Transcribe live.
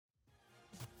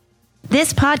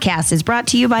This podcast is brought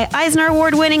to you by Eisner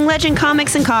Award-winning Legend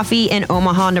Comics and Coffee in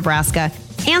Omaha, Nebraska,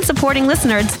 and supporting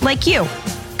listeners like you.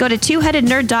 Go to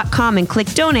twoheadednerd.com and click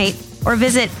donate, or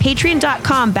visit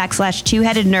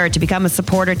patreon.com/twoheadednerd to become a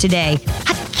supporter today.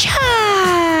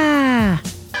 Achoo!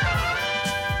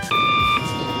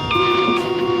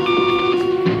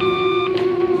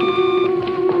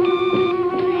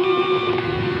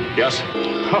 Yes?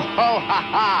 Ho, ho, ha,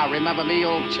 ha. Remember me,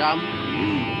 old chum?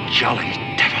 Jolly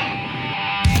devil.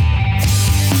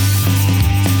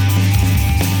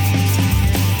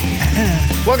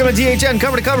 Welcome to DHN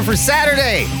Cover to Cover for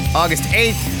Saturday, August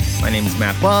 8th. My name is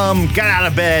Matt Blum. Got out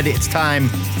of bed. It's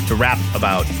time to rap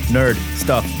about nerd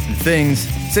stuff and things.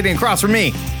 Sitting across from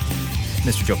me,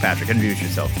 Mr. Joe Patrick. Introduce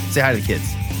yourself. Say hi to the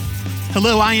kids.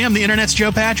 Hello, I am the Internet's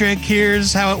Joe Patrick.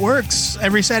 Here's how it works.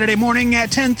 Every Saturday morning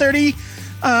at 10:30,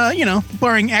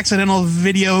 barring accidental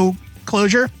video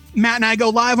closure, Matt and I go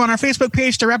live on our Facebook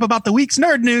page to rap about the week's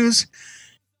nerd news.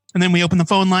 And then we open the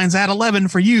phone lines at 11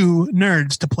 for you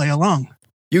nerds to play along.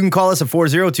 You can call us at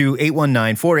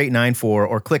 402-819-4894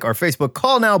 or click our Facebook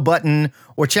Call Now button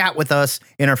or chat with us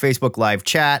in our Facebook Live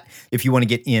chat if you want to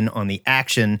get in on the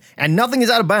action. And nothing is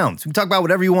out of bounds. We can talk about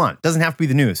whatever you want. It doesn't have to be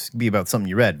the news. It can be about something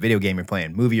you read, video game you're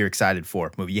playing, movie you're excited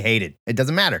for, movie you hated. It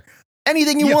doesn't matter.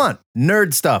 Anything you want.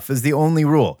 Nerd stuff is the only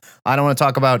rule. I don't want to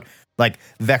talk about like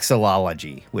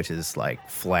vexillology, which is like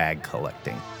flag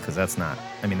collecting, because that's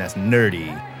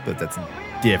nerdy, but that's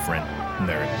different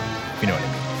nerd. You know what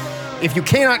I mean? If you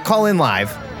cannot call in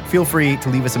live, feel free to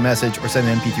leave us a message or send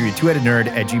an MP3 to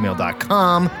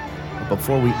twoheadednerd@gmail.com. But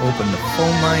before we open the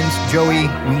phone lines, Joey,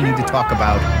 we need to talk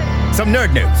about some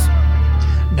nerd news.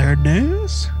 Nerd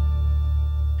news?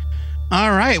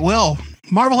 All right, well,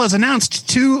 Marvel has announced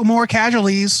 2 more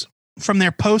casualties from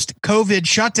their post-COVID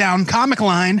shutdown comic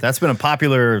line. That's been a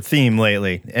popular theme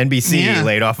lately. NBC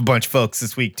laid off a bunch of folks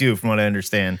this week, too, from what I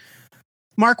understand.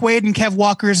 Mark Waid and Kev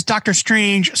Walker's Doctor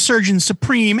Strange, Surgeon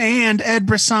Supreme, and Ed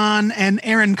Brisson and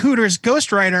Aaron Kuder's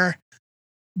Ghost Rider.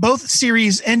 Both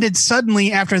series ended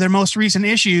suddenly after their most recent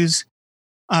issues.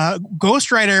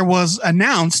 Ghost Rider was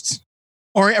announced,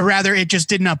 or rather it just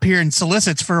didn't appear in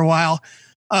solicits for a while.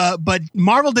 But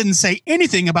Marvel didn't say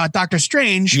anything about Doctor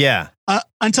Strange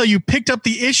until you picked up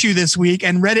the issue this week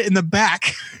and read it in the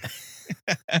back.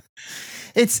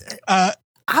 It's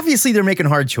obviously they're making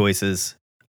hard choices.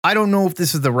 I don't know if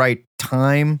this is the right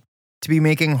time to be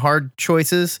making hard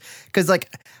choices, because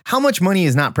like how much money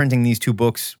is not printing these 2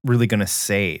 books really going to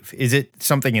save? Is it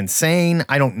something insane?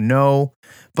 I don't know.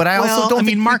 But also don't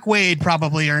think Mark Waid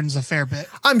probably earns a fair bit.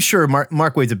 I'm sure Mark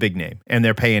Waid's a big name and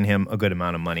they're paying him a good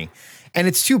amount of money. And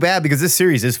it's too bad because this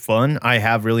series is fun. I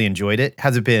have really enjoyed it.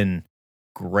 Has it been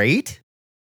great?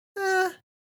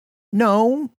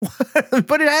 No,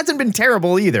 but it hasn't been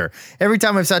terrible either. Every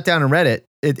time I've sat down and read it,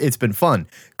 it's been fun.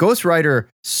 Ghost Rider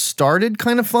started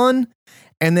kind of fun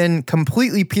and then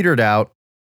completely petered out.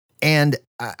 And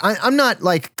I'm not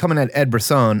like coming at Ed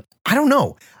Brisson. I don't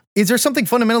know. Is there something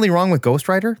fundamentally wrong with Ghost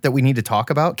Rider that we need to talk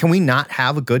about? Can we not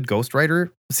have a good Ghost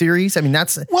Rider series? I mean,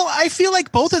 Well, I feel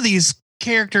like both of these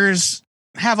characters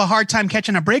have a hard time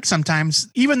catching a break sometimes,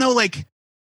 even though the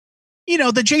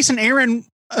Jason Aaron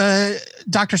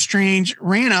Doctor Strange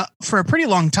ran for a pretty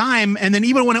long time. And then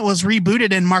even when it was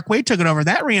rebooted and Mark Waid took it over,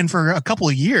 that ran for a couple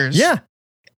of years. Yeah.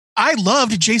 I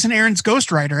loved Jason Aaron's Ghost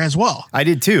Rider as well. I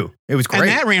did too. It was great.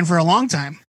 And that ran for a long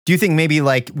time. Do you think maybe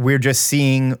like we're just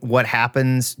seeing what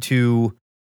happens to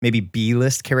maybe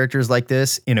B-list characters like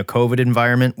this in a COVID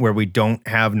environment where we don't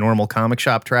have normal comic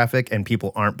shop traffic and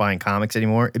people aren't buying comics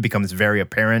anymore? It becomes very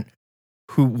apparent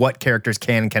what characters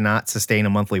can and cannot sustain a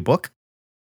monthly book.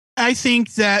 I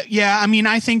think that,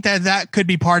 I think that could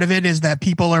be part of it, is that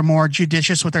people are more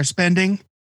judicious with their spending.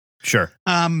 Sure.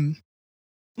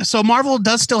 So Marvel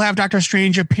does still have Doctor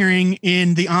Strange appearing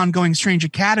in the ongoing Strange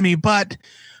Academy, but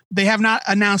they have not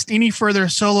announced any further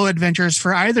solo adventures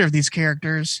for either of these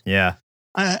characters. Yeah.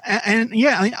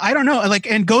 I don't know.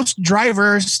 And Ghost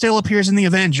Driver still appears in the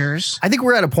Avengers. I think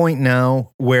we're at a point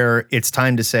now where it's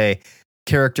time to say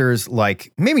characters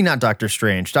like maybe not Doctor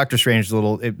Strange. Doctor Strange is a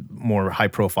little more high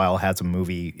profile, has a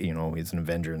movie, he's an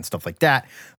Avenger and stuff like that.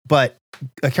 But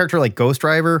a character like Ghost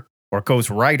Driver or Ghost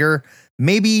Rider,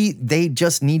 maybe they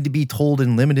just need to be told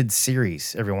in limited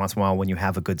series every once in a while when you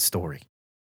have a good story.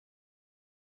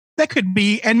 That could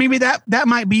be, and maybe that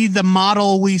might be the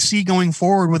model we see going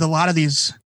forward with a lot of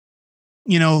these,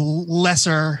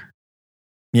 lesser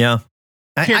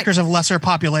characters of lesser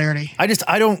popularity. I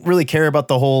don't really care about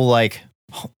the whole like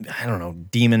I don't know,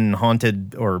 demon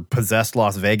haunted or possessed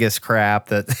Las Vegas crap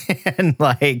that and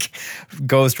like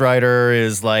Ghost Rider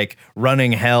is like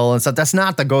running hell and stuff. That's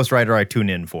not the Ghost Rider I tune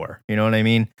in for. You know what I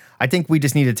mean? I think we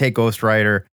just need to take Ghost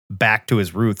Rider back to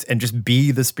his roots and just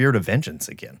be the spirit of vengeance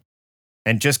again.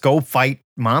 And just go fight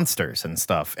monsters and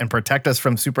stuff and protect us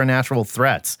from supernatural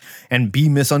threats and be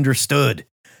misunderstood.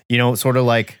 You know, sort of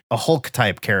like a Hulk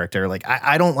type character. Like,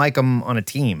 I don't like him on a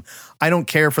team. I don't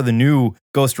care for the new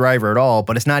Ghost Rider at all,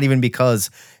 but it's not even because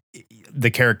the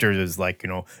character is like, you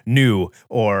know, new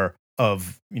or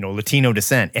of, you know, Latino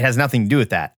descent. It has nothing to do with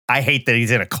that. I hate that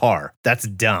he's in a car. That's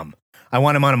dumb. I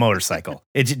want him on a motorcycle.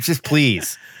 It's just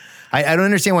please. I don't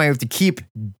understand why I have to keep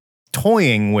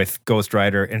toying with Ghost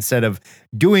Rider instead of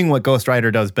doing what Ghost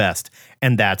Rider does best.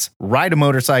 And that's ride a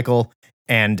motorcycle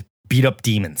and beat up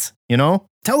demons, you know?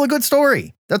 Tell a good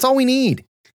story. That's all we need.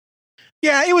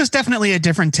 Yeah, it was definitely a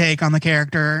different take on the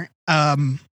character.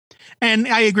 And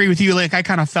I agree with you. Like, I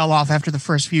kind of fell off after the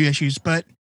first few issues, but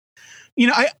you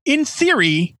know, in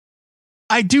theory,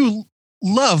 I do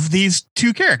love these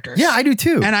two characters. Yeah, I do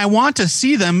too. And I want to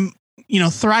see them, you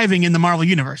know, thriving in the Marvel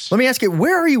universe. Let me ask you,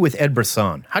 where are you with Ed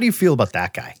Brisson? How do you feel about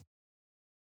that guy?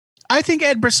 I think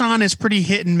Ed Brisson is pretty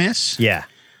hit and miss. Yeah.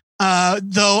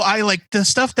 Though I like the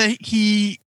stuff that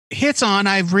he hits on,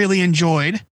 I've really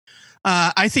enjoyed.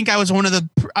 I think I was one of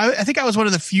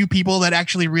the few people that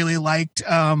actually really liked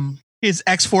his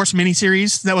X-Force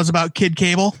miniseries that was about Kid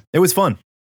Cable. It was fun.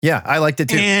 Yeah, I liked it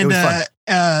too. And it was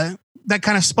fun. That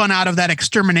kind of spun out of that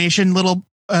Extermination little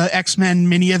X-Men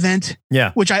mini event.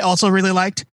 Yeah. Which I also really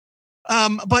liked.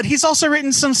 But he's also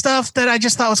written some stuff that I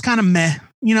just thought was kind of meh.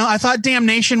 You know, I thought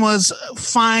Damnation was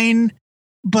fine,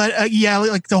 but yeah,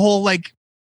 like the whole like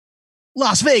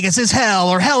Las Vegas is hell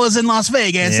or hell is in Las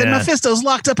Vegas and Mephisto's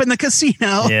locked up in the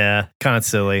casino. Yeah, kind of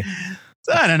silly.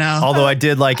 I don't know. Although I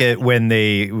did like it when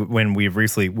we're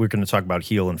going to talk about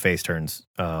heel and face turns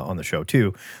on the show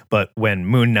too. But when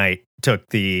Moon Knight took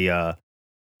the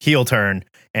heel turn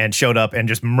and showed up and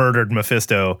just murdered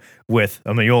Mephisto with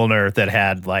a Mjolnir that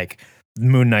had like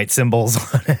Moon Knight symbols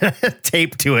on it,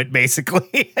 taped to it, basically.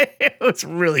 It was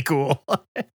really cool.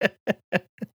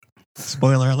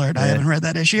 Spoiler alert, I haven't read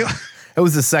that issue. It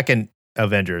was the second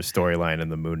Avengers storyline in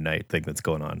the Moon Knight thing that's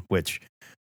going on, which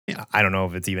I don't know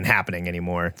if it's even happening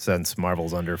anymore since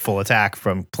Marvel's under full attack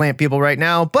from plant people right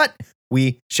now, but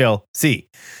we shall see.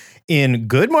 In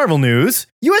good Marvel news,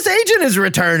 U.S. Agent is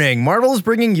returning. Marvel is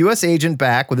bringing U.S. Agent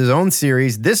back with his own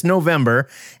series this November,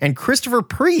 and Christopher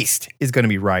Priest is going to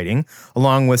be writing,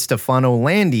 along with Stefano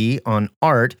Landi on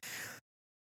art.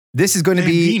 This is going to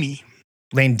be...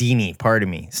 Landini, pardon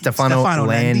me. Stefano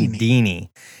Landini.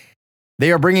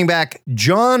 They are bringing back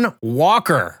John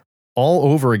Walker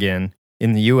all over again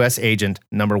in the U.S. Agent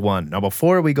 #1. Now,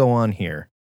 before we go on here,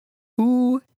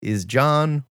 who is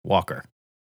John Walker?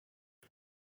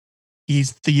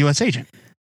 He's the U.S. Agent.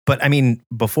 But I mean,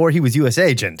 before he was U.S.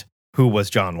 Agent, who was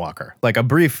John Walker? Like a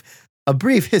brief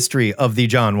history of the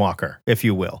John Walker, if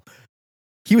you will.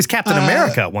 He was Captain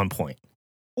America at one point.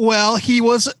 Well, he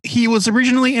was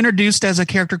originally introduced as a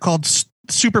character called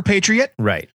Super Patriot.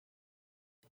 Right.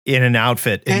 In an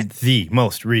outfit, in the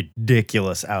most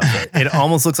ridiculous outfit. It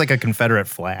almost looks like a Confederate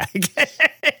flag.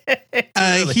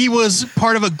 He was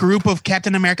part of a group of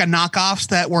Captain America knockoffs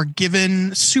that were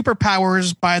given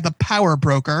superpowers by the Power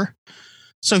Broker.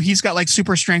 So he's got like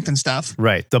super strength and stuff.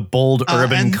 Right. The Bold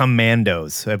Urban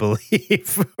Commandos, I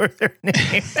believe, were their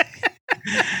name.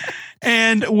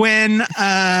 And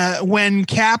when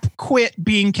Cap quit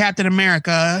being Captain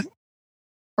America,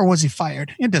 or was he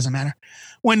fired? It doesn't matter.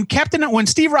 When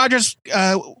Steve Rogers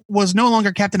was no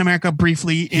longer Captain America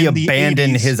briefly, he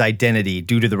abandoned his identity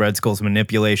due to the Red Skull's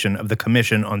manipulation of the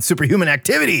Commission on Superhuman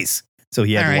Activities. So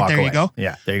he had to walk away. You go.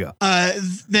 Yeah, there you go.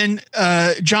 Then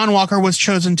John Walker was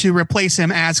chosen to replace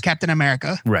him as Captain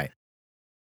America. Right.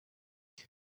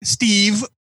 Steve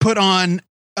put on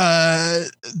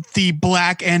the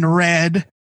black and red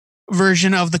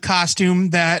version of the costume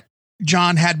that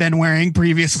John had been wearing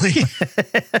previously.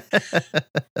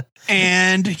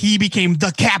 And he became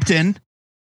the captain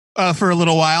for a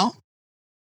little while.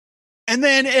 And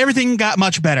then everything got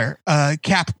much better.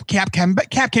 Cap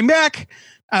came back.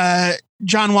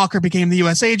 John Walker became the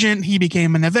U.S. Agent. He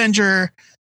became an Avenger.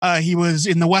 He was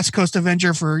in the West Coast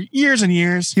Avenger for years and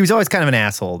years. He was always kind of an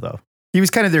asshole, though. He was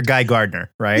kind of their Guy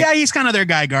Gardner, right? Yeah, he's kind of their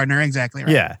Guy Gardner. Exactly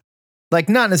right. Yeah. Like,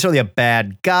 not necessarily a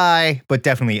bad guy, but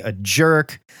definitely a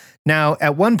jerk. Now,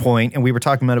 at one point, and we were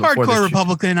talking about it before. Hardcore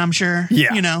Republican, I'm sure.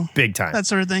 Yeah. You know, big time. That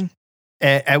sort of thing.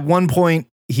 At one point,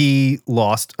 he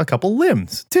lost a couple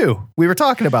limbs, too. We were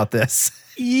talking about this.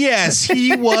 Yes,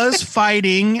 he was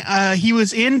fighting. He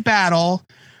was in battle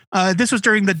This was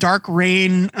during the Dark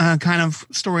Reign kind of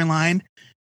storyline.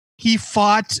 He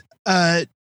fought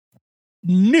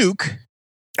Nuke.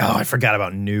 Oh, I forgot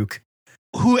about Nuke.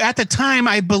 Who at the time,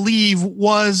 I believe,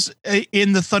 was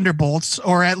in the Thunderbolts,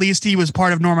 or at least he was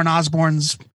part of Norman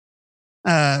Osborn's,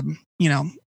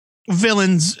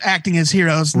 villains acting as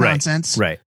heroes nonsense.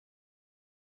 Right.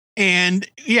 And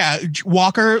yeah,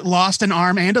 Walker lost an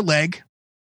arm and a leg.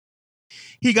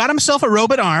 He got himself a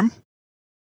robot arm.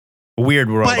 A weird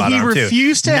robot arm, but he too.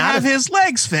 refused to have his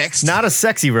legs fixed. Not a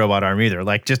sexy robot arm either.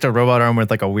 Like just a robot arm with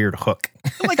like a weird hook.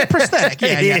 Like a prosthetic.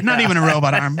 Yeah. Not even a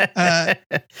robot arm.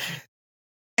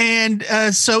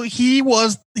 So he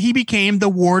became the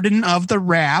warden of the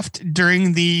raft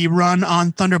during the run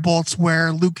on Thunderbolts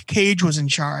where Luke Cage was in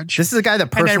charge. This is a guy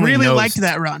that personally and I really knows, liked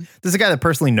that run. This is a guy that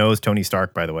personally knows Tony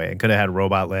Stark, by the way, and could have had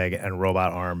robot leg and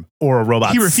robot arm or a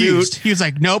robot He refused. suit. He was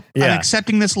like, nope, Yeah. I'm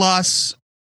accepting this loss.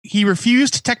 He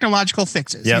refused technological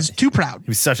fixes. Yep. He's too proud.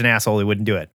 He was such an asshole he wouldn't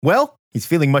do it. Well, he's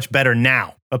feeling much better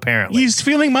now, apparently. He's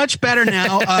feeling much better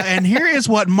now. And here is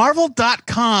what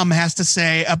Marvel.com has to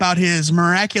say about his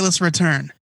miraculous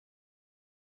return.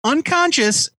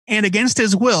 Unconscious and against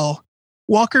his will,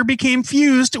 Walker became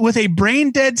fused with a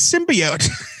brain-dead symbiote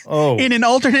in an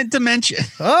alternate dimension.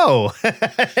 Oh,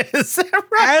 is that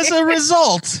right? As a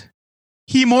result,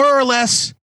 he more or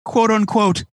less,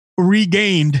 quote-unquote,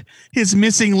 regained his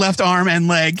missing left arm and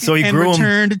leg and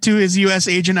returned to his U.S.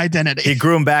 agent identity. He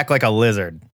grew him back like a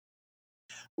lizard.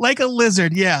 Like a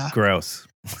lizard, yeah. Gross.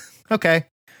 Okay.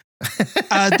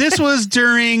 This was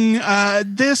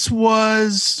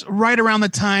right around the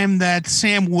time that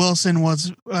Sam Wilson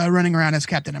was running around as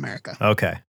Captain America.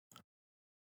 Okay.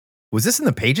 Was this in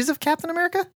the pages of Captain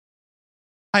America?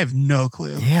 I have no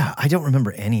clue. Yeah, I don't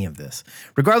remember any of this.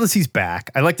 Regardless, he's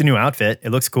back. I like the new outfit. It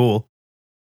looks cool.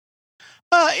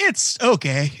 It's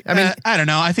okay. I mean, I don't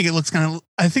know. I think it looks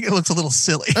a little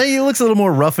silly. He looks a little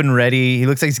more rough and ready. He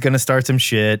looks like he's going to start some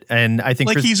shit. And I think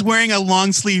like he's wearing a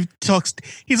long sleeve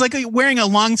he's like wearing a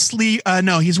long sleeve.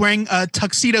 No, he's wearing a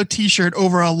tuxedo t-shirt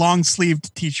over a long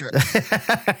sleeved t-shirt.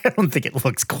 I don't think it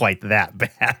looks quite that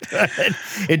bad.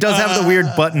 It does have the weird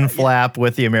button flap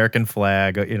with the American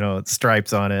flag,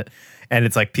 stripes on it. And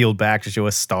it's like peeled back to show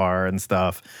a star and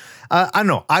stuff. I don't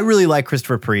know. I really like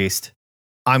Christopher Priest.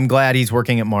 I'm glad he's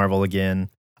working at Marvel again.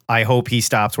 I hope he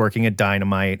stops working at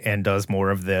Dynamite and does more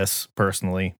of this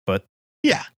personally. But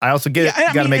yeah, I also get it.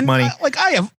 You got to make money.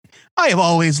 I have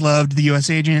always loved the U.S.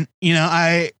 agent.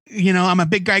 I'm a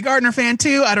big Guy Gardner fan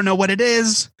too. I don't know what it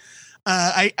is.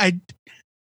 I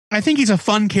think he's a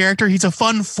fun character. He's a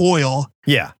fun foil.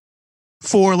 Yeah.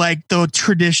 For like the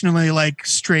traditionally like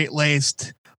straight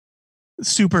laced,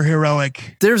 super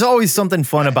heroic. There's always something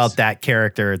fun about that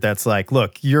character that's like,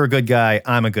 look, you're a good guy,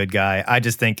 I'm a good guy. I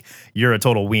just think you're a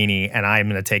total weenie and I'm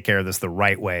going to take care of this the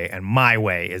right way. And my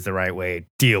way is the right way.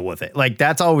 Deal with it. Like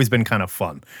that's always been kind of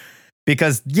fun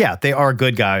because yeah, they are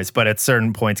good guys. But at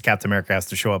certain points, Captain America has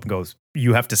to show up and goes,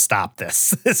 you have to stop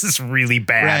this. This is really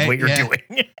bad what you're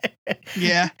doing.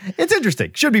 Yeah. It's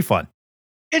interesting. Should be fun.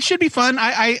 It should be fun.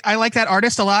 I like that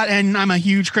artist a lot. And I'm a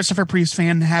huge Christopher Priest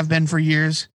fan, have been for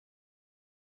years.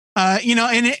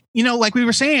 Like we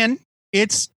were saying,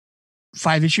 it's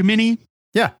 5-issue mini.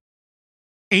 Yeah.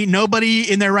 Ain't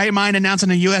nobody in their right mind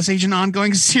announcing a U.S. agent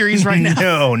ongoing series right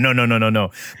now.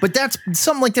 No. But that's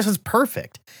something like this is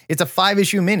perfect. It's a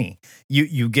 5-issue mini.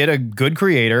 You get a good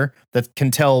creator that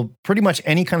can tell pretty much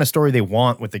any kind of story they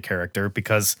want with the character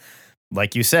because,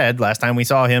 like you said, last time we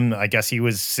saw him, I guess he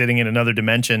was sitting in another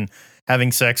dimension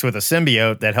having sex with a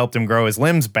symbiote that helped him grow his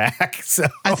limbs back. So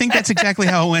I think that's exactly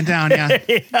how it went down.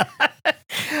 Yeah.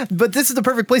 But this is the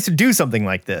perfect place to do something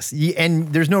like this.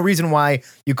 And there's no reason why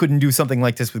you couldn't do something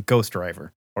like this with Ghost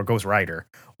Rider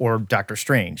or Doctor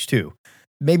Strange too.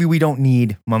 Maybe we don't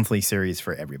need monthly series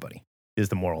for everybody is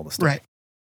the moral of the story. Right.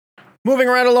 Moving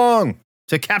right along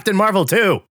to Captain Marvel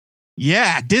 2.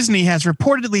 Yeah. Disney has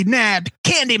reportedly nabbed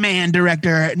Candyman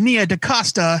director Nia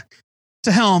DaCosta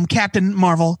to helm Captain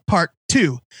Marvel Part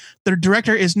 2. The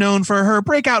director is known for her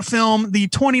breakout film, the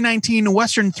 2019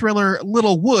 Western thriller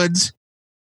Little Woods,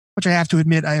 which I have to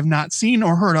admit I have not seen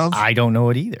or heard of. I don't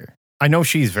know it either. I know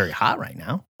she's very hot right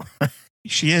now.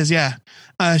 She is, yeah.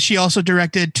 She also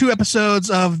directed 2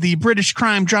 episodes of the British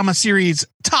crime drama series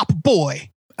Top Boy.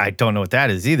 I don't know what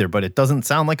that is either, but it doesn't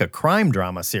sound like a crime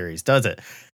drama series, does it?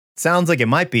 Sounds like it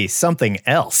might be something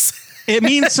else. It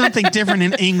means something different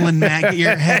in England, Matt. Get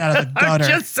your head out of the gutter.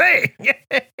 I'm just saying.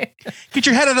 Get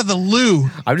your head out of the loo.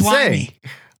 I'm just saying.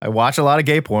 I watch a lot of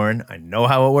gay porn. I know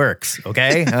how it works.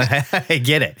 Okay. I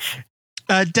get it.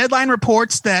 Deadline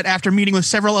reports that after meeting with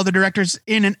several other directors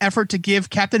in an effort to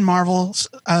give Captain Marvel's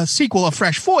sequel a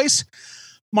fresh voice,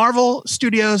 Marvel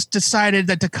Studios decided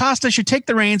that DaCosta should take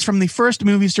the reins from the first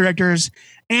movie's directors,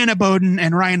 Anna Boden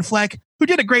and Ryan Fleck, who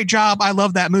did a great job. I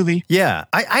love that movie. Yeah,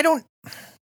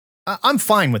 I'm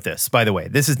fine with this, by the way.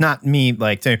 This is not me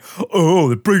like saying, oh,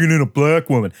 they're bringing in a black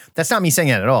woman. That's not me saying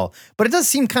that at all. But it does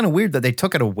seem kind of weird that they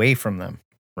took it away from them,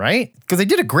 right? Because they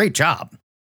did a great job.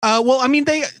 Well, I mean,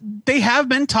 they have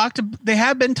been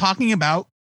talking about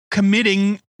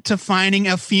committing to finding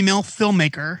a female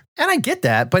filmmaker. And I get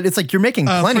that, but it's like you're making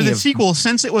plenty for the of sequel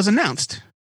since it was announced.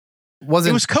 It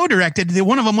was co-directed.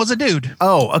 One of them was a dude.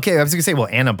 Oh, okay. I was going to say, well,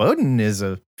 Anna Boden is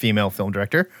a female film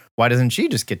director. Why doesn't she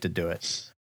just get to do it?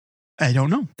 I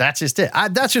don't know. That's just it.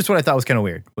 That's just what I thought was kind of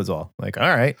weird, was all. Like, all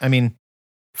right. I mean,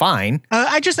 fine.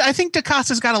 I think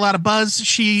DaCosta's got a lot of buzz.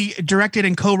 She directed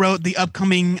and co-wrote the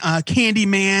upcoming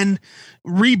Candyman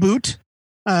reboot,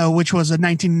 which was a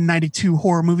 1992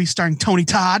 horror movie starring Tony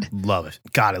Todd. Love it.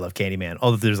 God, I love Candyman.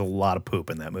 Although there's a lot of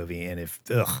poop in that movie, and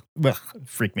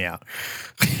freak me out.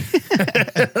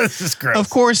 This is gross. Of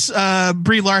course,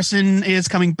 Brie Larson is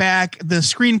coming back. The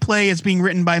screenplay is being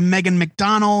written by Megan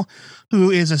McDonnell, who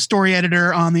is a story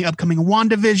editor on the upcoming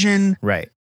WandaVision. Right.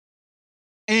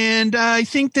 And I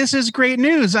think this is great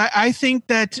news. I think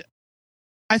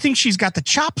she's got the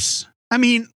chops. I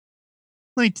mean,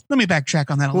 let me backtrack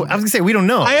on that a little bit. I was gonna say, we don't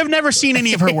know. I have never seen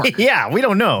any of her work. Yeah, we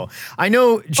don't know. I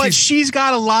know, but she's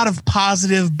got a lot of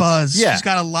positive buzz. Yeah. She's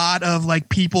got a lot of like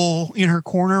people in her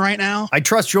corner right now. I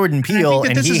trust Jordan Peele,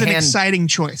 and I think that this is an exciting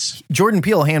choice. Jordan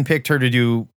Peele handpicked her to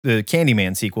do the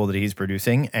Candyman sequel that he's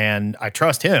producing, and I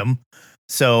trust him.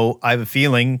 So I have a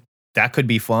feeling that could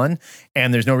be fun.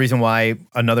 And there's no reason why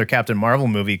another Captain Marvel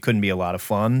movie couldn't be a lot of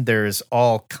fun. There's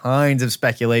all kinds of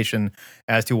speculation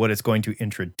as to what it's going to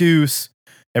introduce.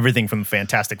 Everything from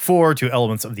Fantastic Four to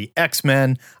elements of the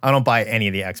X-Men. I don't buy any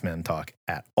of the X-Men talk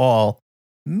at all.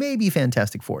 Maybe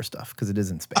Fantastic Four stuff, because it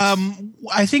is in space.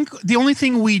 I think the only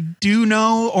thing we do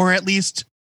know, or at least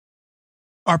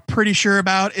are pretty sure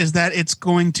about, is that it's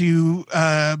going to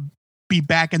be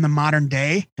back in the modern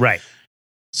day. Right.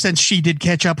 Since she did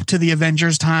catch up to the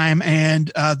Avengers time,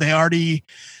 and they already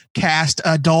cast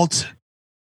adult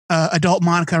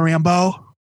Monica Rambeau,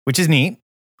 which is neat.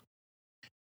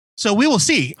 So we will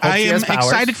see. I am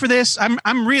excited for this.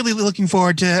 I'm really looking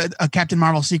forward to a Captain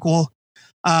Marvel sequel.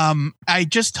 I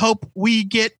just hope we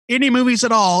get any movies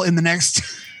at all in the next.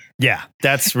 Yeah,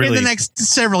 that's really in the next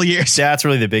several years. That's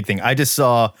really the big thing. I just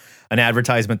saw an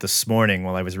advertisement this morning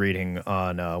while I was reading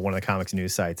on one of the comics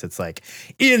news sites. It's like,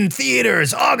 in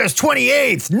theaters, August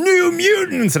 28th, New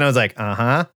Mutants. And I was like,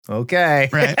 okay.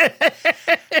 Right.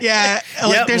 Yeah.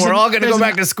 Like we're all going to go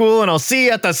back to school, and I'll see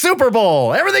you at the Super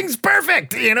Bowl. Everything's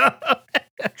perfect, you know?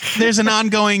 There's an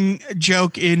ongoing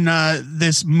joke in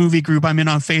this movie group I'm in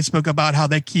on Facebook about how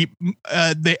they keep,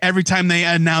 every time they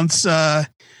announce,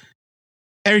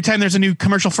 every time there's a new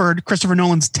commercial for Christopher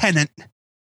Nolan's Tenet,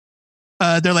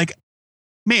 they're like,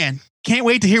 man, can't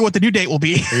wait to hear what the new date will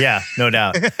be. Yeah, no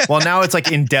doubt. Well, now it's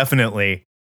like indefinitely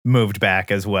moved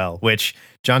back as well, which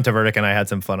John Tverdik and I had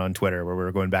some fun on Twitter where we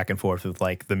were going back and forth with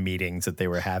like the meetings that they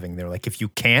were having. They were like, if you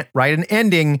can't write an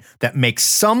ending that makes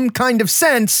some kind of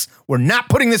sense, we're not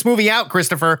putting this movie out,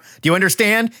 Christopher. Do you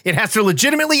understand? It has to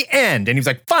legitimately end. And he was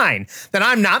like, fine, then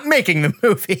I'm not making the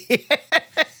movie.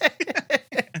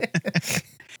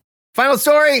 Final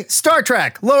story, Star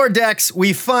Trek, Lower Decks.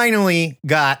 We finally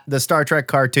got the Star Trek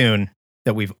cartoon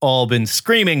that we've all been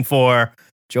screaming for.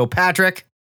 Joe Patrick,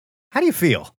 how do you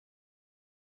feel?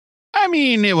 I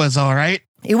mean, it was all right.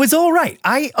 It was all right.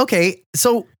 Okay,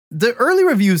 so the early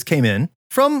reviews came in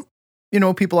from,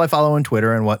 people I follow on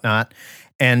Twitter and whatnot,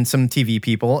 and some TV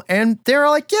people, and they're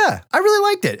like, yeah, I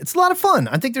really liked it. It's a lot of fun.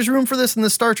 I think there's room for this in the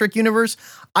Star Trek universe.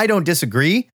 I don't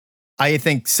disagree. I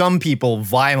think some people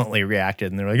violently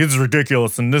reacted and they're like, this is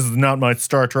ridiculous and this is not my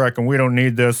Star Trek and we don't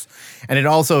need this. And it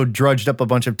also drudged up a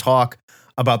bunch of talk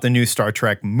about the new Star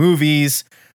Trek movies.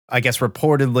 I guess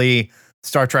reportedly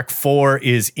Star Trek 4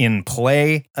 is in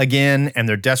play again and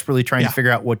they're desperately trying to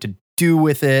figure out what to do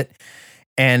with it.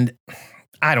 And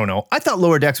I don't know. I thought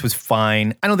Lower Decks was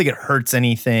fine. I don't think it hurts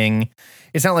anything.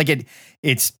 It's not like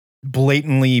it's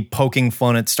blatantly poking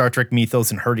fun at Star Trek mythos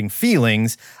and hurting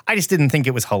feelings. I just didn't think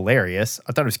it was hilarious.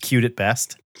 I thought it was cute at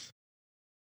best.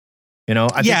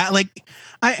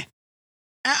 I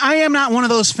am not one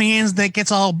of those fans that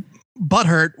gets all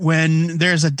butthurt when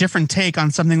there's a different take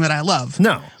on something that I love.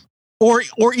 No. Or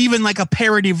even like a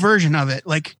parody version of it.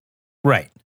 Like, right.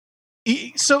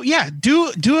 So yeah,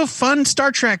 do a fun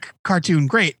Star Trek cartoon.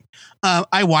 Great.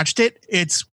 I watched it.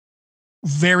 It's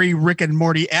very Rick and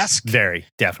Morty-esque. Very,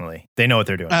 definitely. They know what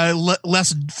they're doing.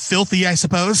 Less filthy, I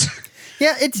suppose.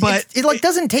 Yeah, it like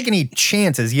doesn't take any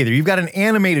chances either. You've got an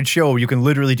animated show where you can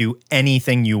literally do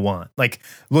anything you want. Like,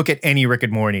 look at any Rick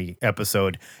and Morty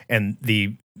episode, and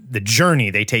the journey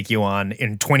they take you on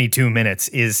in 22 minutes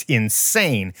is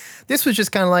insane. This was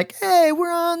just kind of like, hey,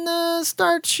 we're on the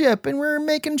start ship and we're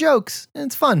making jokes and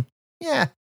it's fun. Yeah.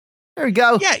 There we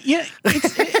go. Yeah.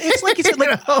 It's like you said,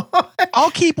 like,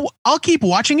 I'll keep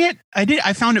watching it.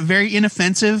 I found it very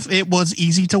inoffensive. It was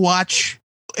easy to watch.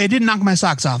 It didn't knock my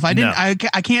socks off. I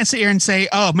can't sit here and say,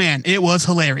 oh man, it was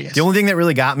hilarious. The only thing that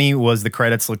really got me was the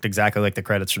credits looked exactly like the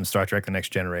credits from Star Trek: The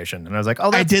Next Generation, and I was like,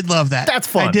 oh, I did love that. That's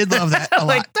fun. I did love that a lot.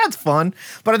 Like, that's fun.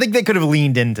 But I think they could have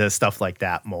leaned into stuff like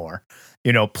that more.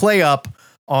 You know, play up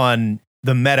on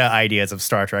the meta ideas of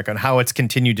Star Trek, on how it's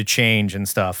continued to change and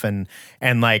stuff, and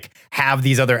like have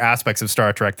these other aspects of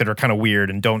Star Trek that are kind of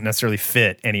weird and don't necessarily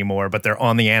fit anymore, but they're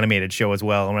on the animated show as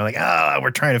well. And we're like,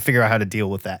 we're trying to figure out how to deal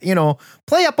with that. You know,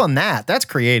 play up on that. That's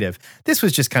creative. This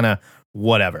was just kind of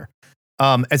whatever.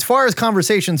 As far as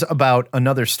conversations about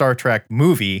another Star Trek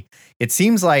movie, it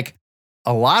seems like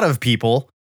a lot of people,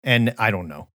 and I don't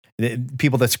know,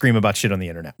 people that scream about shit on the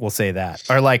internet, will say that,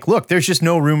 are like, look, there's just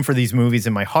no room for these movies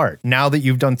in my heart. Now that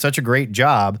you've done such a great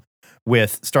job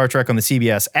with Star Trek on the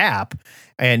CBS app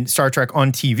and Star Trek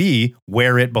on TV,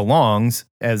 where it belongs,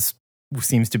 as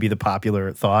seems to be the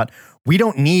popular thought, we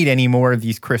don't need any more of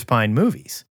these Chris Pine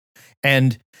movies.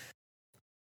 And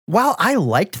while I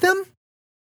liked them,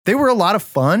 they were a lot of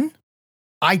fun.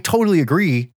 I totally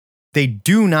agree. They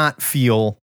do not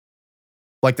feel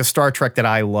like the Star Trek that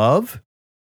I love.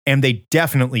 And they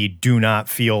definitely do not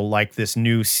feel like this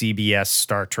new CBS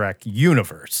Star Trek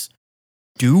universe.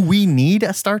 Do we need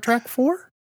a Star Trek 4?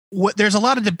 There's a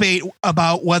lot of debate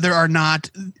about whether or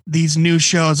not these new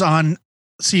shows on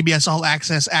CBS All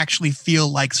Access actually feel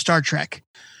like Star Trek.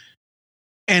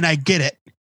 And I get it.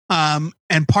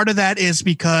 And part of that is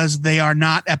because they are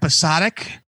not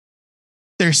episodic.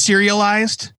 They're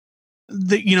serialized.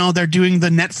 They're doing the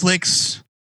Netflix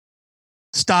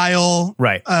style,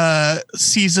 right?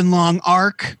 Season-long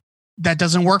arc that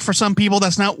doesn't work for some people.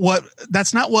 That's not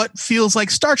what feels like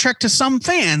Star Trek to some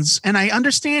fans, and I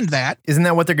understand that. Isn't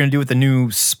that what they're going to do with the new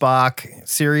Spock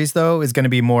series, though? Is going to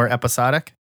be more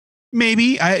episodic?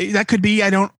 Maybe that could be. I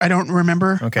don't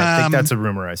remember. Okay, I think that's a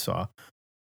rumor I saw.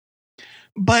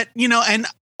 But and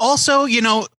also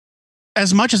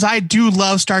as much as I do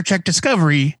love Star Trek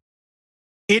Discovery,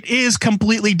 it is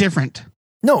completely different.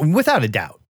 No, without a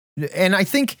doubt. And I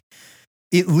think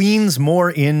it leans more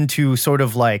into sort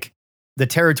of like the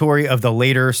territory of the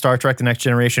later Star Trek: The Next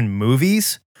Generation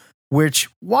movies, which,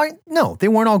 no, they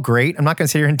weren't all great. I'm not going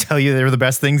to sit here and tell you they were the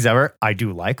best things ever. I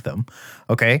do like them.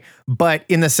 Okay. But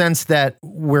in the sense that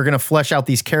we're going to flesh out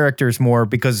these characters more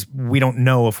because we don't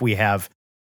know if we have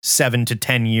 7 to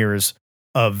 10 years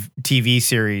of TV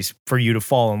series for you to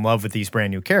fall in love with these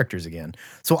brand new characters again.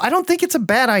 So I don't think it's a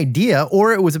bad idea,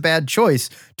 or it was a bad choice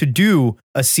to do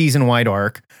a season-wide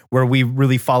arc where we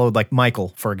really followed like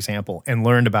Michael, for example, and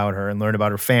learned about her and learned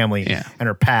about her family and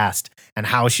her past and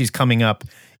how she's coming up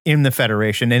in the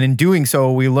Federation. And in doing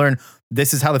so, we learn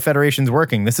this is how the Federation's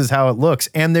working. This is how it looks.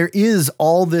 And there is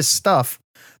all this stuff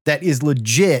that is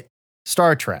legit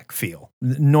Star Trek feel.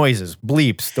 Noises,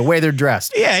 bleeps, the way they're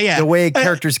dressed. Yeah. The way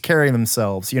characters carry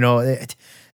themselves.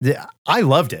 I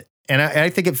loved it. And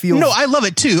I think it feels... No, I love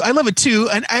it too.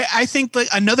 And I think that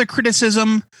another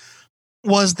criticism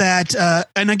was that,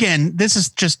 and again, this is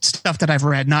just stuff that I've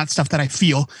read, not stuff that I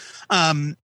feel,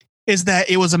 is that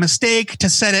it was a mistake to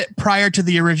set it prior to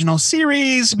the original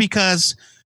series because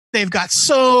they've got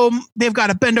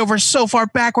to bend over so far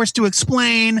backwards to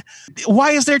explain.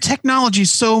 Why is their technology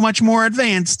so much more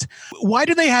advanced? Why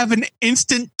do they have an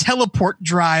instant teleport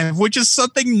drive, which is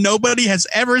something nobody has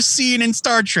ever seen in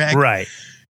Star Trek? Right.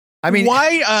 I mean,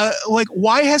 why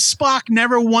has Spock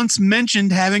never once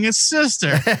mentioned having a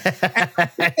sister?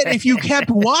 And if you kept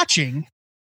watching,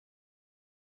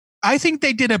 I think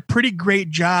they did a pretty great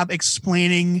job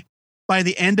explaining by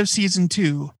the end of season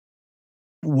 2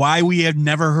 why we had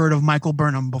never heard of Michael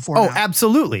Burnham before. Oh, now.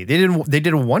 Absolutely. They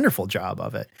did a wonderful job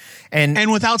of it.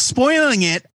 And without spoiling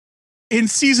it, in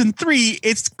season 3,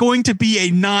 it's going to be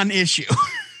a non-issue.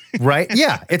 Right?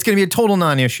 Yeah, it's going to be a total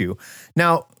non-issue.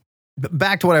 Now,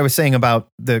 back to what I was saying about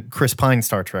the Chris Pine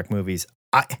Star Trek movies.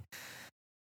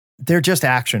 They're just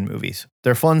action movies.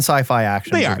 They're fun sci-fi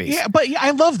action movies. Yeah, but I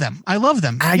love them.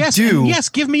 I do. Yes,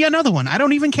 give me another one. I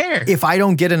don't even care. If I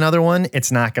don't get another one,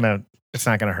 it's not gonna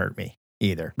hurt me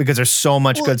either, because there's so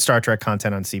much good Star Trek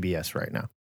content on CBS right now.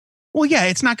 Well, yeah,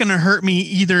 it's not going to hurt me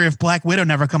either if Black Widow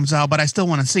never comes out, but I still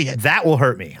want to see it. That will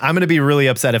hurt me. I'm going to be really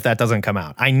upset if that doesn't come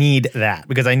out. I need that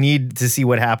because I need to see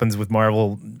what happens with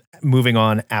Marvel moving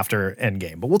on after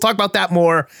Endgame. But we'll talk about that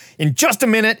more in just a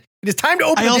minute. It is time to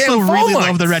open I the also damn phone really lines.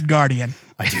 love the Red Guardian.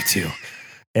 I do too.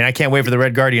 And I can't wait for the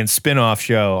Red Guardian spin-off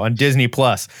show on Disney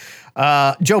Plus.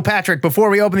 Joe Patrick, before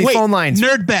we open these phone lines.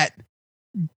 Nerd bet.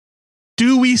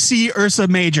 Do we see Ursa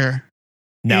Major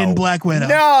in Black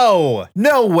Widow?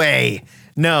 No way.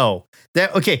 No.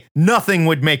 Okay, nothing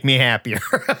would make me happier.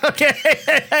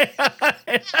 Okay.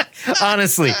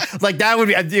 Honestly, like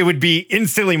it would be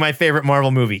instantly my favorite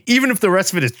Marvel movie. Even if the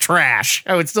rest of it is trash,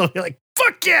 I would still be like,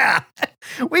 fuck yeah.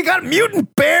 We got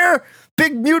mutant bear,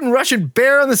 big mutant Russian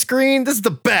bear on the screen. This is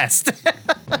the best.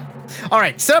 All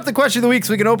right, set up the question of the week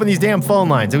so we can open these damn phone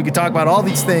lines and we can talk about all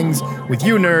these things with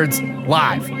you nerds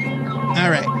live. All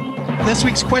right. This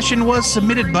week's question was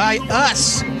submitted by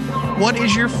us. What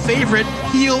is your favorite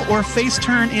heel or face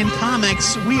turn in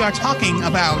comics? We are talking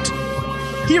about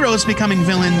heroes becoming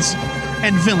villains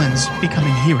and villains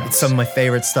becoming heroes. It's some of my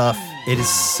favorite stuff. It is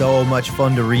so much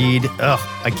fun to read. Ugh,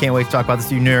 I can't wait to talk about this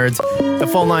to you nerds. The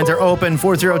phone lines are open,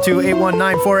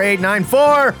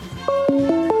 402-819-4894.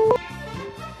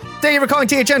 Thank you for calling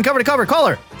THN cover to cover.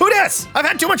 Caller, who dis? I've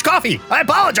had too much coffee. I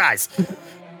apologize.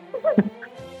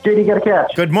 JD got a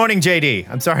catch. Good morning, JD.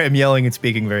 I'm sorry I'm yelling and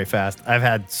speaking very fast. I've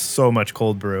had so much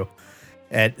cold brew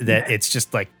that it's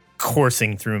just like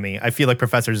coursing through me. I feel like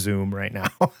Professor Zoom right now.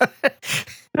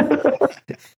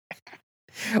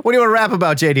 What do you want to rap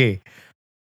about, JD?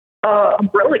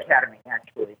 Umbrella Academy,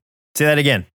 actually. Say that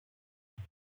again.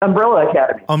 Umbrella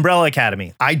Academy. Umbrella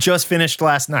Academy. I just finished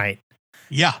last night.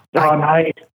 Yeah. Oh,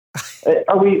 nice.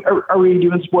 Are we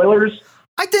doing spoilers?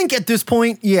 I think at this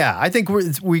point, yeah. I think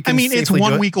we can. I mean, it's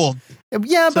 1 week old.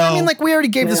 Yeah, but I mean, like we already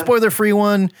gave the spoiler-free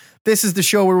one. This is the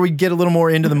show where we get a little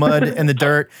more into the mud and the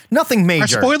dirt. Nothing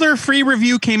major. Our spoiler-free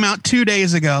review came out 2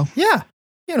 days ago. Yeah.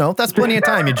 You know, that's plenty of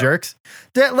time, you jerks.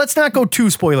 Let's not go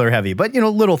too spoiler heavy, but you know,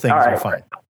 little things are fine.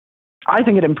 I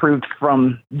think it improved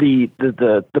from the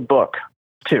book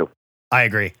too. I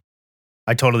agree.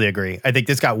 I totally agree. I think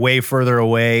this got way further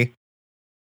away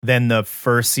than the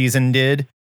first season did,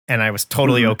 and I was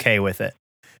totally okay with it.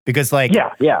 Because like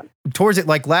towards it,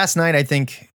 like last night, I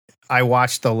think I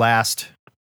watched the last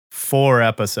 4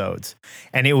 episodes,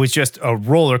 and it was just a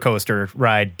roller coaster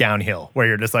ride downhill where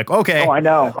you're just like, okay, I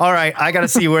know. All right, I got to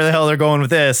see where the hell they're going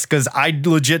with this because I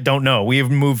legit don't know.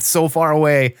 We've moved so far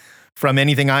away from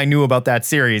anything I knew about that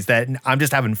series that I'm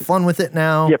just having fun with it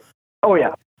now. Yep. Oh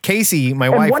yeah. Casey, my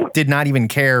wife, did not even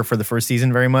care for the first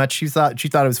season very much. She thought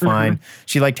it was fine.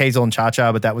 She liked Hazel and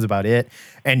Cha-Cha, but that was about it.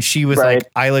 And she was like,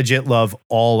 I legit love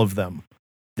all of them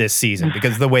this season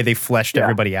because of the way they fleshed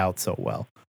everybody out so well.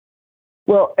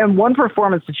 Well, and one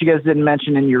performance that you guys didn't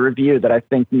mention in your review that I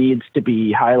think needs to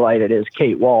be highlighted is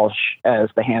Kate Walsh as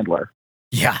the handler.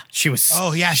 Yeah, she was.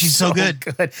 Oh, yeah, she's so good.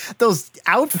 Those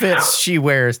outfits she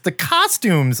wears, the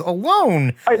costumes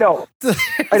alone. I know.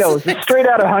 It's straight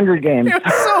out of Hunger Games. It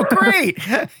was so great.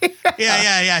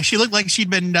 Yeah. She looked like she'd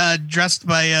been dressed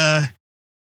by.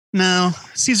 No,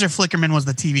 Caesar Flickerman was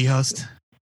the TV host.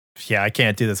 Yeah, I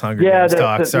can't do this Hunger Games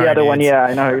talk. Sorry, the other one. Yeah,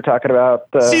 I know who you're talking about.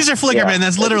 Caesar Flickerman.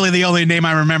 That's literally the only name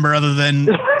I remember other than.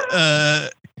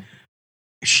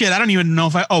 Shit, I don't even know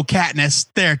if Katniss.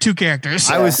 There, 2 characters.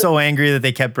 I was so angry that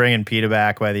they kept bringing Peeta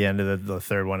back by the end of the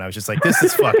third one. I was just like, this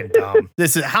is fucking dumb.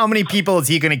 This is how many people is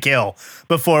he going to kill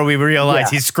before we realize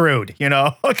he's screwed? You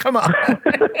know, come on.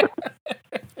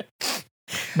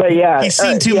 But yeah, he's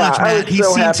seen too much, Matt. He's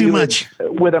seen too much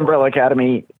with Umbrella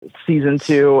Academy season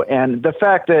 2, and the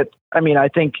fact that I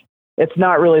think it's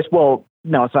not really no,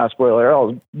 it's not a spoiler.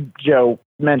 Oh, Joe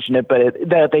mentioned it, but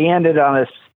that they ended on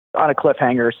a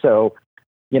cliffhanger. So.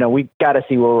 We got to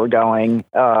see where we're going.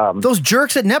 Those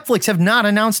jerks at Netflix have not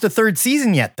announced a 3rd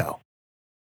season yet, though.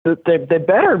 They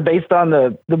better based on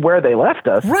the where they left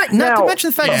us. Right. Not to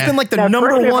mention the fact it's been like the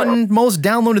number 1 most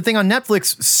downloaded thing on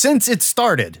Netflix since it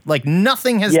started. Like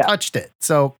nothing has touched it.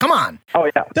 So come on.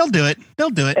 Oh yeah, they'll do it.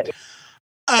 And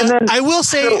then, I will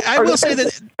say that. I was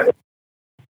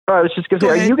just going to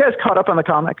say, are you guys caught up on the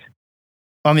comic?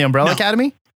 On the Umbrella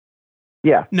Academy?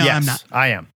 Yeah. No, yes, I'm not. I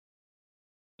am.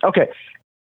 Okay.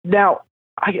 Now,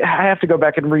 I have to go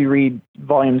back and reread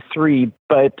volume 3,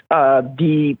 but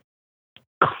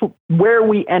where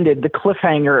we ended, the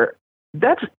cliffhanger,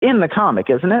 that's in the comic,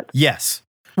 isn't it? Yes.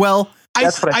 Well, I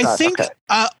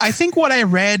think what I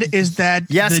read is that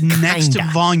the next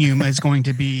volume is going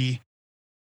to be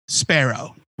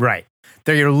Sparrow. Right.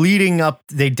 They're leading up.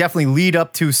 They definitely lead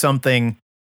up to something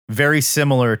very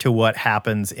similar to what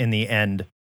happens in the end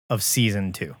of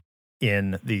season 2.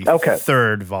 in the Okay.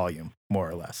 third volume, more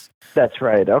or less. That's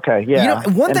right. Okay. Yeah. You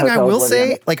know, one And thing I Hotel will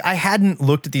Oblivion. say, like, I hadn't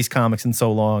looked at these comics in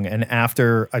so long, and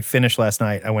after I finished last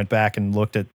night, I went back and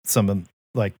looked at some of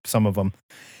them,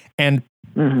 and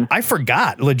Mhm.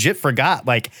 I legit forgot,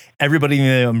 like, everybody in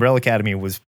the Umbrella Academy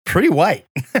was pretty white.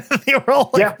 They were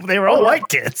all Yeah. they were all white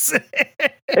kids.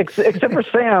 Except for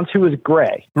Seance, who was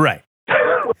gray. Right.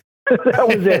 That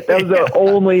was it. That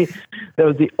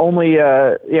was the only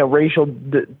racial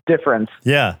difference.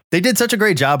 Yeah. They did such a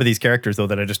great job of these characters, though,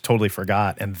 that I just totally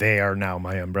forgot, and they are now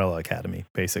my Umbrella Academy,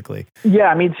 basically.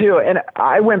 Yeah, me too. And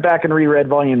I went back and reread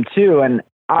Volume 2, and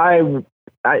I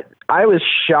was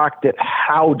shocked at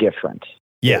how different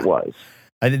it was.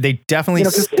 They definitely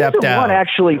 'cause stepped season out. one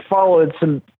actually followed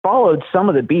some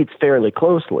of the beats fairly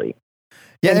closely.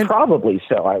 Yeah, and probably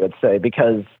so, I would say,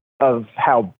 because of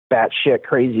how batshit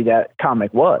crazy that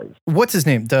comic was. What's his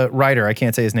name? The writer. I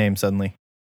can't say his name suddenly.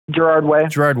 Gerard Way.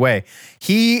 Gerard Way.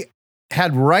 He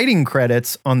had writing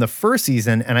credits on the first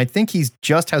season, and I think he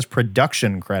just has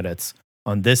production credits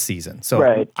on this season. So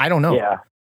Right. I don't know. Yeah.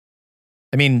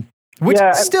 I mean, which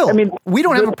still, I mean, we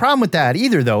don't have a problem with that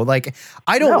either, though. Like,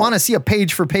 I don't want to see a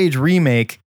page-for-page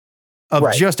remake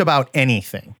of just about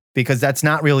anything, because that's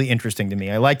not really interesting to me.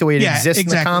 I like the way it exists in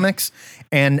the comics,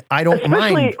 and I don't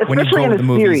mind when you go to the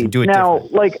movies and do it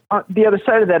different. Like, the other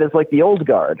side of that is like the Old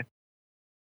Guard,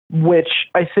 which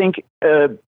I think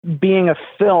being a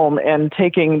film and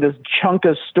taking this chunk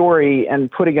of story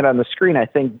and putting it on the screen, I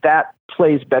think that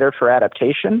plays better for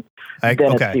adaptation than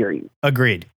a series.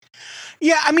 Agreed.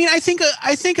 Yeah, I mean, I think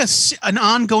an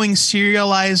ongoing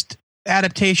serialized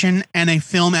adaptation and a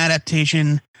film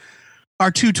adaptation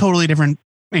are two totally different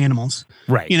animals,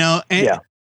 right? You know, and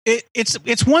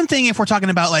it's one thing if we're talking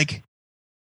about like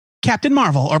Captain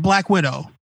Marvel or Black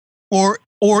Widow, or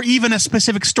even a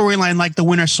specific storyline like the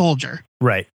Winter Soldier,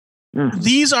 right? Mm-hmm.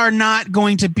 These are not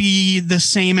going to be the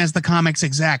same as the comics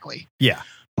exactly. Yeah,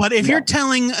 but if you're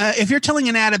telling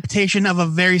an adaptation of a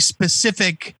very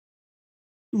specific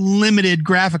limited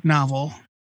graphic novel,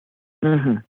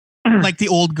 like the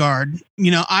Old Guard,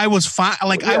 you know, I was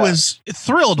I was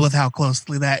thrilled with how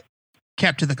closely that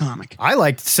kept to the comic. I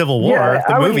liked Civil War,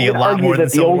 the movie, a lot more than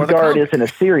the Civil War. Old Guard isn't a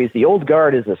series. The Old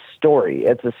Guard is a story.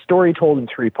 It's a story told in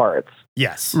 3 parts.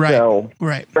 Yes, right. So,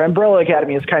 for Umbrella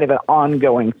Academy is kind of an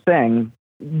ongoing thing,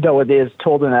 though it is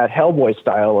told in that Hellboy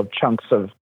style of chunks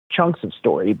of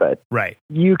story. But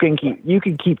you can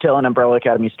keep telling Umbrella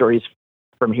Academy stories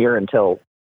from here until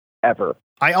ever.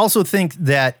 I also think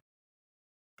that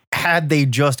had they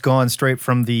just gone straight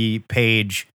from the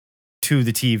page to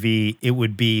the TV, it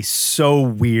would be so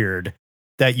weird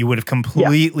that you would have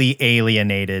completely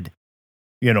alienated,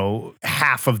 you know,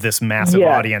 half of this massive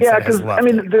audience that has loved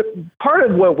it. The part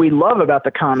of what we love about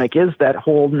the comic is that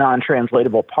whole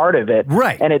non-translatable part of it.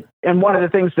 Right. And one of the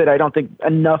things that I don't think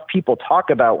enough people talk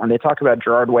about when they talk about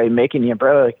Gerard Way making the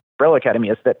Umbrella Academy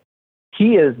is that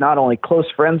he is not only close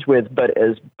friends with, but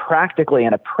is practically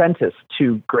an apprentice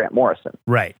to Grant Morrison.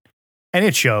 Right. And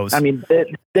it shows. I mean,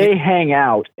 they hang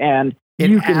out, and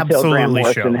you can tell Grant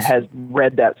Morrison has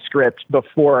read that script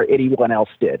before anyone else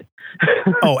did.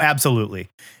 Oh, absolutely.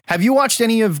 Have you watched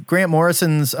any of Grant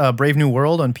Morrison's Brave New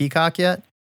World on Peacock yet?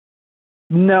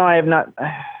 No, I have not.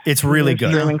 It's really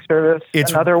good. Streaming service.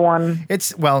 It's another one.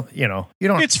 It's, well, you know, you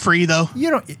don't. It's free though. You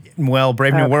don't. Well,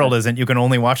 Brave New World isn't. You can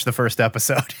only watch the first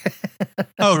episode.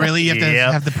 Oh, really? You have to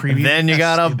have the preview. Then you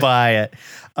gotta buy it.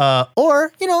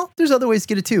 Or, you know, there's other ways to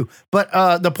get it too. But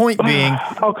the point being,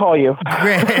 I'll call you.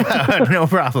 No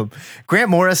problem. Grant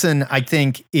Morrison, I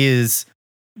think, is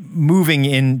moving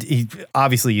in. He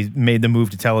obviously made the move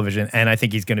to television, and I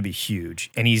think he's going to be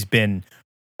huge. And he's been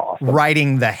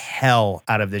writing the hell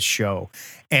out of this show.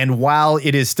 And while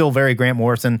it is still very Grant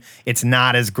Morrison, it's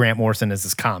not as Grant Morrison as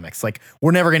his comics. Like,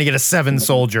 we're never going to get a 7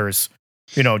 Soldiers,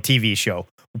 you know, TV show.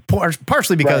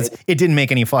 Partially because it didn't make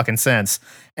any fucking sense,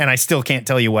 and I still can't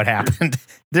tell you what happened.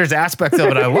 There's aspects of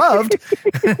it I loved.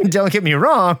 Don't get me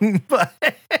wrong, but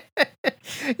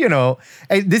you know,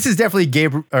 this is definitely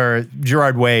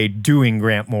Gerard Way doing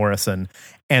Grant Morrison,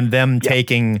 and them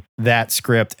taking that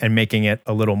script and making it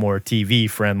a little more TV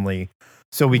friendly,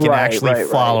 so we can actually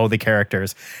follow the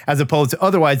characters, as opposed to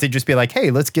otherwise they'd just be like,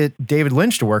 hey, let's get David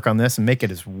Lynch to work on this and make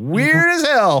it as weird as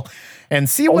hell and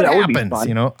see what happens.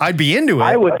 You know, I'd be into it.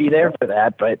 I would be there for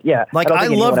that, but yeah. Like, I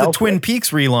love the Twin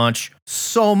Peaks relaunch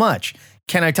so much.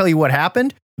 Can I tell you what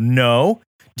happened? No.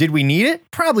 Did we need it?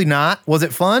 Probably not. Was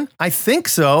it fun? I think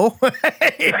so.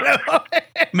 You know?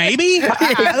 Maybe.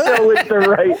 That was the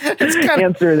right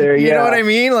answer there. You Yeah. know what I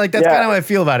mean? Like, that's kind of how I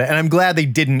feel about it. And I'm glad they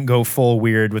didn't go full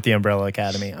weird with the Umbrella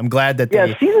Academy. I'm glad that they...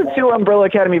 Yeah, season 2 Umbrella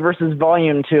Academy versus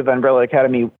volume 2 of Umbrella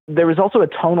Academy, there was also a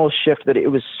tonal shift that it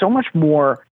was so much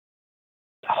more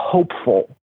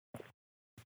hopeful.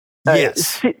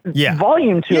 Yes.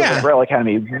 Volume 2 of Umbrella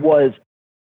Academy was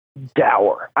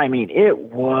dour. I mean, it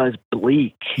was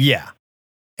bleak. Yeah.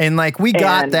 And like, we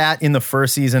got that in the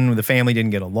first season. The family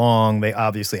didn't get along. They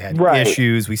obviously had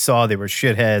issues. We saw they were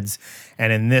shitheads.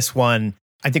 And in this one,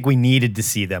 I think we needed to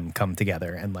see them come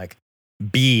together and like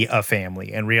be a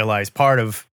family and realize part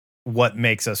of what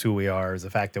makes us who we are is the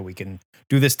fact that we can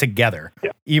do this together,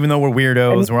 even though we're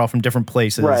weirdos and we're all from different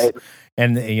places. Right.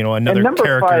 And, you know, another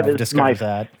character discovers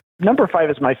that. Number 5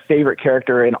 is my favorite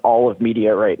character in all of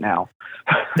media right now.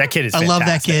 That kid is I fantastic. love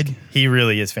that kid. He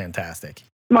really is fantastic.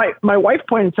 My wife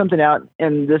pointed something out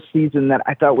in this season that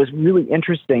I thought was really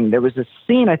interesting. There was a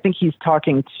scene, I think he's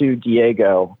talking to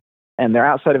Diego, and they're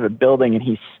outside of a building, and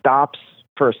he stops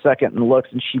for a second and looks,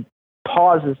 and she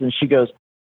pauses, and she goes,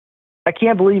 I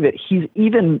can't believe it. He's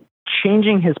even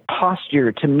changing his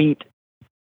posture to meet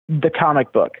the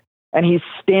comic book. And he's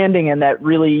standing in that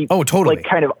really like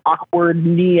kind of awkward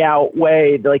knee out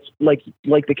way, like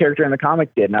the character in the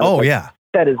comic did. And I was like,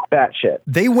 that is batshit.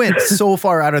 They went so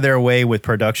far out of their way with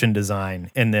production design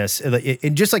in this.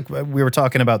 It just like we were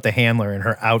talking about the handler and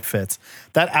her outfits.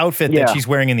 That outfit that she's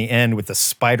wearing in the end with the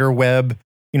spider web,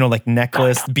 you know, like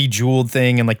necklace, bejeweled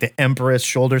thing, and like the Empress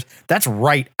shoulders. That's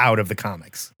right out of the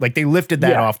comics. Like they lifted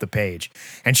that off the page,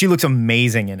 and she looks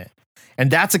amazing in it. And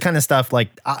that's the kind of stuff like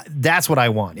that's what I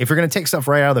want. If you're going to take stuff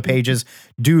right out of the pages,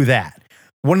 do that.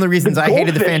 One of the reasons I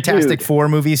hated the Fantastic Four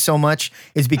movies so much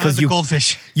is because you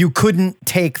couldn't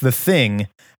take the Thing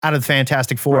out of the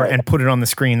Fantastic Four and put it on the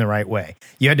screen the right way.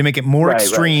 You had to make it more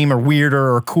extreme or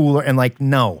weirder or cooler. And like,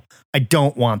 no, I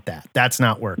don't want that. That's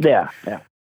not working. Yeah.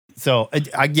 So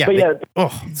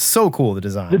so cool, the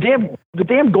design. The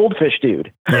damn goldfish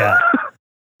dude. Yeah,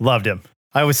 loved him.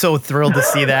 I was so thrilled to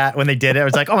see that when they did it. I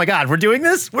was like, oh my God, we're doing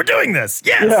this? We're doing this.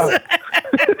 Yes.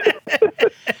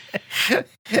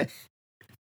 Yeah.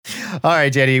 All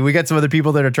right, Jenny, we got some other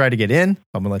people that are trying to get in.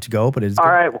 I'm going to let you go, but it's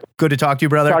good to talk to you,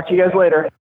 brother. Talk to you guys later.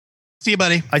 See you,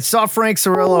 buddy. I saw Frank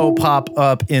Cirillo pop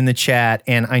up in the chat,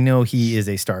 and I know he is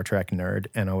a Star Trek nerd,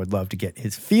 and I would love to get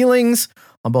his feelings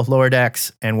on both Lower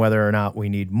Decks and whether or not we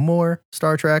need more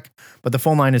Star Trek. But the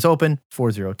phone line is open,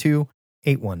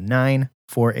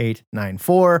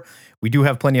 402-819-4894. We do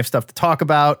have plenty of stuff to talk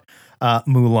about.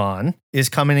 Mulan is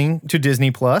coming to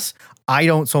Disney Plus. I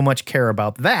don't so much care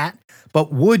about that,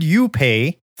 but would you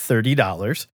pay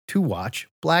 $30 to watch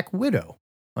Black Widow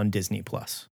on Disney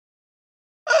Plus?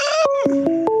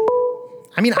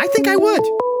 I mean, I think I would.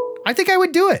 I think I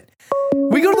would do it.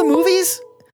 We go to the movies,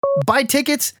 buy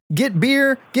tickets, get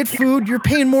beer, get food. You're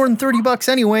paying more than $30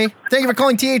 anyway. Thank you for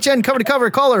calling THN cover to cover.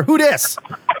 Caller, who dis?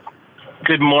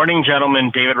 Good morning,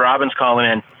 gentlemen. David Robbins calling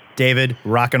in. David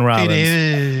Rockin' Robbins. Hey,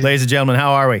 David. Ladies and gentlemen,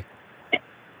 how are we?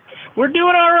 We're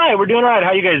doing all right.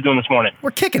 How you guys doing this morning?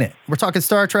 We're kicking it. We're talking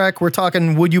Star Trek. We're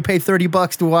talking, would you pay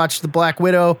 $30 to watch the Black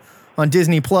Widow on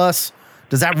Disney Plus?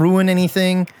 Does that ruin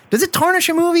anything? Does it tarnish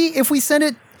a movie if we send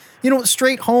it,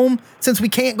 straight home since we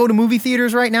can't go to movie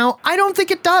theaters right now? I don't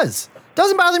think it does.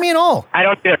 Doesn't bother me at all. I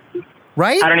don't either.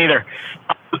 Right? I don't either.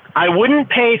 I wouldn't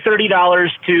pay $30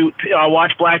 to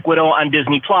watch Black Widow on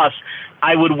Disney Plus.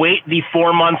 I would wait the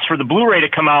 4 months for the Blu-ray to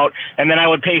come out, and then I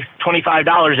would pay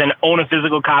 $25 and own a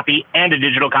physical copy and a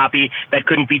digital copy that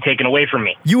couldn't be taken away from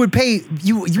me. You would pay,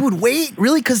 you would wait?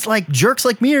 Really? Because jerks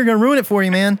like me are going to ruin it for you,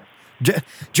 man.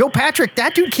 Joe Patrick,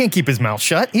 that dude can't keep his mouth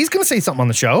shut. He's going to say something on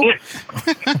the show.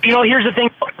 Here's the thing.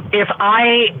 If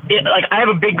I have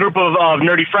a big group of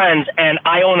nerdy friends, and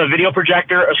I own a video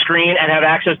projector, a screen, and have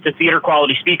access to theater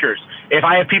quality speakers. If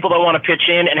I have people that want to pitch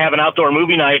in and have an outdoor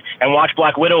movie night and watch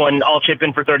Black Widow, and I'll chip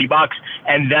in for $30,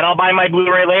 and then I'll buy my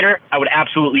Blu-ray later, I would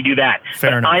absolutely do that.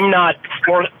 Fair enough. I'm not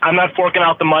forking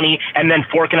out the money and then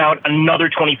forking out another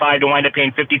 $25 to wind up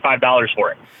paying $55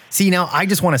 for it. See, now I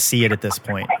just want to see it at this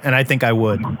point, and I think I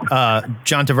would.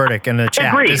 John Tverdick in the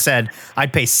chat just said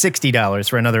I'd pay $60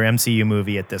 for another MCU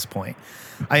movie at this point.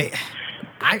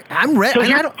 I'm ready. So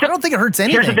I don't think it hurts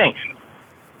anything. Here's the thing: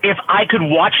 if I could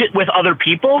watch it with other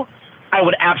people, I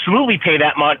would absolutely pay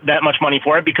that much money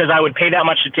for it, because I would pay that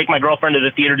much to take my girlfriend to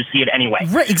the theater to see it anyway.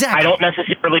 Right, exactly. I don't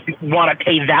necessarily want to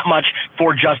pay that much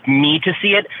for just me to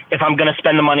see it if I'm going to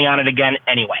spend the money on it again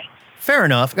anyway. Fair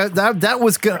enough. That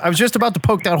was good. I was just about to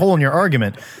poke that hole in your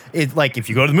argument. It like if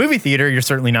you go to the movie theater, you're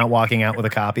certainly not walking out with a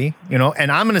copy, and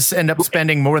I'm going to end up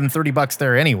spending more than $30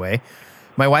 there anyway.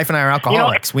 My wife and I are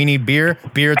alcoholics. We need beer.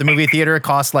 Beer at the movie theater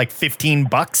costs like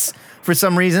 $15 for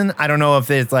some reason. I don't know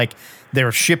if it's like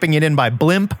they're shipping it in by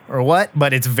blimp or what,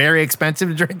 but it's very expensive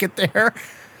to drink it there.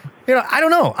 I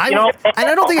don't know. I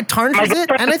don't think it tarnishes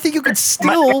it, and I think you could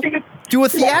still do a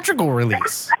theatrical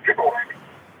release.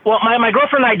 Well, my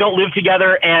girlfriend and I don't live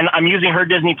together, and I'm using her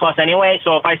Disney Plus anyway.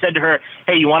 So if I said to her,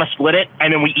 hey, you want to split it,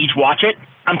 and then we each watch it,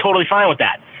 I'm totally fine with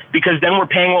that. Because then we're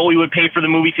paying what we would pay for the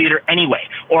movie theater anyway.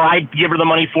 Or I give her the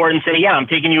money for it and say, yeah, I'm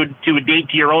taking you to a date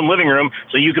to your own living room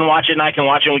so you can watch it and I can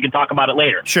watch it and we can talk about it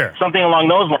later. Sure. Something along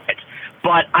those lines.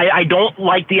 But I don't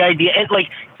like the idea. And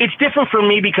it's different for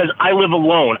me because I live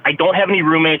alone. I don't have any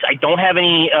roommates. I don't have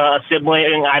any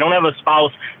sibling. I don't have a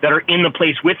spouse that are in the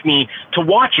place with me to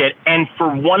watch it. And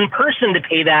for one person to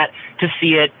pay that to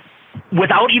see it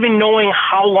without even knowing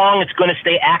how long it's going to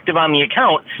stay active on the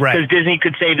account, because Disney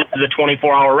could say this is a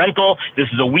 24-hour rental, this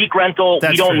is a week rental.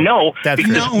 We don't know.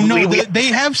 They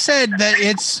have said that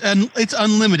it's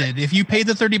unlimited. If you pay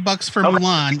the $30 for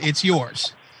Mulan, it's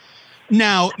yours.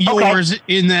 Now, yours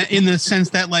in the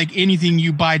sense that like anything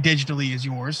you buy digitally is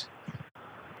yours,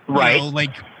 right?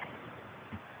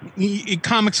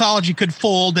 Comixology could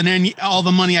fold, and then all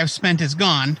the money I've spent is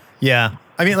gone. Yeah,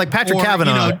 I mean, like Patrick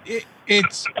Kavanaugh.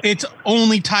 It's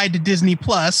only tied to Disney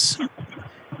Plus.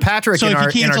 Patrick in our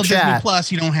chat, Disney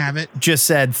Plus, you don't have it. Just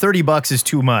said $30 is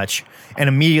too much, and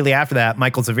immediately after that,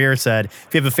 Michael Zavir said, if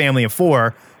you have a family of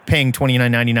 4. Paying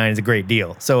 $29.99 is a great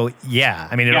deal. So yeah,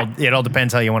 I mean, it all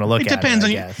depends how you want to look at it. It depends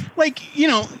on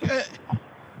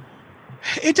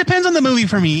it depends on the movie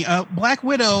for me. Black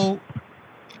Widow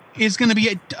is going to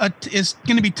be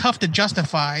tough to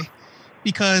justify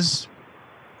because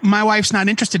my wife's not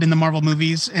interested in the Marvel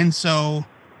movies, and so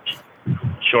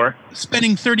sure,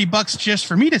 spending $30 just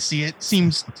for me to see it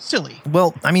seems silly.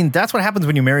 Well, I mean, that's what happens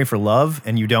when you marry for love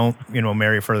and you don't,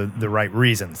 marry for the right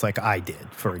reasons, like I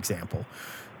did, for example.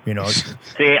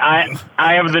 See, I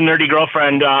have the nerdy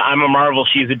girlfriend. I'm a Marvel.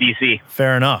 She's a DC.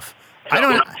 Fair enough.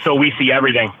 So we see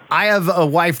everything. I have a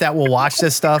wife that will watch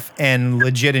this stuff and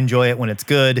legit enjoy it when it's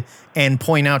good and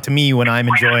point out to me when I'm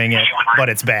enjoying it, but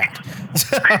it's bad.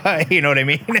 You know what I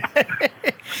mean?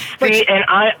 See, and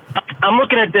I'm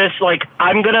looking at this like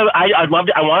I'd love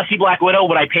to. I want to see Black Widow.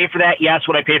 Would I pay for that? Yes.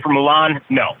 Would I pay for Mulan?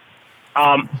 No.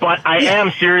 But I am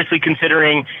seriously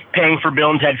considering paying for Bill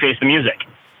and Ted Face the Music,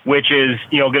 which is,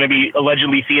 going to be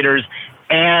allegedly theaters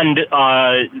and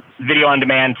video on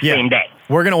demand same day.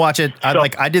 We're going to watch it.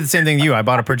 I did the same thing to you. I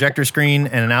bought a projector screen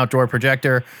and an outdoor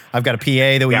projector. I've got a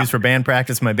PA that we use for band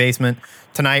practice in my basement.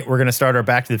 Tonight, we're going to start our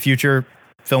Back to the Future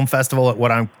film festival at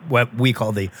what we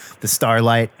call the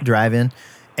Starlight Drive-In.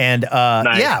 And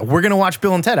nice. We're going to watch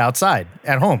Bill and Ted outside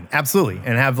at home. Absolutely.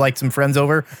 And have like some friends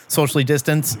over, socially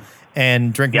distance,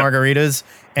 and drink margaritas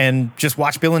and just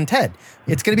watch Bill and Ted.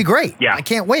 It's going to be great. Yeah. I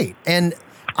can't wait. And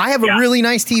I have a really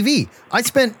nice TV. I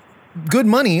spent good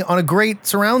money on a great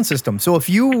surround system. So if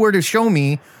you were to show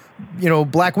me,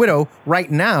 Black Widow right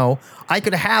now, I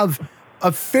could have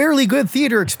a fairly good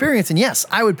theater experience. And yes,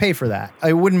 I would pay for that.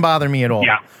 It wouldn't bother me at all.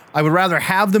 Yeah. I would rather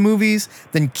have the movies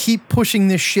than keep pushing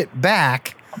this shit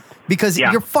back because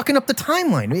you're fucking up the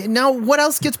timeline. Now, what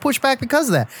else gets pushed back because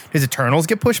of that? Does Eternals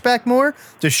get pushed back more?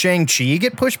 Does Shang-Chi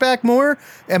get pushed back more?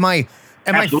 Am I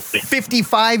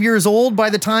 55 years old by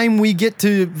the time we get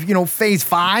to, phase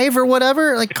 5 or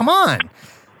whatever? Like, come on.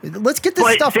 Let's get this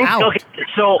stuff out. Okay,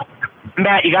 so,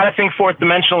 Matt, you got to think fourth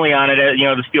dimensionally on it,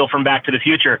 the steal from Back to the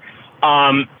Future.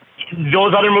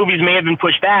 Those other movies may have been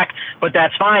pushed back, but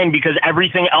that's fine because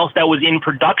everything else that was in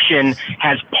production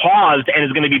has paused and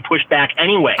is going to be pushed back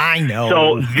anyway. I know.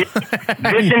 So this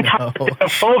entire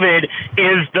COVID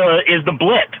is the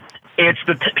blip. It's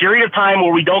the period of time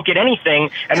where we don't get anything,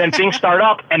 and then things start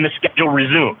up, and the schedule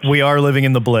resumes. We are living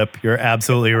in the blip. You're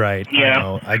absolutely right.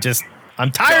 Yeah.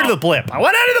 I'm tired of the blip. I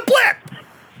want out of the blip.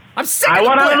 I'm sick of the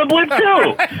blip. I want out of the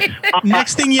blip, too.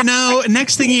 Next thing you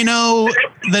know,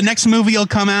 the next movie will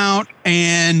come out,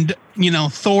 and,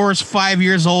 Thor's 5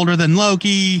 years older than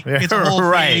Loki. It's a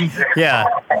whole thing. Yeah.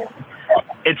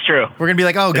 It's true. We're going to be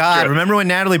like, oh, God, remember when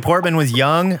Natalie Portman was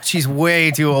young? She's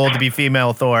way too old to be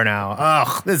female Thor now.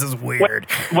 Ugh, this is weird.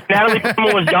 When Natalie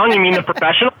Portman was young, you mean the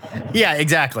professional? Yeah,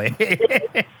 exactly.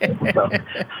 So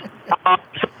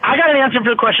I got an answer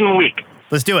for the question of the week.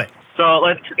 Let's do it. So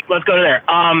let's go to there.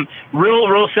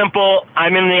 Real simple.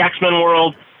 I'm in the X-Men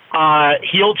world.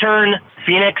 Heel turn,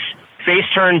 Phoenix. Face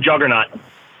turn, Juggernaut.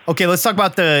 Okay, let's talk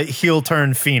about the heel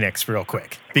turn Phoenix real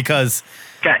quick because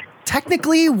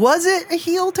technically, was it a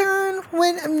heel turn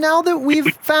now that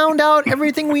we've found out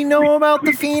everything we know about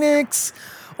the Phoenix?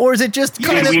 Or is it just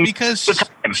kind of because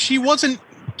she wasn't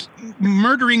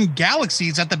murdering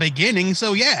galaxies at the beginning,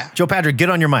 so yeah. Joe Patrick, get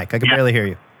on your mic. I can barely hear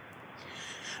you.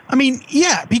 I mean,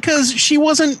 yeah, because she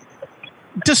wasn't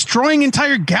destroying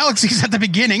entire galaxies at the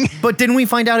beginning. But didn't we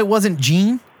find out it wasn't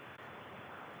Jean?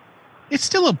 It's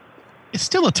still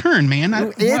a turn, man.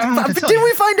 Didn't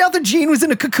we find out that Jean was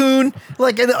in a cocoon,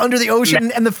 like under the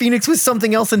ocean, and the Phoenix was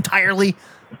something else entirely?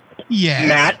 Yeah,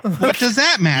 Matt. What does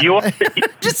that matter? You are,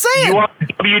 Just saying. You are a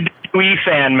WWE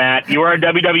fan, Matt. You are a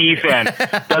WWE fan.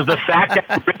 Does the fact that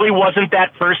it really wasn't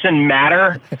that person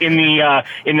matter in the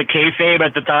kayfabe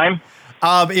at the time?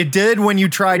 It did when you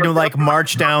tried to like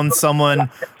march down someone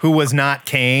who was not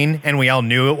Kane, and we all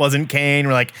knew it wasn't Kane.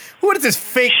 We're like, what is this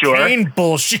fake Kane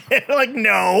bullshit? Like,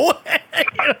 no.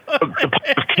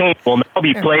 The Kane will now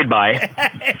be played by.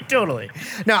 Totally.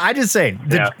 No, I just say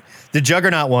the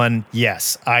Juggernaut one.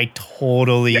 Yes, I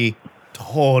totally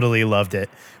loved it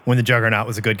when the Juggernaut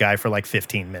was a good guy for like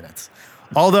 15 minutes.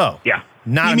 Although,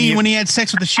 not you mean when he had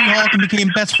sex with the She-Hulk and became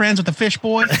best friends with the Fish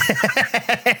Boy?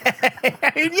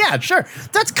 Yeah, sure.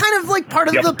 That's kind of like part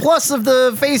of the plus of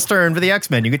the face turn for the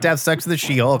X-Men. You get to have sex with the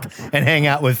She-Hulk and hang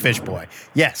out with Fish Boy.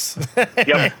 Yes.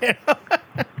 Yep.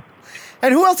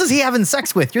 And who else is he having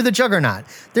sex with? You're the Juggernaut.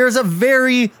 There's a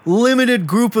very limited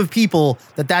group of people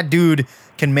that dude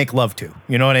can make love to.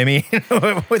 You know what I mean?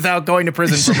 Without going to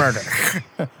prison for murder.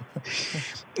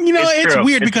 You know, it's true.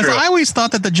 weird It's because true. I always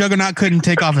thought that the Juggernaut couldn't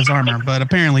take off his armor, but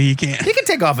apparently he can. He can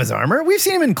take off his armor. We've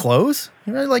seen him in clothes.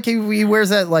 You know, like he wears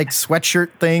that like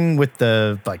sweatshirt thing with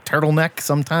the like turtleneck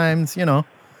sometimes, you know.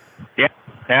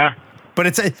 Yeah.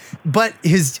 But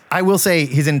I will say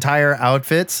his entire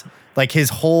outfits, like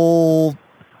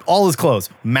all his clothes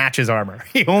match his armor.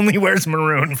 He only wears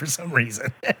maroon for some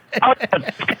reason. Oh,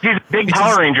 he's a big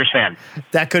Power Rangers fan.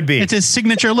 That could be. It's his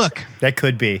signature look. That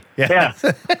could be. Yeah.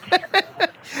 Yeah.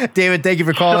 David, thank you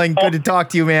for calling. Good to talk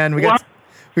to you, man. We got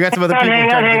some other people.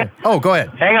 Hang on. Oh, go ahead.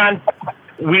 Hang on.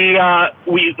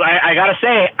 I gotta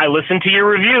say, I listened to your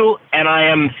review, and I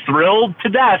am thrilled to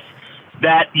death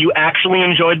that you actually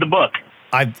enjoyed the book.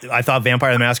 I thought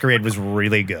Vampire the Masquerade was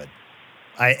really good.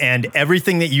 And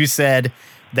everything that you said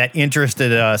that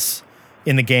interested us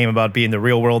in the game about being the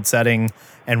real world setting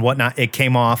and whatnot, it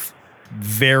came off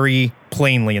very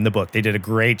plainly in the book. They did a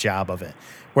great job of it.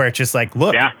 Where it's just like,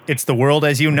 look, it's the world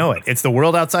as you know it. It's the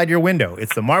world outside your window.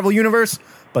 It's the Marvel Universe,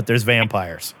 but there's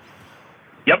vampires.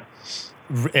 Yep.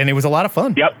 And it was a lot of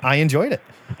fun. Yep. I enjoyed it.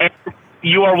 And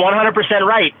you are 100%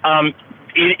 right.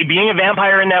 Being a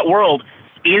vampire in that world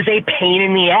is a pain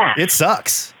in the ass. It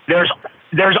sucks.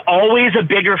 There's always a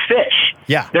bigger fish.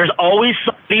 Yeah. There's always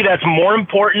somebody that's more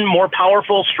important, more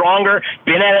powerful, stronger,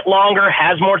 been at it longer,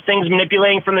 has more things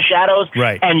manipulating from the shadows.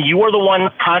 Right. And you are the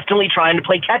one constantly trying to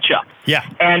play catch up. Yeah.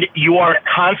 And you are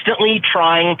constantly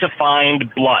trying to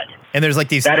find blood. And there's like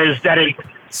these That is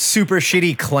super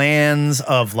shitty clans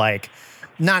of like,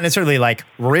 not necessarily like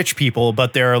rich people,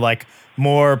 but they're like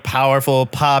more powerful,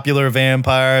 popular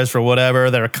vampires for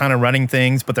whatever. They're kind of running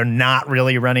things, but they're not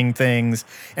really running things.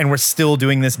 And we're still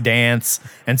doing this dance.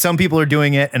 And some people are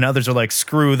doing it, and others are like,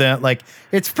 screw that. Like,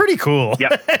 it's pretty cool.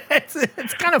 Yep.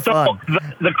 it's kind of fun.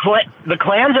 The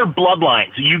clans are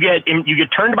bloodlines. You get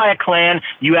turned by a clan.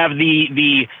 You have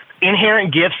the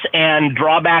inherent gifts and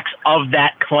drawbacks of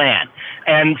that clan.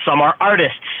 And some are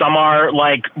artists, some are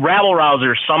like rabble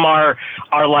rousers, some are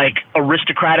like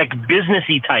aristocratic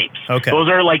businessy types. Okay. Those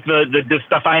are like the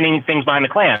defining things behind the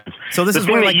clans. So this the is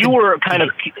thing where, that like, you were kind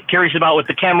of curious about with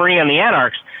the Camarilla and the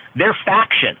Anarchs. They're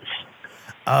factions.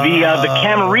 The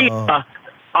Camarilla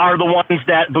are the ones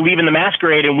that believe in the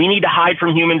masquerade, and we need to hide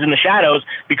from humans in the shadows,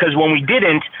 because when we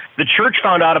didn't, the church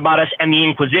found out about us and the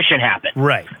Inquisition happened.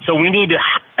 Right. So we need to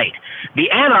hide. The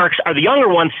Anarchs are the younger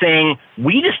ones saying,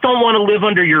 we just don't want to live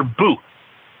under your boot.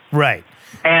 Right.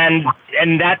 And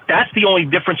that's the only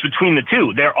difference between the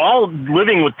two. They're all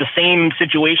living with the same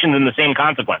situations and the same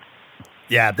consequence.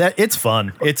 Yeah, it's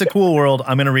fun. It's a cool world.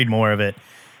 I'm going to read more of it.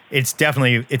 It's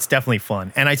definitely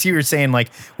fun. And I see what you're saying, like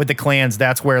with the clans,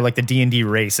 that's where like the D&D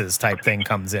races type thing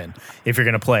comes in. If you're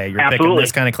going to play, you're picking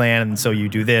this kind of clan, and so you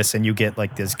do this and you get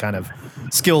like this kind of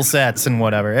skill sets and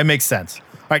whatever. It makes sense.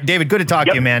 All right, David, good to talk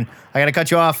to you, man. I got to cut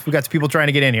you off. We got some people trying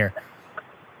to get in here.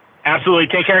 Absolutely.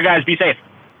 Take care, guys. Be safe.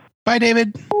 Bye,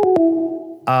 David.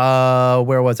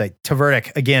 Where was I?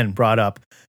 Tverdic again brought up.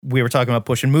 We were talking about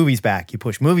pushing movies back. You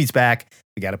push movies back,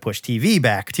 you got to push TV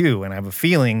back too. And I have a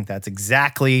feeling that's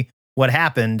exactly what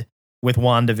happened with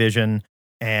WandaVision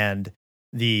and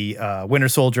the Winter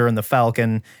Soldier and the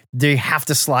Falcon. They have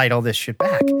to slide all this shit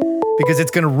back because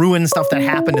it's going to ruin stuff that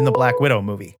happened in the Black Widow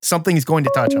movie. Something's going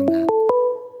to touch on that.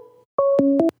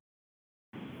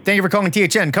 Thank you for calling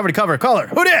THN cover to cover. Caller,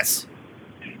 who dis?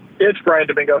 It's Brian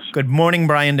Domingos. Good morning,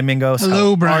 Brian Domingos.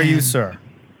 Hello, How Brian. are you, sir?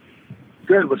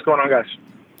 Good. What's going on, guys?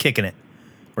 Kicking it.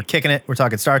 We're kicking it. We're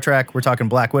talking Star Trek. We're talking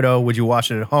Black Widow. Would you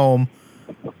watch it at home?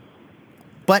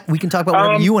 But we can talk about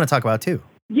whatever you want to talk about, too.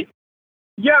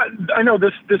 Yeah, I know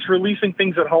this releasing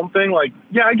things at home thing. Like,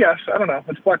 yeah, I guess. I don't know.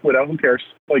 It's Black Widow. Who cares?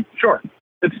 Like, sure.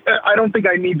 I don't think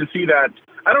I need to see that.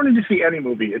 I don't need to see any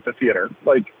movie at the theater.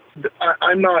 Like,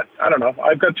 I'm not. I don't know.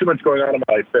 I've got too much going on in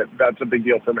my life that's a big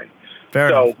deal for me. Fair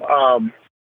enough.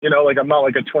 Like I'm not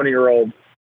like a 20-year-old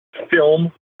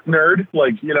film nerd.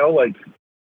 Like,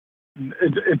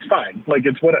 it's fine. Like,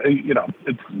 it's what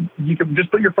it's, you can just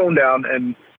put your phone down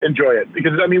and enjoy it,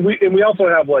 because I mean we also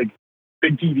have like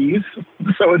big TVs,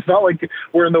 so it's not like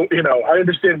we're in the I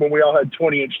understand when we all had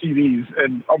 20-inch TVs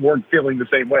and weren't feeling the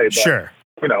same way. But, sure.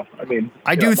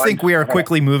 I do think we are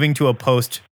quickly moving to a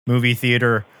post movie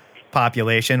theater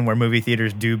population where movie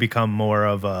theaters do become more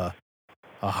of a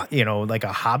like a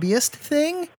hobbyist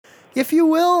thing, if you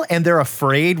will, and they're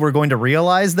afraid we're going to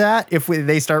realize that if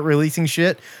they start releasing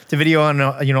shit to video on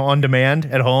on demand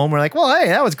at home. We're like, well, hey,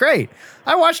 that was great.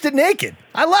 I watched it naked.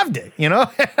 I loved it. Yeah,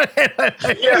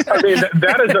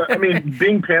 I mean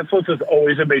being pantsless is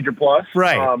always a major plus,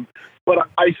 right? But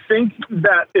I think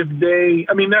that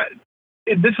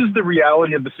this is the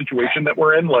reality of the situation that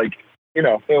we're in. Like,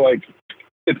 they're like,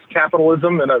 it's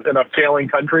capitalism in a failing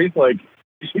country. Like,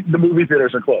 the movie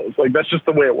theaters are closed. Like, that's just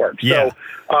the way it works. Yeah.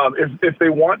 So if they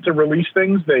want to release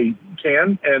things, they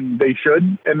can, and they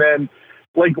should. And then,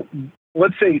 like,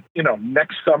 let's say,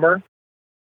 next summer,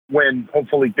 when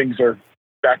hopefully things are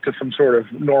back to some sort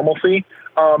of normalcy,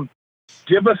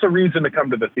 give us a reason to come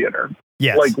to the theater.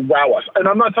 Yes. Like, wow us. And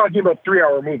I'm not talking about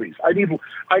 3-hour movies. I need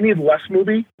less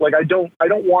movie. Like, I don't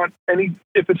want any,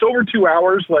 if it's over 2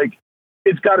 hours, like,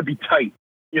 it's got to be tight.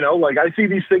 Like, I see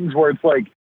these things where it's like,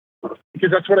 because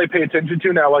that's what I pay attention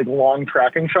to now, like long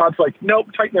tracking shots. Like, nope,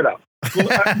 tighten it up.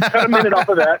 Cut a minute off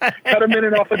of that. Cut a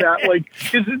minute off of that. Like,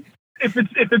 if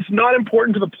it's not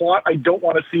important to the plot, I don't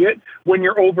want to see it. When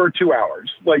you're over 2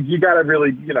 hours, like, you got to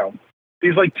really,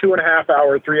 these like 2.5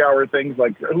 hour, 3 hour things.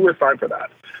 Like, who has time for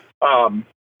that?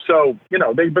 So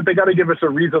they got to give us a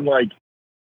reason. Like,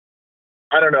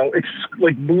 I don't know,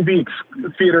 like movie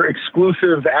theater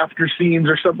exclusive after scenes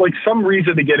or something, like some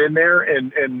reason to get in there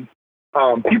and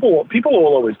people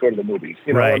will always go to the movies.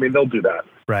 Right. I mean, they'll do that.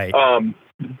 Right.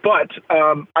 But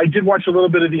I did watch a little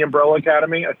bit of The Umbrella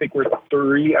Academy. I think we're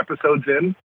 3 episodes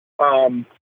in.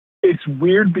 It's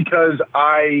weird because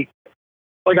I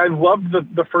loved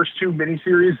the first 2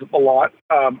 miniseries a lot.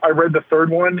 I read the third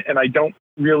one and I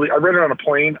read it on a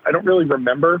plane. I don't really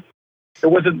remember. It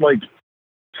wasn't like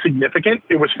significant.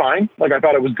 It was fine. Like, I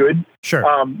thought it was good. Sure.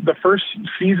 The first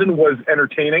season was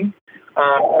entertaining.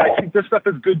 I think this stuff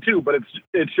is good too, but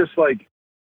it's just like,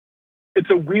 it's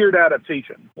a weird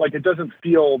adaptation. Like, it doesn't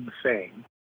feel the same.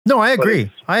 No, I agree.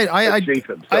 I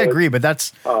Jason, I agree, but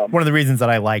that's one of the reasons that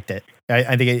I liked it.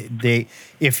 I think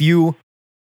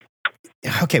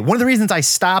one of the reasons I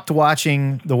stopped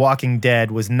watching The Walking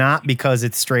Dead was not because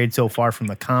it strayed so far from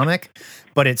the comic,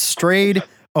 but it strayed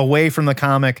away from the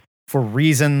comic for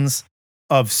reasons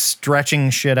of stretching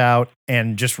shit out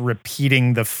and just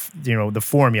repeating the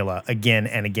formula again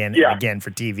and again and again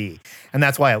for TV. And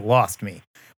that's why it lost me.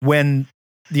 When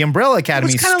The Umbrella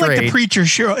Academy strayed. It was kind of like the Preacher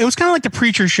show. It was kind of like the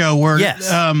Preacher show where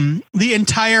the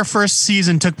entire first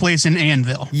season took place in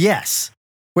Anvil. Yes.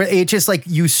 Where it just like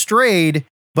you strayed,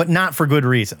 but not for good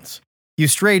reasons. You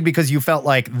strayed because you felt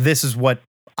like this is what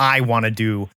I want to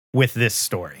do with this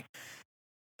story.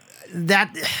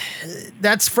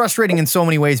 That's frustrating in so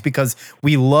many ways because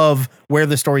we love where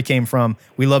the story came from.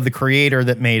 We love the creator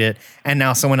that made it. And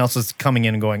now someone else is coming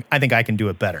in and going, I think I can do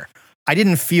it better. I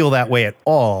didn't feel that way at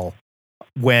all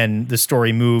when the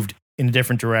story moved in a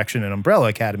different direction in Umbrella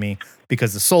Academy,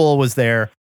 because the soul was there,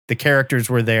 the characters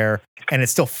were there, and it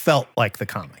still felt like the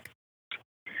comic.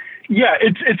 Yeah,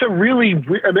 it's a really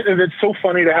weird, it's so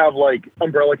funny to have like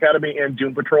Umbrella Academy and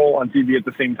Doom Patrol on TV at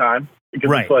the same time,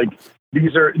 because it's like,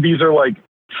 these are like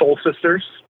soul sisters,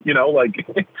 like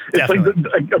it's Definitely.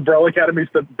 Like Umbrella Academy's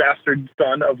the bastard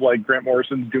son of like Grant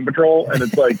Morrison's Doom Patrol. And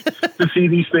it's like to see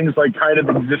these things like kind of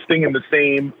existing in the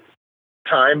same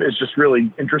time is just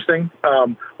really interesting.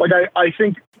 I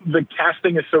think the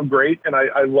casting is so great. And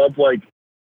I love like,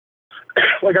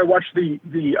 like I watched the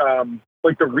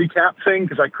like the recap thing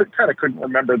because I couldn't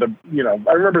remember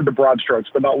I remember the broad strokes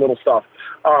but not little stuff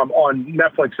on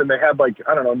Netflix, and they had like,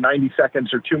 I don't know, 90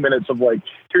 seconds or 2 minutes of like,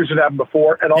 here's what happened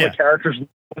before, and all the characters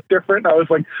look different. And I was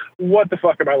like, what the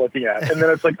fuck am I looking at? And then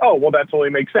it's like, oh well, that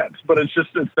totally makes sense. But it's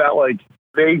that like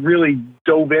they really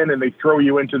dove in and they throw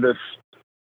you into this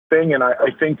thing, and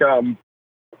I think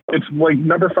it's like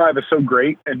number 5 is so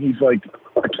great, and he's like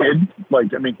a kid.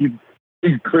 Like, I mean,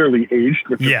 he's clearly aged,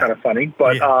 which is kind of funny,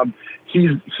 but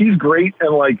he's great,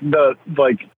 and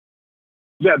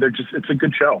it's a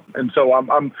good show. And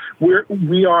so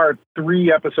we are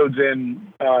 3 episodes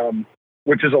in,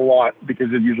 which is a lot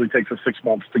because it usually takes us 6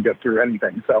 months to get through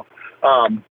anything. So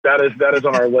that is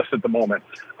on our list at the moment.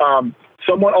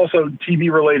 Somewhat also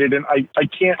TV related, and I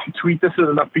can't tweet this to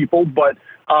enough people, but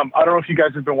I don't know if you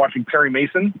guys have been watching Perry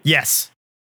Mason. Yes.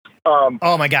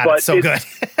 Oh my God, it's so good.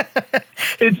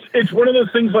 it's one of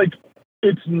those things, like,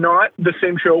 it's not the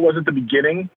same show it was at the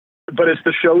beginning, but it's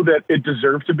the show that it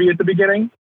deserved to be at the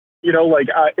beginning. You know, like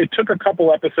it took a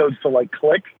couple episodes to like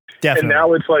click. Definitely. And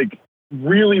now it's like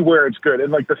really where it's good.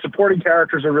 And like the supporting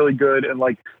characters are really good. And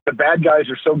like the bad guys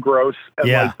are so gross.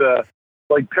 And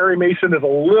like Perry Mason is a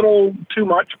little too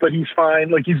much, but he's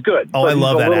fine. Like, he's good. Oh, I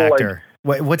love that actor.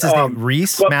 What's his name?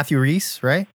 Reese? Matthew Reese,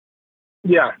 right?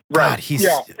 Yeah, right. God, he's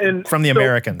from The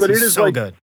Americans. But he's so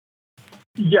good.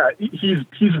 Yeah, he's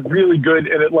really good,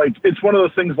 and it's one of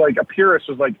those things. Like, a purist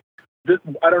was like,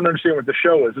 I don't understand what the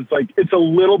show is. It's like, it's a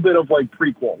little bit of like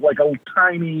prequel, like a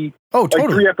tiny, totally.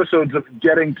 Like 3 episodes of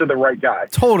getting to the right guy.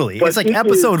 Totally, but it's like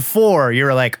episode 4.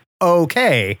 You're like,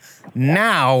 okay,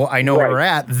 now I know where we're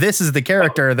at. This is the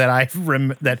character that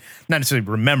that not necessarily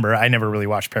remember. I never really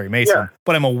watched Perry Mason,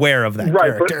 but I'm aware of that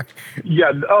character.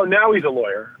 But, now he's a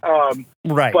lawyer.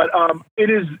 Right. But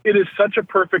it is such a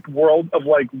perfect world of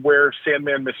like where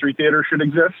Sandman Mystery Theater should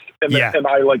exist. And and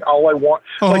I like all I want.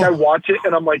 Like, I watch it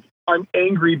and I'm like, I'm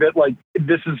angry that like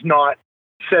this is not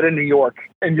set in New York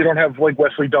and you don't have like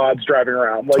Wesley Dodds driving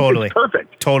around. Like, it's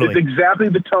perfect. Totally. It's exactly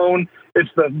the tone. It's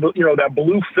that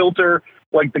blue filter,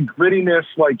 like the grittiness,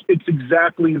 like it's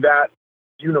exactly that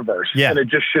universe. Yeah. And it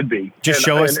just should be.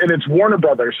 Show us. And it's Warner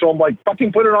Brothers. So I'm like,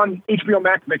 fucking put it on HBO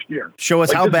Max next year. Show us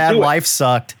like, how bad life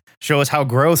sucked. Show us how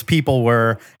gross people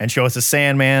were, and show us a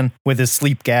Sandman with his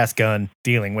sleep gas gun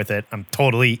dealing with it. I'm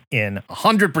totally in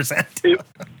 100%.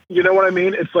 You know what I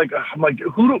mean? It's like, I'm like,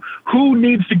 who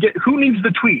needs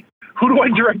the tweet? Who do I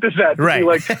direct this at? Right. Be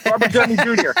like, Robert Downey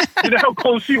Jr. You know how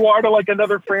close you are to like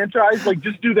another franchise? Like,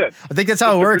 just do this. I think that's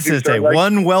how it works. It's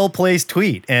one well-placed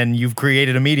tweet, and you've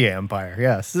created a media empire.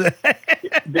 Yes.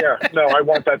 Yeah. No, I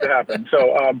want that to happen.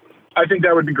 So I think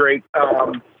that would be great.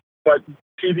 But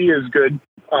TV is good.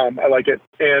 I like it.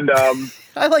 And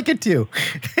I like it too.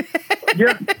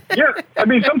 Yeah. I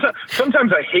mean,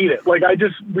 sometimes I hate it. Like,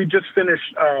 we just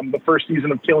finished the first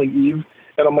season of Killing Eve.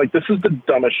 And I'm like, this is the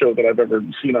dumbest show that I've ever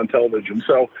seen on television.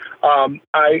 So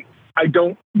I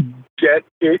don't get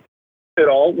it at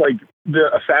all. Like,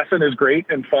 the assassin is great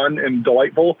and fun and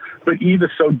delightful, but Eve is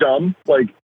so dumb,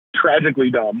 like tragically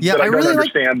dumb. Yeah, that I don't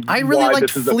understand. I really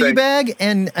liked Fleabag,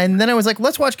 and then I was like,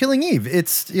 let's watch Killing Eve.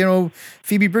 It's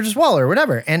Phoebe Bridgers-Waller or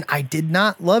whatever, and I did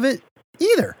not love it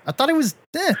either. I thought it was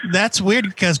That's weird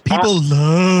because people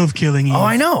love Killing Eve. Oh,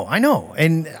 I know,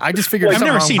 and I just figured I've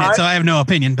never seen it, so I have no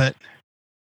opinion, but.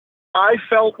 I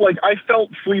felt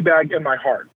Fleabag in my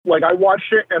heart. Like, I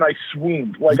watched it and I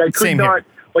swooned. Like, I could not.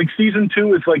 Like, season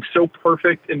 2 is like so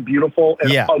perfect and beautiful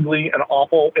and ugly and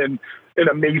awful and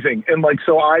amazing. And like,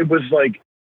 so I was like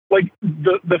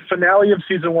the finale of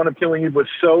season 1 of Killing Eve was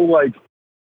so like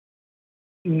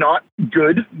not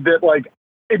good that like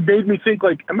it made me think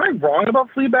like, am I wrong about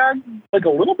Fleabag? Like, a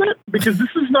little bit, because this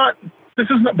is not,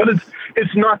 but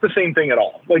it's not the same thing at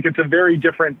all. Like, it's a very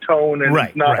different tone, and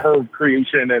it's not her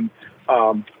creation. And,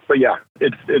 but yeah,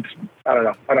 it's, I don't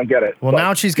know. I don't get it. Well,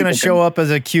 now she's going to show up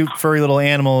as a cute furry little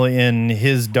animal in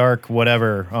His Dark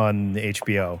whatever on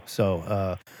HBO.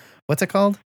 So, what's it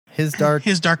called? His Dark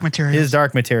Materials. His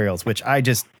Dark Materials, which I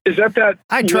just... Is that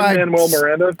I tried Manuel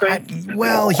Miranda thing?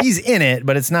 He's in it,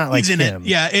 but it's not like him. It.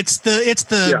 Yeah, it's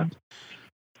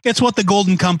what the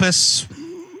Golden Compass...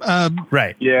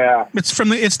 right. Yeah. It's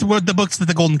the books that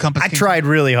the Golden Compass. I tried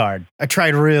really hard,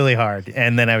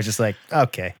 and then I was just like,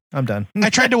 okay, I'm done. I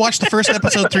tried to watch the first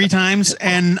episode 3 times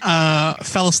and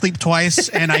fell asleep twice,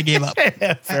 and I gave up.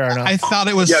 Fair enough. I thought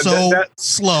it was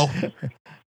slow.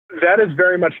 that is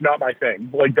very much not my thing.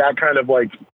 Like that kind of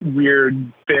like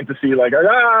weird fantasy. Like,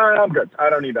 I'm good. I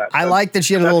don't need that. I like that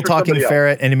she had a little for talking somebody else.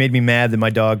 ferret, and it made me mad that my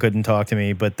dog couldn't talk to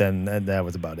me. But then that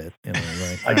was about it. You know,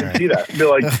 like, I can see that. Be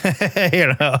like, you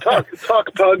know,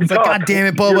 talk, pug, it's like, talk. God damn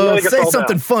it, You're Bobo, letting us say all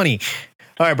something down. funny.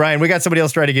 All right, Brian, we got somebody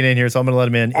else trying to get in here, so I'm going to let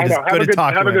him in. I It is know. good to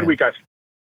talk Have to a good him. week, guys.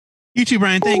 You too,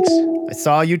 Brian. Thanks. I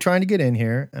saw you trying to get in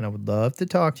here, and I would love to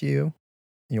talk to you.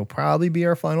 You'll probably be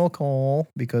our final call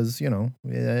because, you know,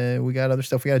 we got other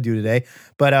stuff we got to do today.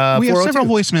 But We have 402 several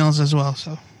voicemails as well.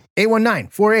 So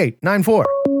 819-4894.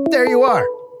 There you are.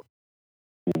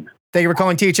 Thank you for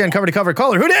calling THN Cover to Cover.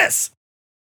 Caller, who this?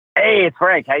 Hey, it's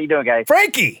Frank. How you doing, guys?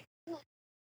 Frankie.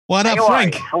 what up, How are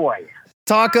Frank? you? How are you?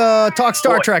 Talk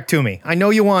Star Trek to me. I know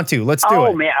you want to. Let's do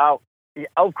it. Man, yeah,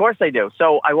 of course I do.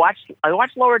 So I watched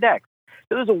Lower Decks.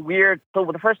 There was a weird. So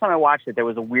the first time I watched it, there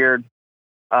was a weird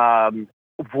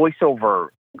voiceover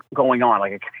going on,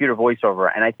 like a computer voiceover,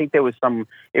 and I think there was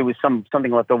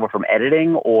something left over from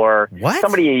editing or What?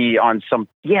 somebody on some.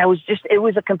 Yeah, it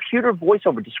was a computer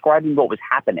voiceover describing what was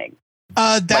happening.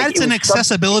 That's it an was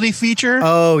accessibility feature.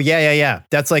 Oh, yeah.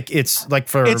 That's like, it's like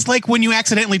for... It's like when you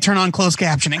accidentally turn on closed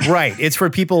captioning. Right. It's for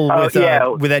people with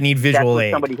that need visual what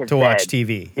aid somebody had to watch said.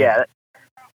 TV. Yeah,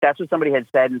 that's what somebody had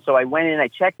said, and so I went in, I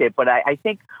checked it, but I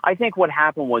think what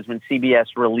happened was when CBS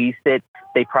released it,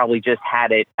 they probably just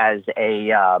had it as a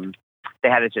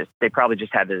they probably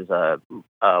just had it as a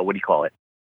what do you call it,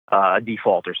 a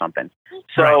default or something.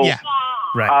 So Right, yeah.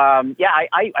 Right.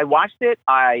 I watched it.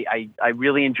 I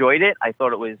really enjoyed it. I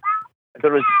thought it was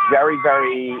very,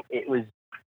 very. It was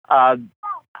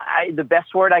the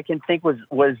best word I can think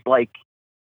was like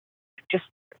just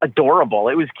adorable.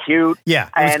 It was cute. Yeah,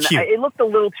 it was and cute. It looked a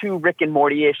little too Rick and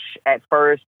Morty-ish at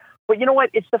first, but you know what?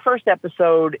 It's the first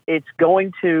episode. It's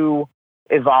going to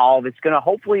evolve. It's going to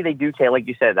hopefully they do take, like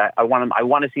you said. I want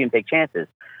to see him take chances,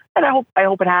 and I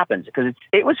hope it happens because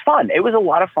it was fun. It was a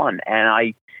lot of fun, and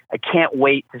I can't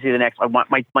wait to see the next. I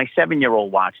want my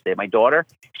 7-year-old watched it. My daughter,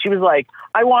 she was like,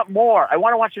 I want more. I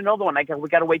want to watch another one. We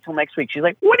got to wait till next week. She's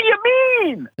like, what do you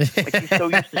mean? Like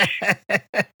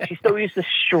she's so used to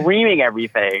streaming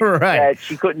everything Right. that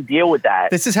she couldn't deal with that.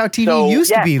 This is how TV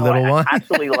used to be, little one. I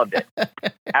absolutely loved it.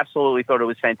 Absolutely thought it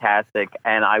was fantastic,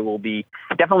 and I will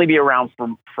definitely be around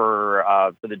for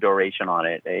the duration on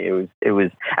it. It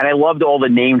was, and I loved all the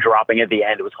name dropping at the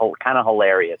end. It was kind of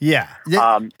hilarious. Yeah.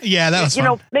 Yeah, that was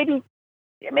fun.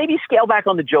 Maybe scale back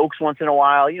on the jokes once in a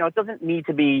while. You know, it doesn't need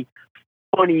to be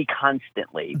funny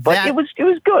constantly, but it was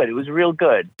good. It was real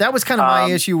good. That was kind of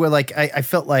my issue where like I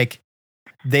felt like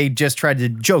they just tried to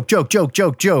joke,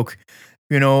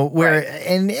 you know, where Right.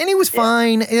 and it was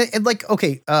fine. And like,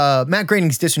 okay, Matt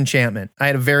Groening's Disenchantment, I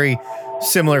had a very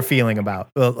similar feeling about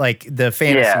like the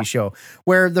fantasy show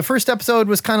where the first episode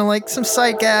was kind of like some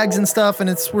sight gags and stuff, and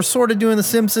we're sort of doing The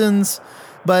Simpsons,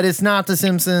 but it's not The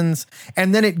Simpsons.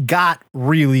 And then it got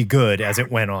really good as it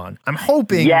went on. I'm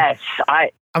hoping. Yes, I'm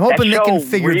hoping they that can show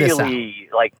figure this out. really,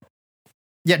 like,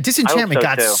 Yeah, Disenchantment so,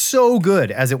 got too. so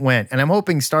good as it went. And I'm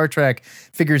hoping Star Trek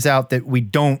figures out that we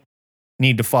don't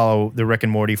need to follow the Rick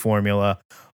and Morty formula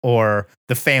or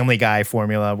the Family Guy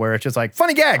formula where it's just like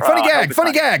funny gag, funny I gag, hope funny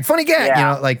it's gag, funny gag.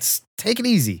 Yeah. You know, like take it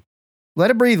easy. Let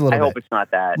it breathe a I little hope bit. it's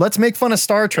not that. Let's make fun of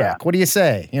Star Trek. Yeah. What do you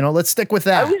say? You know, let's stick with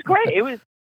that. It was great.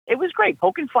 It was great.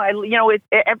 Poking fun. You know,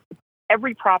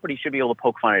 every property should be able to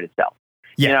poke fun at itself.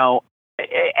 Yeah. You know,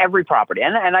 every property,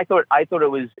 and I thought it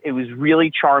was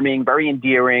really charming, very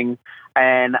endearing,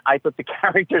 and I thought the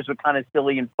characters were kind of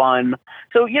silly and fun.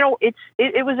 So you know, it's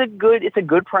a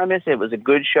good premise. It was a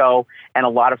good show and a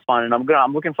lot of fun, and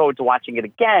I'm looking forward to watching it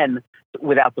again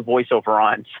without the voiceover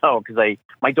on. So because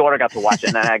my daughter got to watch it,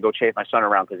 and then I had to go chase my son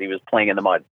around because he was playing in the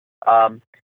mud.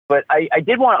 But I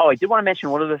did want to mention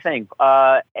one other thing.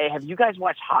 Have you guys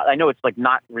watched? I know it's like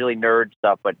not really nerd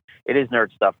stuff, but it is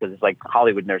nerd stuff because it's like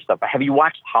Hollywood nerd stuff. Have you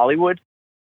watched Hollywood?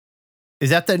 Is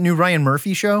that new Ryan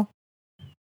Murphy show?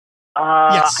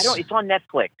 Yes. I don't. It's on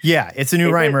Netflix. Yeah, it's a new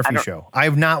Is Ryan it? Murphy show. I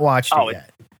have not watched it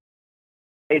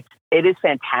yet. It is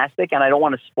fantastic, and I don't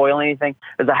want to spoil anything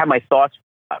because I have my thoughts.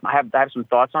 I have some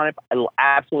thoughts on it. I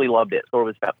absolutely loved it. So it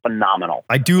was phenomenal.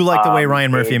 I do like the way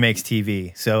Ryan Murphy makes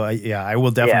TV. So I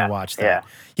will definitely watch that. Yeah.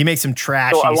 He makes some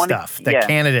trashy stuff. That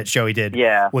Candidate show he did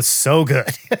was so good.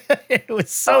 It was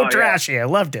so trashy. I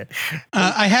loved it.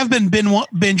 I have been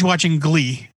binge watching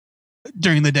Glee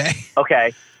during the day.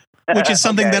 Okay. Which is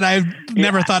something Okay. that I've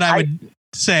never thought I would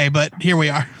say, but here we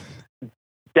are.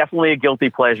 Definitely a guilty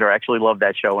pleasure. I actually loved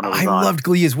that show when it was I on. loved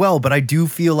Glee as well, but I do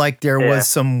feel like there was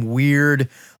some weird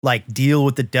like deal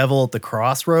with the devil at the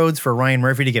crossroads for Ryan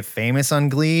Murphy to get famous on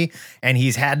Glee, and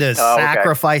he's had to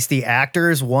sacrifice the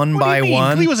actors one by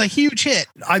one. Glee was a huge hit.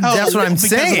 That's what I'm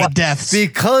saying. Of deaths.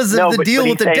 Because of the deal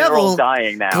with the devil,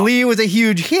 dying now. Glee was a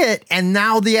huge hit, and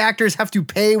now the actors have to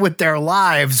pay with their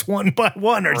lives one by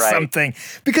one or something.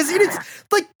 Because it's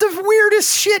like the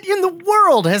weirdest shit in the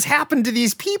world has happened to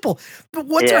these people.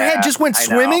 What's her head just went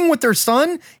swimming with their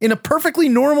son in a perfectly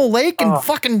normal lake and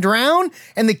fucking drowned,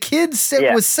 and the kid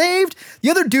was saved. The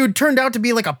other dude turned out to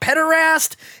be like a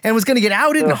pederast and was going to get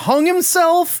outed and hung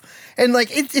himself. And like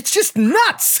it's just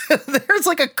nuts. There's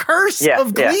like a curse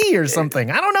of Glee or something.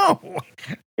 I don't know.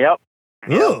 Yep.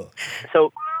 Ugh.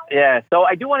 So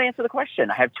I do want to answer the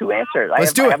question. I have two answers. I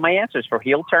have my answers for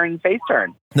heel turn and face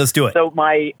turn. Let's do it. So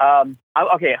my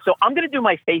so I'm going to do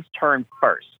my face turn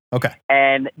first. Okay.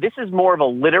 And this is more of a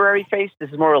literary face. This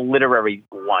is more of a literary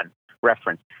one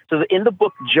reference. So in the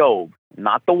book Job,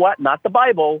 not the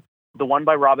Bible, the one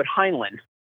by Robert Heinlein.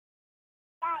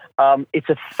 It's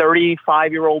a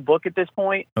 35-year-old book at this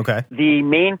point. Okay. The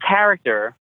main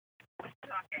character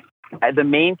of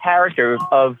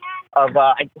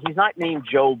he's not named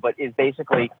Job, but is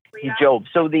basically Job.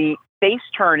 So the face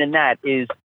turn in that is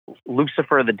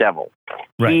Lucifer the devil.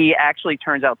 Right. He actually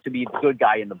turns out to be the good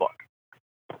guy in the book.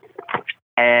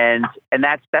 And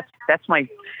that's my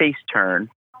face turn.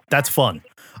 That's fun.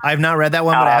 I have not read that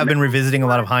one, but I have been revisiting a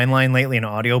lot of Heinlein lately in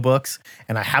audiobooks,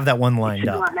 and I have that one lined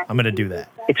up. I'm going to do that.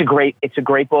 It's a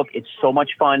great book. It's so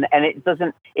much fun, and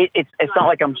it's not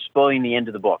like I'm spoiling the end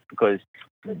of the book, because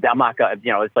I'm not gonna,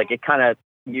 it's like you kind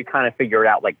of figure it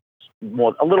out like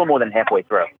a little more than halfway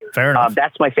through. Fair enough.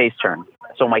 That's my face turn.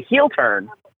 So my heel turn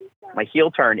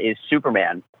is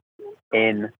Superman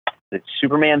in the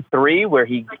Superman 3, where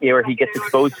he gets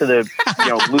exposed to the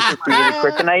Lucifer created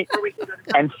kryptonite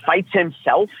and fights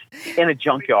himself in a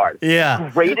junkyard.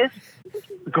 Yeah, greatest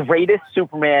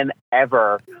Superman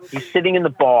ever. He's sitting in the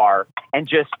bar and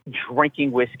just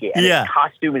drinking whiskey, and his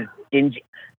costume is dingy.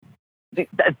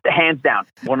 Hands down,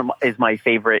 is my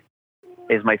favorite.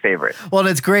 Well, and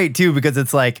it's great too, because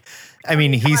it's like, I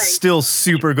mean, he's still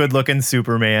super good looking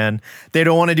Superman. They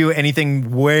don't want to do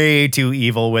anything way too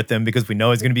evil with him, because we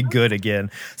know he's going to be good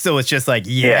again. So it's just like,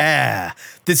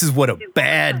 this is what a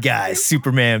bad guy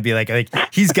Superman be like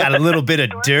he's got a little bit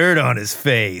of dirt on his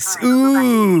face.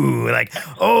 Ooh, like,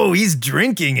 oh, he's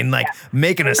drinking and like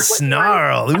making a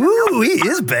snarl. Ooh, he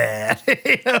is bad.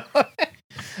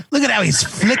 Look at how he's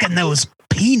flicking those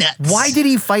peanuts. Why did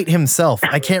he fight himself?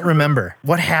 I can't remember.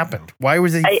 What happened? Why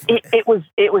was he? It was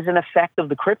an effect of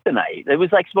the kryptonite. It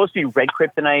was like supposed to be red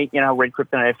kryptonite. You know how red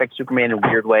kryptonite affects Superman in a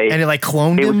weird way. And it like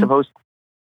cloned him? It was supposed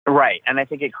to, right. And I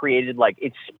think it created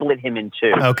it split him in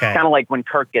two. Okay. Kind of like when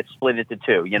Kirk gets split into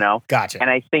two, Gotcha. And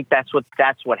I think that's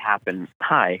what happened.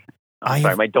 Hi. I'm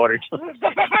sorry, my daughter just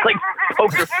like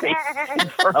poker face in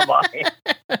front of mine.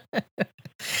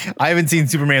 I haven't seen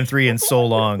Superman 3 in so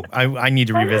long. I need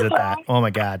to revisit that. Oh my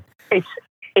God.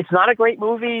 It's not a great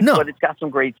movie, but it's got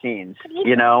some great scenes,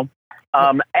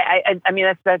 I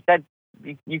mean, that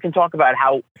you can talk about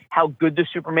how good the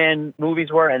Superman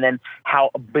movies were, and then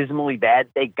how abysmally bad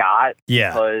they got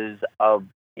because of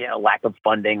lack of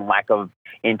funding, lack of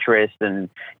interest, and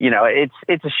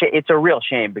it's a real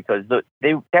shame, because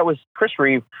Chris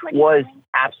Reeve was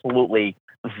absolutely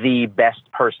the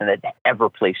best person that ever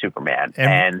played Superman,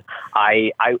 and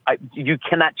I you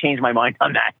cannot change my mind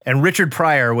on that. And Richard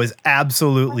Pryor was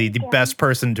absolutely the best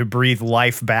person to breathe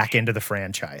life back into the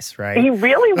franchise, right? He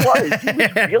really was. He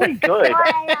was really good.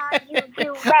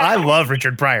 I love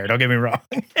Richard Pryor. Don't get me wrong.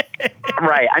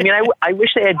 Right. I mean, I wish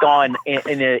they had gone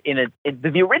in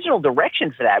the original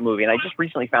direction for that movie, and I just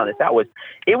recently found this out,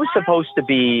 it was supposed to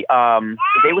be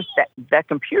that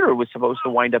computer was supposed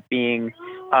to wind up being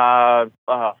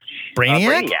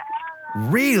Brainiac?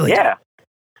 Really? Yeah.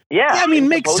 I mean,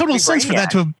 makes total sense for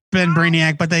that to have been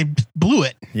Brainiac, but they blew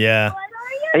it. Yeah.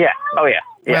 Yeah. Oh yeah.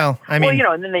 Yeah. Well, I mean,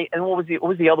 and then what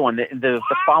was the other one? The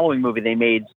following movie they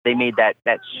made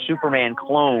that Superman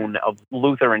clone of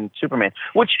Luthor and Superman,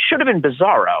 which should have been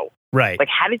Bizarro. Right. Like,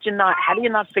 how do you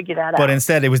not figure that out? But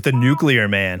instead, it was the Nuclear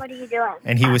Man. What are you doing?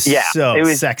 And he was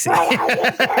sexy.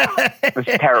 It was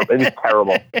terrible. It was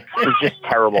terrible. It was just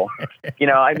terrible.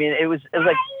 I mean, it was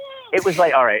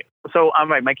like, all right. So I'm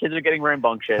right. My kids are getting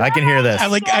rambunctious. I can hear this.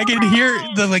 I can hear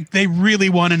they really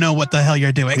want to know what the hell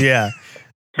you're doing. Yeah.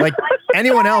 Like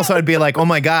anyone else, I'd be like, oh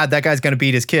my God, that guy's going to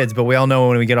beat his kids. But we all know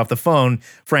when we get off the phone,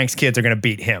 Frank's kids are going to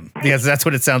beat him because that's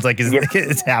what it sounds like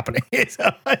is happening.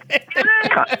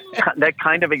 That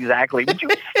kind of exactly. Would you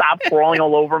stop crawling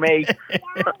all over me?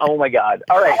 Oh my God.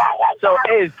 All right. So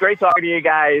hey, it's great talking to you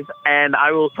guys, and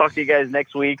I will talk to you guys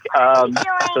next week. So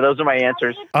those are my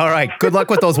answers. All right. Good luck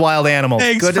with those wild animals.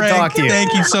 Thanks, Good Frank. to talk to you.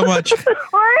 Thank you so much.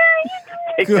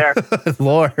 Take care.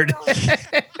 Lord.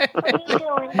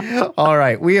 All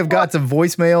right. We have got some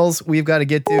voicemails we've got to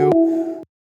get to.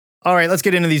 All right. Let's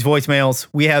get into these voicemails.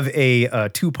 We have a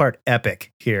two-part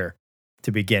epic here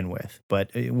to begin with,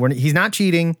 but he's not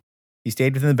cheating. He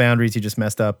stayed within the boundaries. He just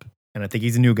messed up, and I think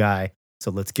he's a new guy.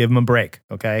 So let's give him a break,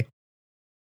 okay?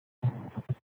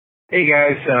 Hey,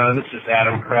 guys. This is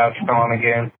Adam Crouch calling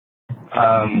again.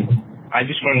 I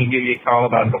just wanted to give you a call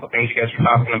about a couple of things you guys were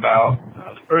talking about.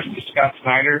 The first is Scott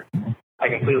Snyder. I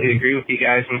completely agree with you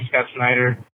guys on Scott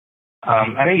Snyder.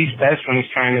 I think he's best when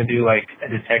he's trying to do like a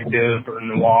detective or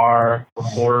noir or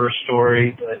horror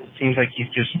story, but it seems like he's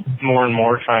just more and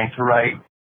more trying to write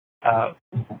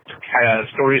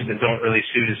stories that don't really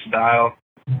suit his style.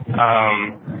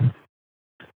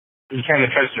 He kind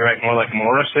of tries to write more like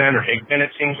Morrison or Hickman,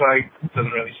 it seems like. It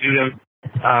doesn't really suit him.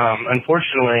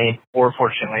 Unfortunately, or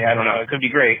fortunately, I don't know, it could be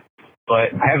great, but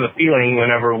I have a feeling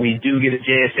whenever we do get a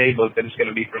JSA book that it's going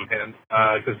to be from him,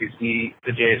 because we see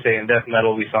the JSA in Death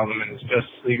Metal, we saw them in his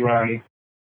Justice League run,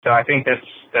 so I think that's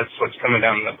what's coming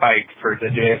down the pike for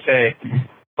the JSA.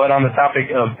 But on the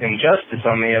topic of Injustice,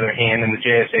 on the other hand, and the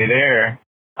JSA there,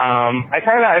 I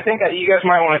think that you guys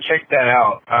might want to check that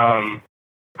out.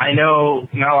 I know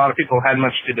not a lot of people had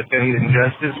much to defend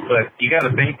Injustice, but you got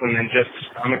to think when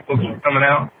Injustice comic books were coming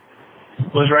out,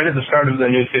 it was right at the start of the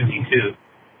New 52.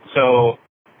 So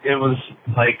it was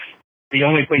like the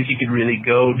only place you could really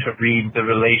go to read the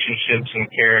relationships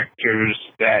and characters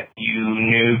that you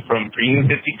knew from pre-New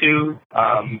 52.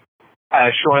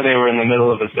 Sure, they were in the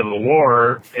middle of a civil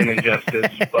war in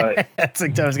Injustice, but that's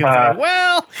what I was going to say.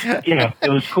 Well, it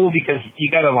was cool because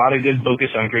you got a lot of good focus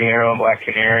on Green Arrow and Black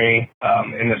Canary.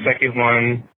 In the second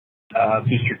one,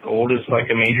 Booster Gold is like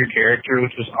a major character,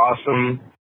 which was awesome.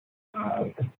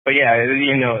 But yeah,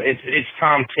 it's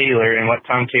Tom Taylor, and what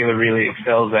Tom Taylor really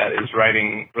excels at is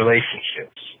writing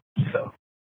relationships. So,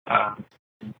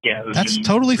 it was that's just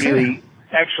totally really fair.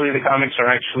 Actually, the comics are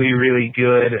actually really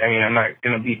good. I mean, I'm not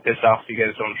going to be pissed off if you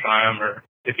guys don't try them or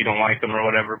if you don't like them or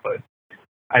whatever, but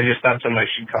I just thought somebody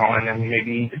should call in and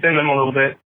maybe defend them a little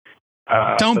bit.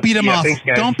 Don't beat him off. Thanks,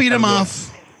 guys. Don't beat him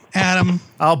off, Adam.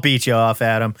 I'll beat you off,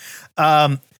 Adam.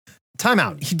 Time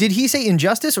out. Did he say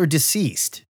Injustice or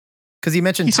Deceased? Because he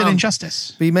mentioned said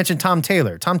Injustice. But he mentioned Tom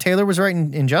Taylor. Tom Taylor was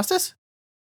writing Injustice?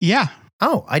 Yeah.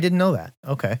 Oh, I didn't know that.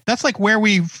 Okay. That's like where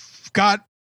we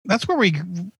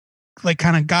like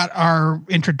kind of got our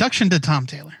introduction to Tom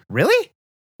Taylor. Really?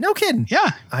 No kidding.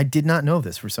 Yeah. I did not know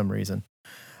this for some reason.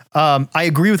 I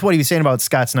agree with what he was saying about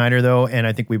Scott Snyder, though, and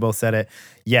I think we both said it.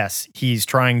 Yes, he's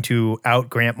trying to out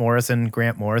Grant Morrison,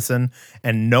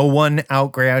 and no one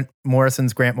out Grant Morrison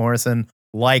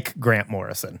like Grant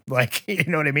Morrison. Like, you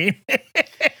know what I mean?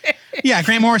 Yeah,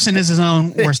 Grant Morrison is his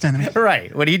own worst enemy.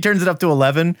 Right. When he turns it up to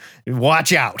 11,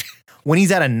 watch out. When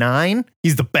he's at a 9,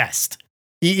 he's the best.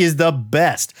 He is the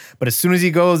best. But as soon as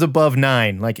he goes above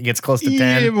 9, like it gets close to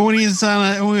 10. Yeah, but when he's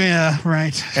on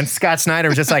right. And Scott Snyder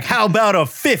was just like, how about a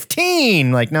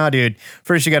 15? Like, nah, dude.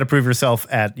 First, you got to prove yourself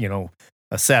at,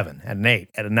 a 7, at an 8,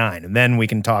 at a 9. And then we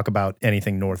can talk about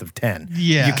anything north of 10.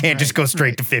 Yeah. You can't just go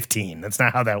straight to 15. That's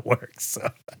not how that works. So.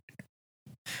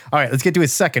 All right, let's get to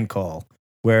his second call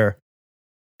where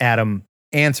Adam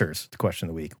answers the question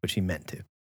of the week, which he meant to.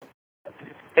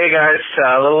 Hey guys,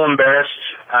 a little embarrassed.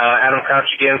 Adam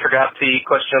Crouch again forgot the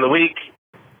question of the week.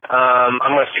 I'm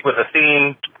going to stick with the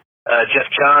theme. Jeff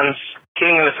Johns,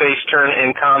 King of the Face turn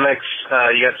in comics.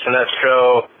 You got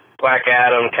Sinestro, Black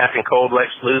Adam, Captain Cold, Lex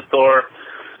Luthor.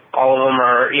 All of them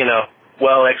are,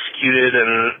 well executed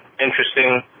and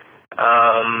interesting.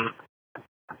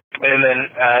 And then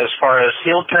as far as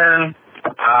heel turn,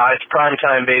 it's Prime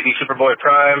Time, baby. Superboy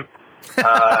Prime.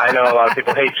 I know a lot of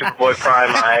people hate Superboy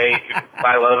Prime.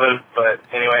 I love him, but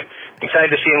anyway, excited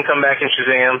to see him come back in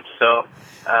Shazam. So,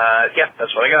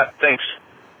 that's what I got. Thanks.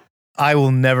 I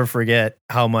will never forget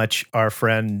how much our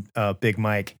friend Big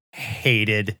Mike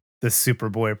hated the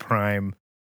Superboy Prime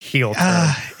heel turn.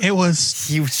 He was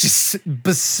just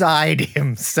beside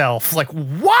himself. Like,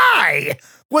 why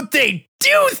would they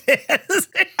do this?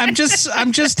 I'm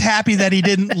just happy that he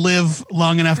didn't live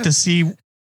long enough to see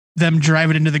them drive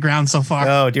it into the ground so far.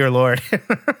 Oh dear Lord.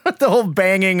 The whole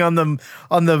banging on the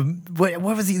what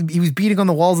was he was beating on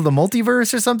the walls of the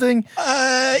multiverse or something?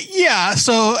 Yeah.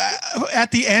 So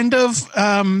at the end of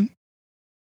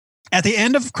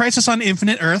Crisis on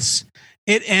Infinite Earths,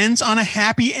 it ends on a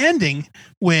happy ending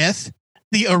with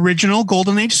the original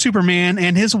Golden Age Superman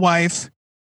and his wife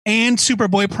and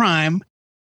Superboy Prime,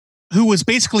 who was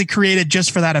basically created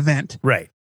just for that event. Right.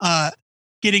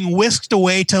 Getting whisked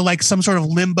away to like some sort of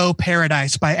limbo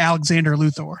paradise by Alexander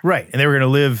Luthor. Right. And they were going to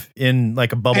live in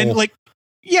like a bubble. And like,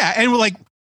 yeah. And we're like,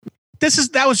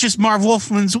 that was just Marv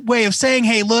Wolfman's way of saying,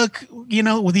 hey, look, you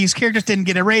know, these characters didn't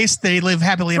get erased. They live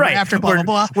happily ever after, blah, blah,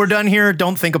 blah. We're done here.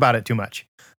 Don't think about it too much.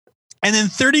 And then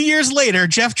 30 years later,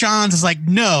 Jeff Johns is like,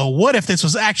 no, what if this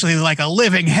was actually like a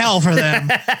living hell for them?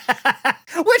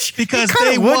 Because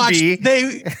they watched,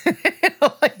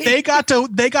 they got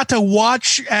to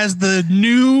watch as the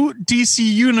new DC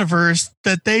universe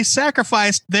that they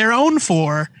sacrificed their own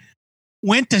for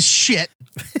went to shit.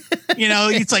 You know,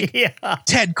 it's like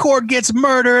Ted Kord gets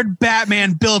murdered.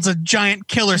 Batman builds a giant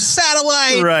killer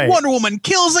satellite. Right. Wonder Woman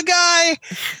kills a guy.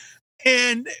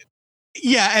 And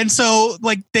yeah, and so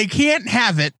like they can't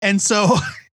have it, and so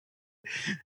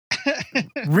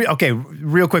okay,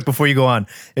 real quick before you go on,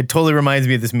 it totally reminds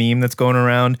me of this meme that's going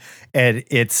around, and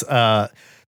it's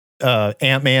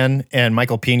Ant-Man and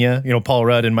Michael Pena, you know, Paul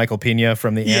Rudd and Michael Pena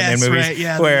from the Ant-Man movies, right,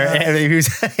 yeah, where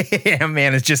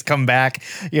Ant-Man has just come back,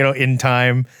 you know, in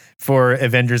time for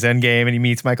Avengers Endgame, and he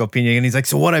meets Michael Pena, and he's like,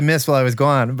 so what I missed while I was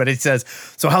gone? But it says,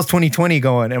 so how's 2020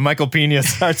 going? And Michael Pena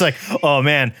starts like, oh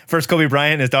man, first Kobe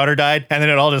Bryant, his daughter died, and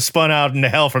then it all just spun out into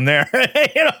hell from there.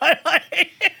 You know, right.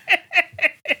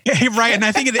 And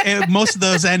I think most of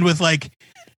those end with like,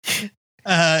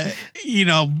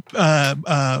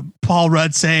 Paul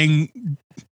Rudd saying,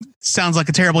 sounds like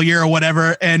a terrible year or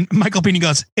whatever, and Michael Pena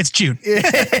goes, it's June.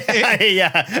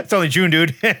 Yeah, it's only June,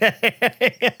 dude.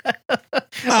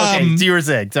 Okay, so you were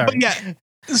saying, sorry. But yeah,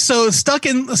 so stuck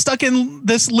in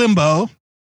this limbo,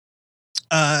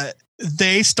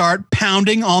 they start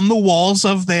pounding on the walls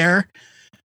of their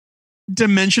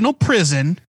dimensional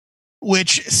prison,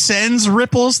 which sends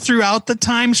ripples throughout the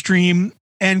time stream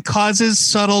and causes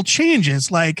subtle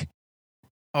changes, like,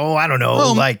 oh, I don't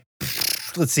know, like,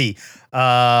 let's see.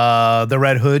 The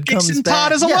Red Hood comes back. Jason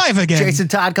Todd is alive again. Jason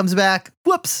Todd comes back.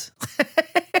 Whoops.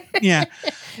 Yeah.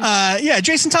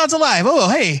 Jason Todd's alive. Oh,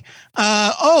 hey.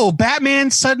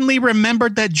 Batman suddenly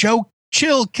remembered that Joe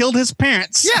Chill killed his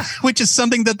parents. Yeah. Which is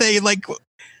something that they like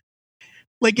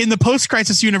in the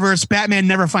post-crisis universe, Batman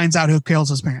never finds out who kills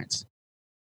his parents.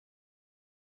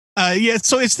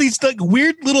 So it's these like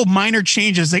weird little minor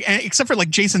changes, like, except for like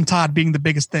Jason Todd being the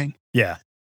biggest thing. Yeah.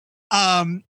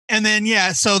 And then,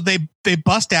 so they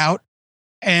bust out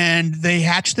and they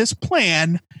hatch this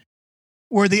plan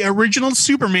where the original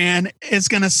Superman is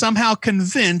going to somehow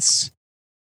convince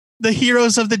the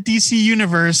heroes of the DC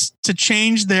universe to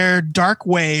change their dark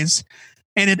ways.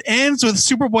 And it ends with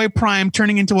Superboy Prime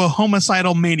turning into a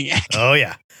homicidal maniac. Oh,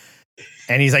 yeah.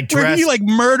 And he's like dressed. Where he like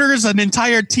murders an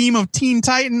entire team of Teen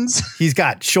Titans. He's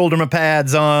got shoulder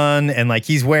pads on, and like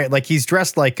he's wearing, like he's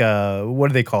dressed like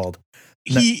what are they called?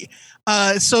 In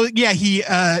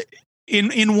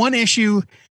one issue,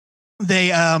 they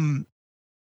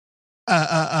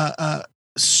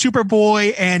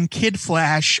Superboy and Kid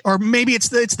Flash, or maybe it's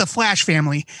the Flash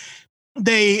family,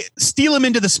 they steal him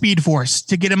into the Speed Force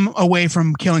to get him away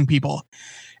from killing people.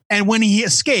 And when he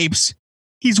escapes,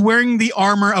 he's wearing the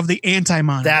armor of the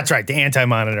Anti-Monitor. That's right, the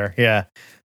Anti-Monitor. Yeah.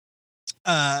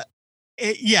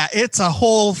 It's a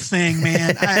whole thing,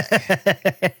 man.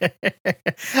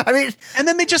 I mean, and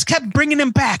then they just kept bringing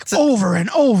him back over and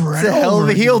over and over. It's a hell of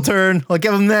a heel turn. I'll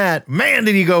give him that. Man,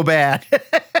 did he go bad?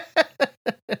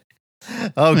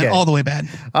 Okay. All the way bad.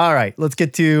 All right, let's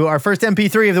get to our first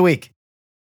MP3 of the week.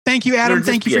 Thank you, Adam.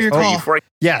 Thank you for your call.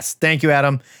 Yes, thank you,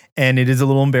 Adam. And it is a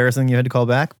little embarrassing you had to call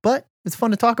back, but it's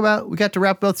fun to talk about. We got to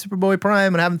wrap about Superboy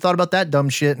Prime, and I haven't thought about that dumb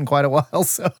shit in quite a while,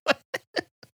 so...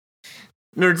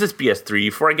 Nerds, it's BS3.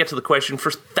 Before I get to the question,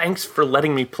 first, thanks for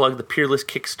letting me plug the Peerless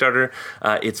Kickstarter.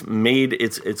 It's made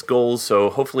its goals, so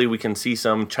hopefully we can see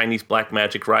some Chinese black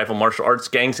magic rival martial arts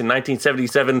gangs in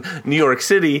 1977 New York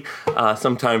City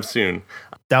sometime soon.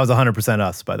 That was 100%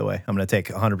 us, by the way. I'm going to take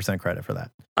 100% credit for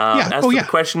that. As for the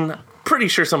question, pretty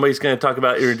sure somebody's going to talk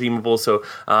about Irredeemable, so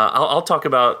I'll talk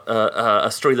about a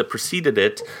story that preceded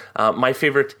it. My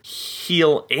favorite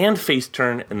heel and face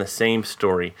turn in the same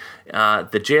story.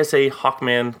 The JSA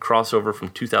Hawkman crossover from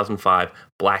 2005,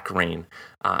 Black Rain.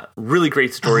 Really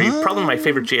great story. Probably my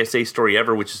favorite JSA story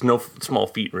ever, which is no small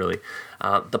feat, really.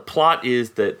 The plot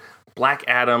is that Black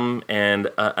Adam and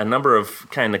a number of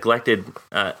kind of neglected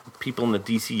people in the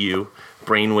DCU,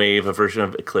 Brainwave, a version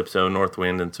of Eclipso,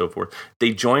 Northwind, and so forth.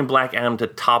 They join Black Adam to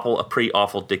topple a pretty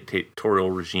awful dictatorial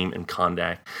regime in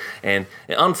Kondak. And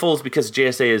it unfolds because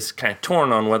JSA is kind of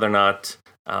torn on whether or not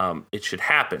it should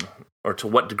happen, or to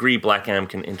what degree Black Adam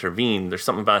can intervene. There's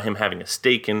something about him having a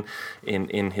stake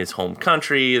in his home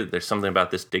country. There's something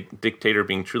about this dictator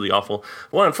being truly awful.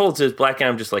 What unfolds is Black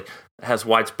Adam just like has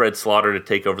widespread slaughter to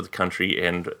take over the country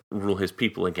and rule his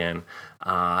people again,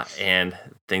 and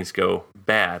things go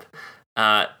bad.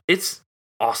 It's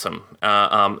awesome,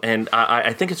 and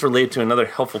I think it's related to another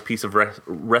helpful piece of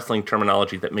wrestling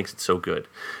terminology that makes it so good.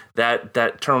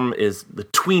 That term is the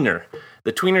tweener.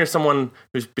 The tweener is someone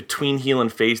who's between heel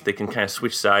and face. They can kind of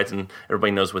switch sides, and everybody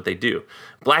knows what they do.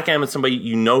 Black Adam is somebody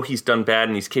you know he's done bad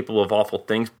and he's capable of awful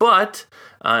things, but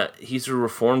he's a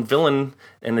reformed villain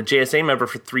and a JSA member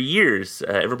for 3 years.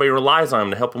 Everybody relies on him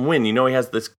to help him win. You know he has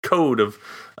this code of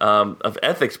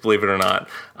ethics, believe it or not.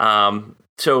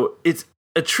 So it's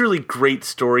a truly great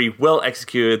story, well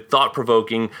executed,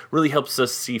 thought-provoking, really helps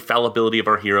us see fallibility of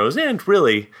our heroes and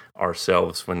really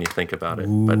ourselves when you think about it.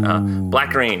 But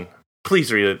Black Rain,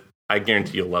 please read it. I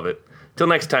guarantee you'll love it. Till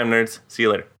next time, nerds. See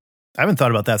you later. I haven't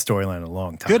thought about that storyline in a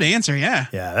long time. Good answer, yeah.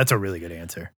 Yeah, that's a really good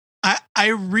answer. I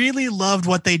really loved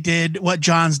what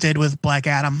Johns did with Black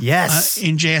Adam. Yes.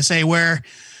 In JSA, where,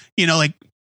 like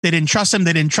they didn't trust him.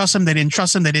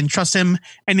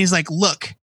 And he's like,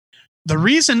 look, the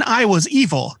reason I was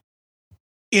evil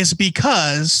is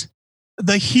because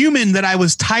the human that I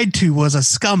was tied to was a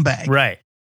scumbag. Right.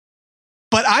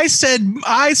 But I said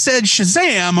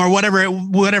Shazam, or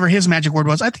whatever his magic word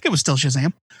was. I think it was still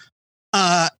Shazam.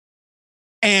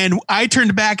 And I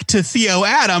turned back to Theo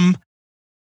Adam,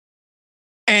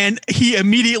 and he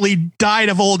immediately died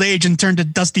of old age and turned to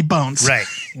dusty bones. Right.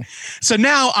 So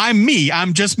now I'm me.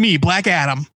 I'm just me, Black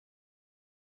Adam.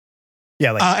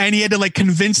 Yeah. And he had to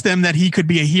convince them that he could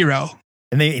be a hero.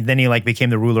 And then he became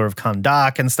the ruler of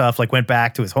Kondak and stuff, went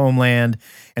back to his homeland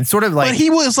and sort of But he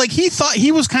was he thought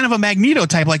he was kind of a Magneto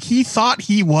type. He thought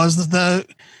he was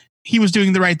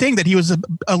doing the right thing, that he was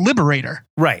a liberator.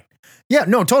 Right. Yeah,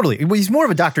 no, totally. He's more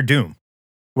of a Dr. Doom,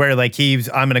 where I'm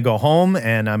going to go home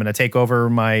and I'm going to take over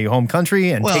my home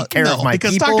country and take care of my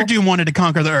people. Because Dr. Doom wanted to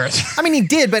conquer the Earth. I mean, he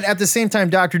did, but at the same time,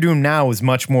 Dr. Doom now is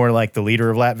much more like the leader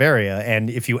of Latveria. And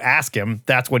if you ask him,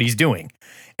 that's what he's doing.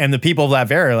 And the people of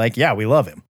Latveria are like, yeah, we love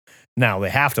him. Now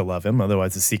they have to love him.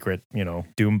 Otherwise the secret,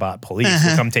 Doombot police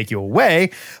will come take you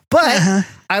away. But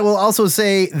I will also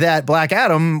say that Black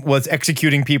Adam was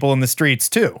executing people in the streets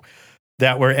too,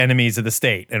 that were enemies of the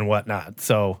state and whatnot.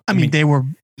 So, I mean they were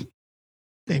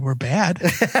bad.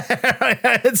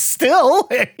 It's still,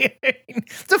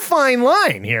 it's a fine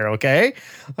line here. Okay.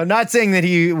 I'm not saying that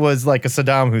he was like a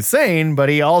Saddam Hussein, but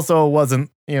he also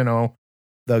wasn't,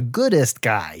 the goodest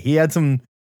guy. He had some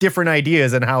different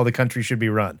ideas on how the country should be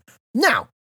run. Now,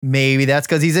 maybe that's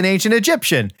because he's an ancient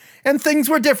Egyptian and things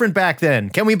were different back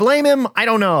then. Can we blame him? I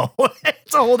don't know.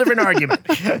 It's a whole different argument.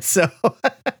 So,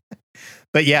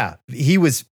 but yeah, he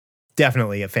was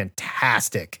definitely a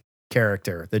fantastic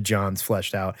character that Johns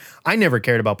fleshed out. I never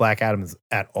cared about Black Adam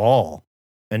at all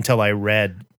until I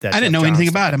read that. I didn't know anything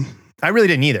about him. I really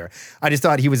didn't either. I just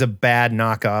thought he was a bad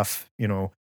knockoff,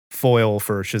 foil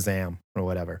for Shazam or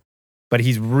whatever. But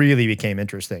he's really became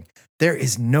interesting. There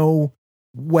is no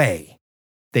way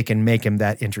they can make him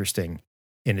that interesting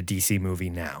in a DC movie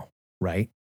now, right?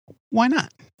 Why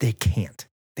not? They can't.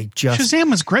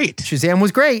 Shazam was great. Shazam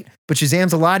was great, but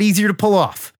Shazam's a lot easier to pull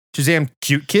off. Shazam,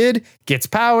 cute kid, gets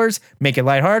powers, make it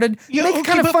lighthearted, make it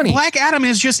kind of funny. Black Adam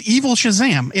is just evil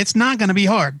Shazam. It's not going to be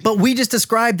hard. But we just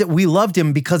described that we loved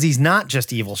him because he's not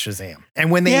just evil Shazam. And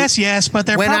when they yes, but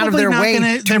they're probably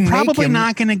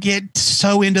not going to get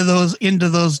so into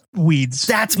those weeds.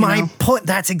 That's my point.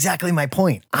 That's exactly my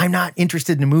point. I'm not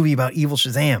interested in a movie about evil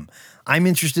Shazam. I'm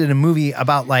interested in a movie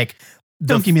about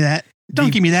Don't give me that.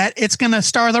 Don't give me that. It's going to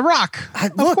star The Rock.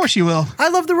 Of course you will. I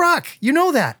love The Rock. You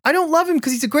know that. I don't love him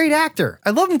because he's a great actor.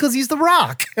 I love him because he's The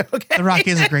Rock. Okay? The Rock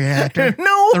is a great actor.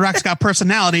 No. The Rock's got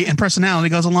personality, and personality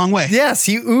goes a long way. Yes,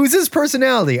 he oozes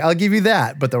personality. I'll give you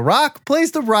that. But The Rock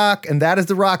plays The Rock, and that is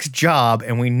The Rock's job,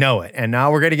 and we know it. And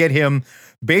now we're going to get him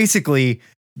basically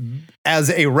as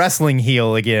a wrestling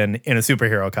heel again in a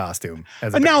superhero costume.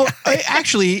 Now,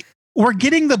 actually... We're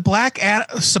getting the Black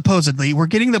Adam, supposedly, we're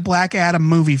getting the Black Adam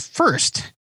movie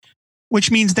first, which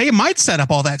means they might set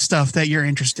up all that stuff that you're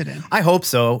interested in. I hope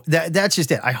so. That's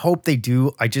just it. I hope they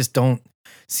do. I just don't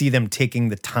see them taking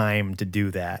the time to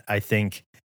do that. I think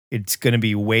it's going to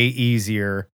be way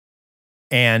easier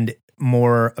and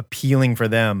more appealing for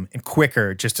them and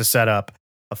quicker just to set up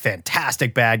a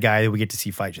fantastic bad guy that we get to see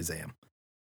fight Shazam.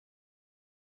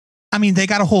 I mean, they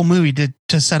got a whole movie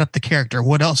to set up the character.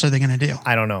 What else are they going to do?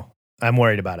 I don't know. I'm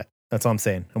worried about it. That's all I'm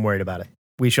saying. I'm worried about it.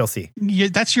 We shall see.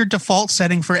 That's your default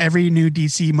setting for every new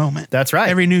DC moment. That's right.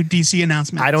 Every new DC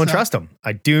announcement. I don't trust them.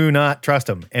 I do not trust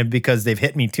them. And because they've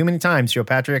hit me too many times, Joe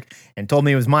Patrick, and told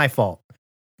me it was my fault.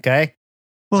 Okay?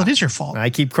 Well, it is your fault. I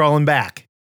keep crawling back.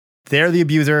 They're the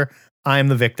abuser. I am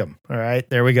the victim. All right?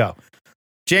 There we go.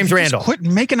 James Randall. Just quit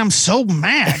making them so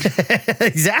mad.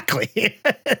 Exactly.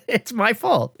 It's my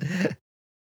fault.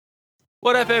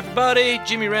 What up, everybody?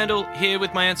 Jimmy Randall here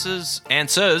with my answers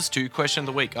to question of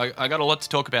the week. I got a lot to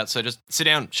talk about, so just sit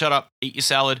down, shut up, eat your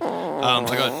salad.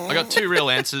 I got two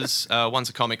real answers. One's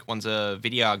a comic, one's a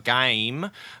video game.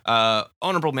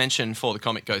 Honorable mention for the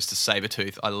comic goes to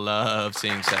Sabretooth. I love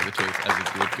seeing Sabretooth as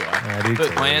a good guy.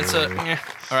 But my answer,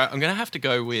 all right, I'm going to have to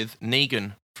go with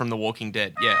Negan from The Walking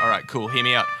Dead. Yeah, all right, cool. Hear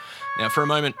me out. Now, for a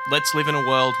moment, let's live in a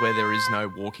world where there is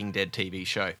no Walking Dead TV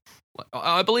show.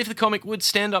 I believe the comic would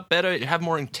stand up better, have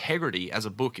more integrity as a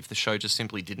book if the show just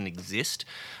simply didn't exist.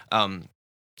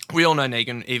 We all know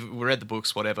Negan. If we read the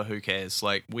books, whatever, who cares?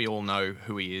 Like, we all know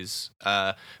who he is.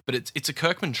 But it's a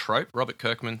Kirkman trope, Robert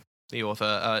Kirkman, the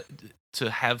author, to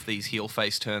have these heel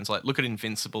face turns. Like, look at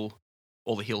Invincible,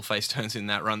 all the heel face turns in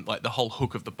that run. Like, the whole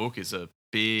hook of the book is a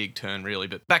big turn, really.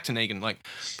 But back to Negan. Like,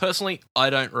 personally, I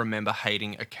don't remember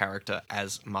hating a character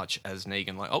as much as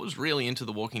Negan. Like, I was really into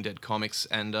the Walking Dead comics,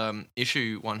 and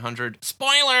issue 100,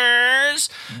 spoilers,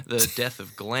 the death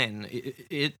of Glenn,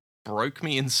 it broke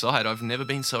me inside. I've never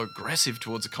been so aggressive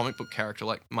towards a comic book character.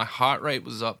 Like, my heart rate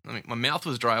was up. I mean, my mouth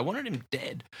was dry. I wanted him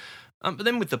dead. But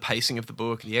then with the pacing of the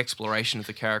book, the exploration of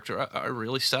the character, I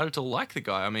really started to like the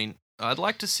guy. I mean, I'd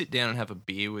like to sit down and have a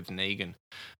beer with Negan.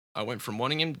 I went from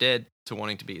wanting him dead to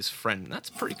wanting to be his friend. That's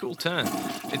a pretty cool turn.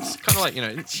 It's kind of like,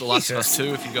 The Last of Us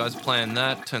 2, if you guys are playing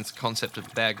that, turns the concept of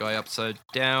the bad guy upside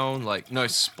down. Like, no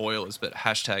spoilers, but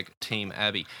hashtag Team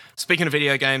Abby. Speaking of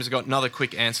video games, I've got another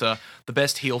quick answer. The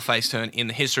best heel face turn in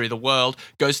the history of the world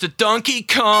goes to Donkey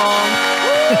Kong.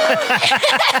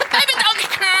 Baby Donkey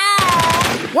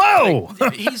Kong! Whoa!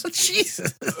 Like, he's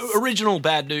Jesus. Original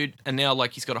bad dude, and now,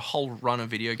 like, he's got a whole run of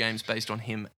video games based on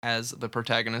him as the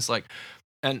protagonist. Like,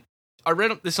 and I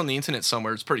read this on the internet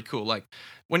somewhere. It's pretty cool. Like,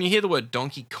 when you hear the word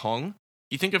Donkey Kong,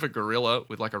 you think of a gorilla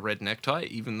with like a red necktie,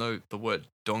 even though the word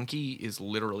donkey is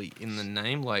literally in the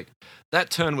name. Like, that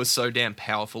turn was so damn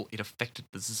powerful, it affected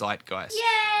the zeitgeist.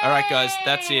 Yay! All right, guys,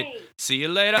 that's it. See you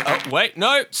later. Oh, wait,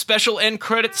 no. Special end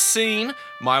credits scene.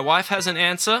 My wife has an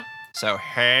answer, so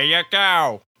here you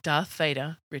go. Darth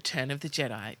Vader, Return of the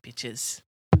Jedi, bitches.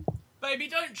 Baby,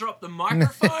 don't drop the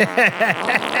microphone.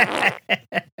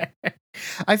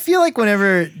 I feel like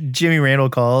whenever Jimmy Randall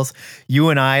calls, you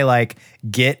and I like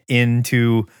get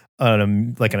into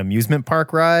an amusement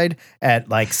park ride at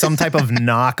like some type of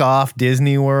knockoff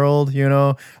Disney World,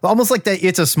 almost like that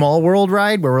It's a Small World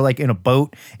ride where we're like in a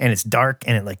boat and it's dark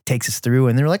and it like takes us through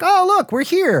and they're like, oh, look, we're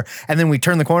here. And then we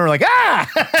turn the corner like,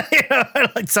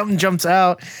 like something jumps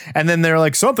out and then they're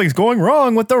like, something's going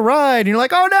wrong with the ride. And you're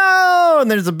like, oh no.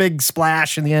 And there's a big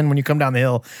splash in the end when you come down the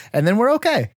hill and then we're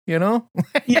okay. Yeah,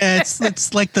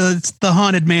 it's like the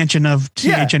haunted mansion of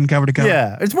THN cover to cover.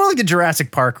 Yeah, it's more like the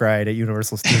Jurassic Park ride at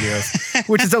Universal Studios,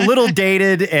 which is a little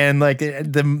dated and like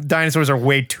the dinosaurs are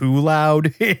way too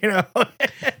loud.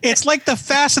 It's like the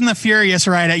Fast and the Furious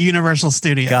ride at Universal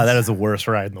Studios. God, that is the worst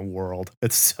ride in the world.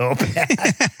 It's so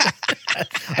bad.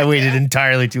 I waited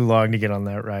entirely too long to get on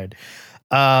that ride.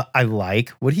 I like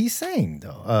what he's saying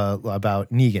though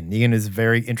about Negan. Negan is a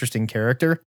very interesting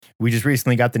character. We just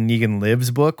recently got the Negan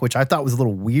Lives book, which I thought was a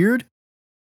little weird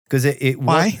because it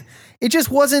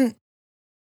just wasn't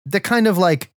the kind of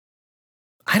like,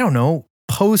 I don't know,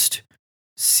 post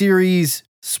series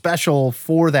special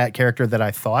for that character that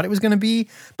I thought it was going to be.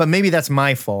 But maybe that's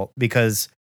my fault because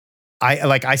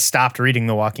I stopped reading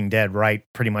The Walking Dead right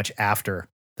pretty much after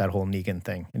that whole Negan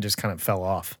thing and just kind of fell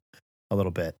off a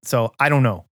little bit. So I don't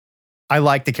know. I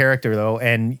like the character though.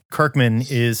 And Kirkman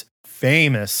is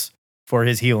famous for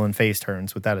his heel and face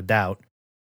turns, without a doubt.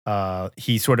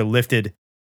 He sort of lifted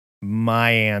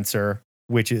my answer,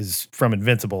 which is from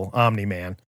Invincible,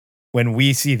 Omni-Man. When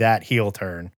we see that heel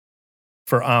turn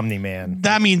for Omni-Man.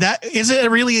 I mean, that is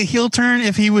it really a heel turn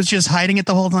if he was just hiding it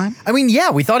the whole time? I mean,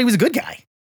 yeah, we thought he was a good guy.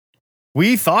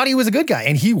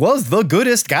 And he was the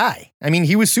goodest guy. I mean,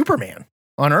 he was Superman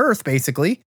on Earth,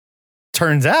 basically.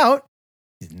 Turns out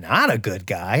he's not a good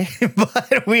guy,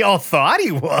 but we all thought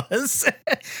he was.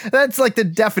 That's like the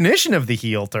definition of the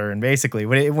heel turn, basically,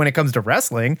 when it comes to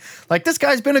wrestling. Like, this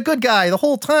guy's been a good guy the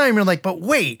whole time. You're like, but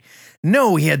wait,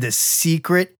 no, he had this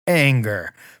secret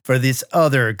anger for this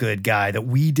other good guy that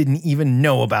we didn't even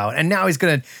know about. And now he's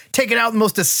going to take it out in the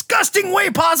most disgusting way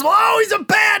possible. Oh, he's a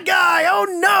bad guy. Oh,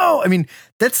 no. I mean,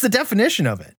 that's the definition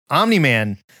of it.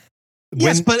 Omni-Man.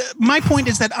 Yes, but my point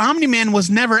is that Omni-Man was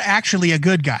never actually a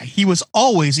good guy. He was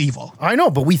always evil. I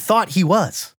know, but we thought he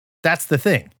was. That's the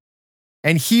thing.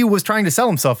 And he was trying to sell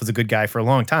himself as a good guy for a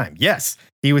long time. Yes,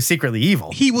 he was secretly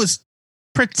evil. He was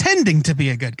pretending to be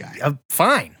a good guy.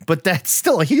 Fine, but that's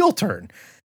still a heel turn.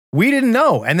 We didn't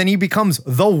know. And then he becomes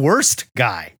the worst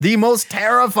guy, the most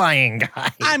terrifying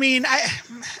guy. I mean,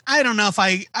 I don't know if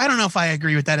I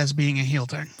agree with that as being a heel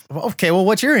turn. Okay, well,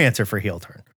 what's your answer for heel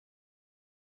turn?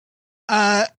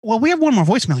 Well, we have one more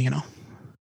voicemail, you know.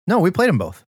 No, we played them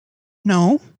both.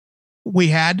 No, we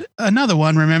had another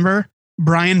one. Remember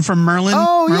Brian from Merlin?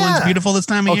 Oh, Merlin's yeah. beautiful this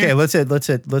time of year. Okay,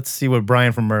 let's see what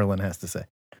Brian from Merlin has to say.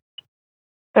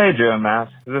 Hey, Joe and Matt.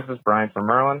 This is Brian from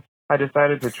Merlin. I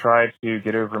decided to try to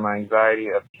get over my anxiety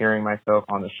of hearing myself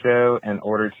on the show in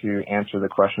order to answer the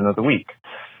question of the week.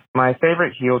 My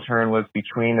favorite heel turn was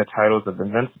between the titles of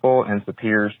Invincible and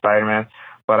Superior Spider-Man,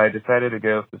 but I decided to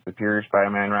go with the Superior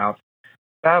Spider-Man route.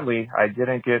 Sadly, I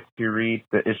didn't get to read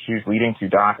the issues leading to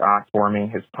Doc Ock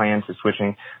forming his plan to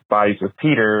switching bodies with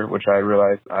Peter, which I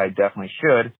realized I definitely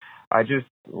should. I just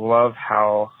love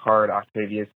how hard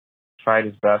Octavius tried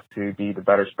his best to be the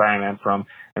better Spider-Man, from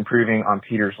improving on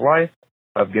Peter's life,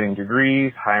 of getting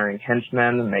degrees, hiring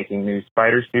henchmen, making new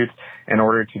spider suits in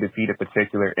order to defeat a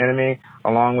particular enemy,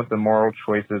 along with the moral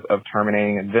choices of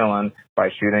terminating a villain by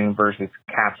shooting versus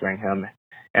capturing him,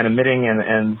 and admitting in the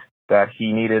end that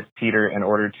he needed Peter in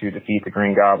order to defeat the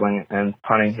Green Goblin and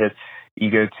putting his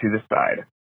ego to the side.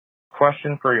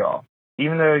 Question for y'all.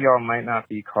 Even though y'all might not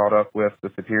be caught up with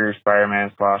the Superior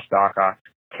Spider-Man / Doc Ock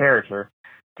character,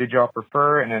 did y'all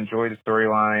prefer and enjoy the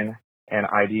storyline and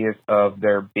ideas of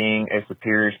there being a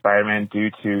Superior Spider-Man due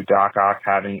to Doc Ock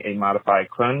having a modified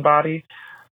clone body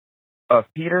of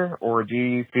Peter, or do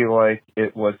you feel like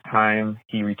it was time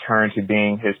he returned to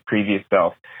being his previous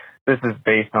self? This is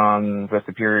based on the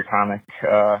Superior comic,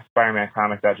 Spider-Man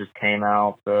comic that just came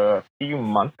out a few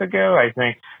months ago. I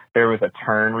think there was a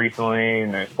turn recently,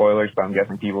 no spoilers, but I'm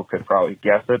guessing people could probably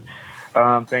guess it.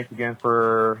 Thanks again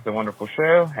for the wonderful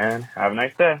show, and have a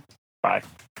nice day. Bye.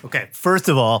 Okay, first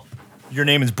of all, your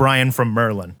name is Brian from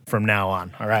Merlin from now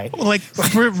on, all right? Like,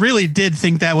 we really did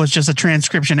think that was just a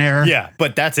transcription error. Yeah,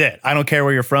 but that's it. I don't care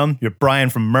where you're from. You're Brian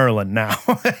from Merlin now.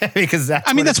 Because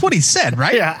that's what he said,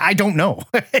 right? Yeah, I don't know.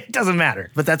 It doesn't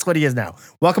matter, but that's what he is now.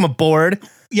 Welcome aboard.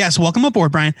 Yes, welcome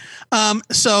aboard, Brian.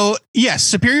 So, yes,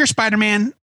 Superior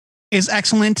Spider-Man is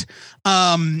excellent.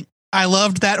 I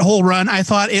loved that whole run. I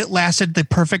thought it lasted the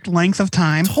perfect length of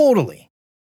time. Totally.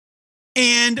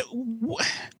 And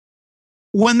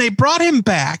when they brought him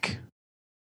back,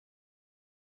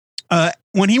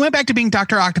 when he went back to being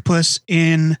Dr. Octopus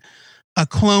in a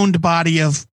cloned body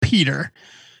of Peter,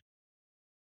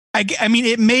 I mean,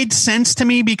 it made sense to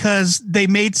me because they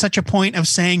made such a point of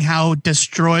saying how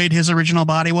destroyed his original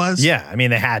body was. Yeah, I mean,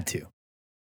 they had to.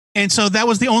 And so that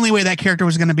was the only way that character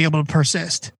was going to be able to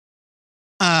persist.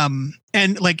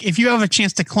 And like, if you have a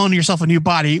chance to clone yourself a new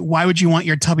body, why would you want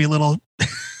your tubby little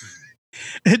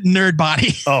nerd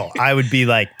body? Oh, I would be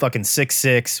like fucking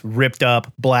 6'6", ripped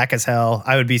up, black as hell.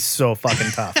 I would be so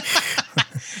fucking tough.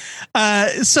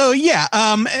 So yeah.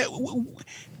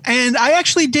 And I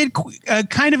actually did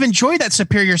kind of enjoy that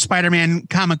Superior Spider-Man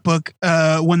comic book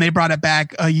when they brought it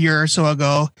back a year or so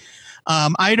ago.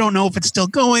 I don't know if it's still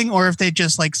going or if they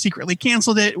just like secretly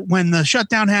canceled it when the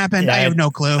shutdown happened. Yeah, I have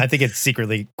no clue. I think it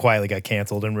secretly, quietly got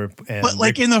canceled. But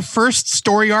like in the first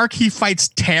story arc, he fights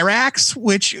Terrax,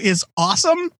 which is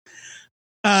awesome.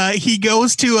 He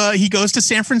goes to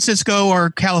San Francisco or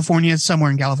California,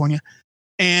 somewhere in California,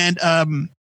 and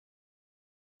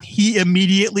he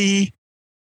immediately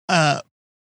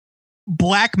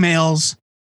blackmails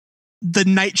the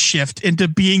Night Shift into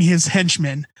being his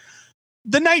henchman.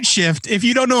 The Night Shift, if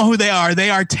you don't know who they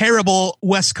are terrible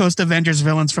West Coast Avengers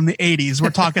villains from the 80s.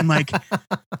 We're talking like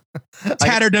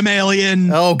Tatterdemalion,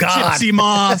 oh God, Gypsy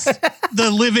Moth, the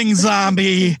Living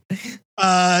Zombie.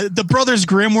 The Brothers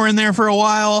Grimm were in there for a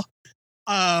while.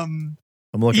 I'm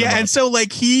looking. Yeah, and so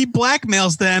like he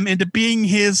blackmails them into being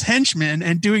his henchmen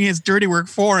and doing his dirty work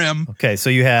for him. Okay, so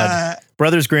you had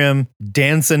Brothers Grimm,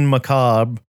 Dancing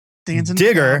Macabre,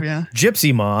 Digger, yeah.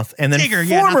 Gypsy Moth, and then Digger,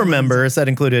 former members that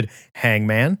included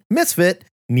Hangman, Misfit,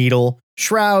 Needle,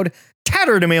 Shroud,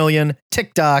 Tatterdemalion,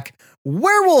 TikTok,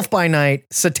 Werewolf by Night,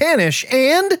 Satanish,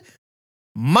 and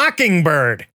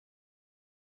Mockingbird.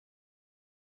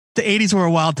 The 80s were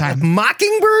a wild time.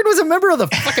 Mockingbird was a member of the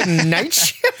fucking Night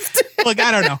Shift? Look,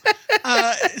 I don't know.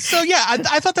 So yeah,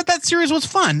 I thought that series was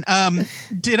fun.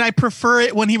 Did I prefer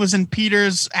it when he was in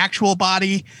Peter's actual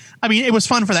body? I mean, it was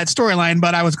fun for that storyline,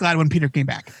 but I was glad when Peter came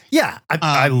back. Yeah,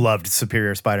 I loved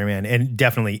Superior Spider-Man, and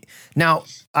definitely. Now,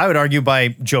 I would argue by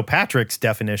Joe Patrick's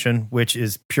definition, which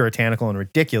is puritanical and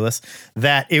ridiculous,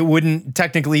 that it wouldn't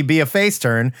technically be a face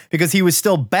turn because he was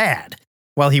still bad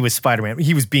while he was Spider-Man.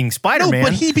 He was being Spider-Man. No,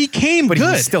 but he became but good.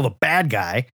 He was still a bad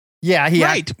guy. Yeah,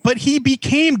 but he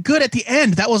became good at the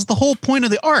end. That was the whole point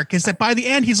of the arc, is that by the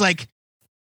end, he's like,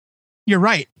 you're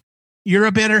right. You're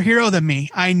a better hero than me.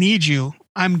 I need you.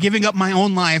 I'm giving up my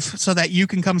own life so that you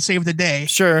can come save the day.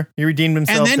 Sure, he redeemed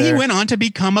himself. And then there. he went on to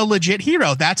become a legit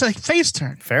hero. That's a face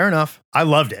turn. Fair enough. I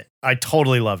loved it. I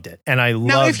totally loved it, and I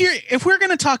now loved. if we're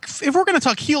gonna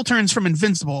talk heel turns from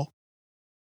Invincible,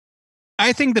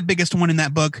 I think the biggest one in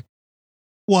that book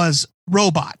was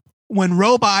Robot. When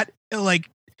Robot, like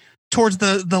towards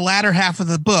the latter half of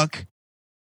the book,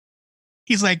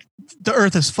 he's like, the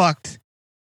Earth is fucked.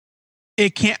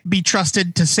 It can't be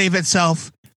trusted to save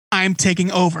itself. I'm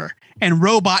taking over, and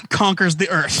Robot conquers the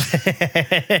Earth.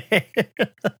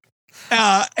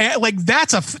 Like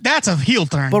that's a heel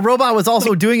turn. But Robot was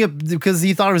also doing it because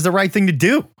he thought it was the right thing to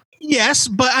do. Yes,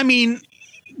 but I mean,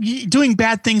 doing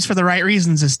bad things for the right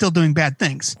reasons is still doing bad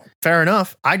things. Fair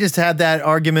enough. I just had that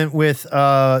argument with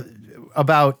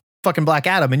about fucking Black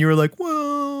Adam, and you were like,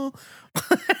 well,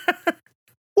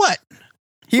 what?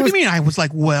 What do you mean? I was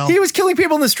like, well, he was killing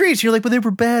people in the streets. You're like, but they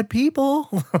were bad people.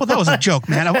 Well, that was a joke,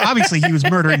 man. Obviously, he was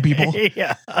murdering people.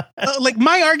 Yeah. Like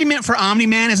my argument for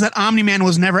Omni-Man is that Omni-Man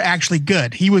was never actually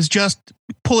good. He was just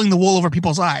pulling the wool over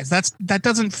people's eyes. That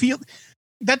doesn't feel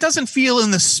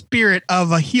in the spirit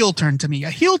of a heel turn to me. A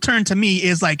heel turn to me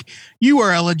is like, you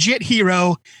are a legit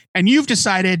hero and you've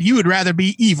decided you would rather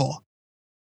be evil.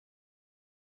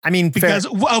 I mean, because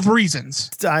of reasons.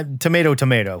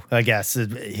 Tomato, I guess,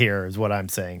 here is what I'm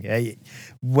saying.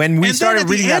 When we started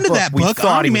reading that book,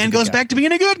 Omni-Man goes back to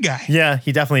being a good guy. Yeah,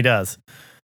 he definitely does.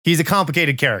 He's a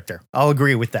complicated character. I'll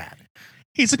agree with that.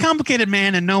 He's a complicated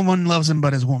man and no one loves him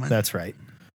but his woman. That's right.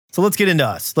 So let's get into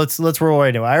us. Let's roll right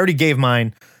into it. I already gave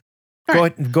mine. Go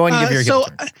ahead and give your heel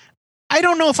turn. I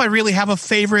don't know if I really have a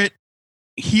favorite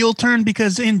heel turn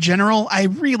because in general, I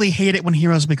really hate it when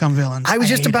heroes become villains. I was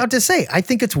just about to say, I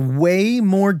think it's way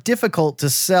more difficult to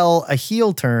sell a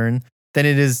heel turn than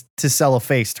it is to sell a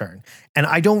face turn. And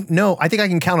I don't know. I think I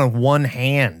can count on one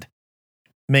hand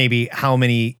maybe how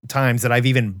many times that I've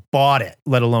even bought it,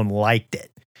 let alone liked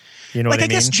it. You know what I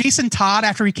mean? Guess Jason Todd,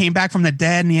 after he came back from the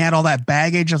dead and he had all that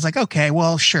baggage, I was like, okay,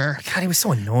 well, sure. God, he was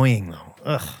so annoying though.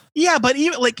 Ugh. Yeah, but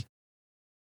even like,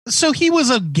 so he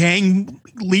was a gang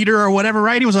leader or whatever,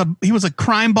 right? He was a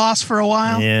crime boss for a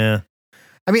while. Yeah.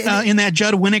 I mean, in that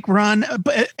Judd Winnick run,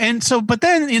 but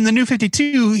then in the New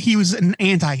 52, he was an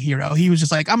anti-hero. He was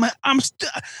just like, I'm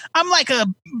like a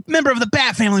member of the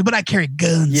Bat family, but I carry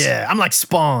guns. Yeah, I'm like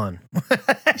Spawn.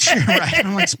 Sure, right.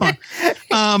 I'm like Spawn.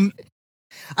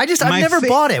 I've never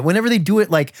bought it. Whenever they do it,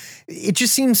 like, it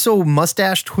just seems so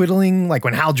mustache twiddling. Like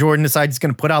when Hal Jordan decides he's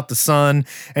going to put out the sun,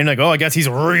 and like, oh, I guess he's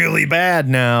really bad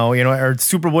now, you know, or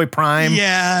Superboy Prime,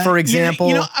 for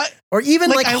example, or even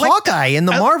like Hawkeye in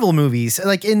the Marvel movies,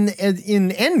 like in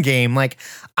Endgame. Like,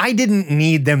 I didn't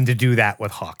need them to do that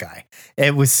with Hawkeye.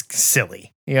 It was silly.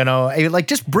 You know, like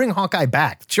just bring Hawkeye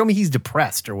back. Show me he's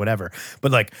depressed or whatever.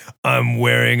 But like, I'm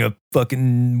wearing a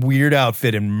fucking weird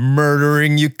outfit and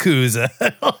murdering Yakuza.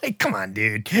 Like, come on,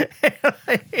 dude. You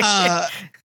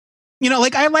know,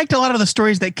 like I liked a lot of the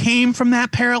stories that came from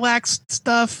that Parallax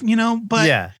stuff, you know, but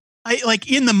yeah, I like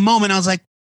in the moment I was like,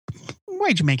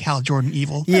 why'd you make Hal Jordan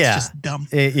evil? That's just dumb.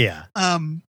 Yeah.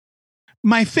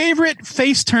 My favorite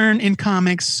face turn in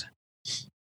comics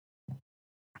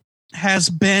has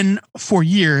been for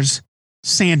years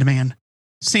Sandman.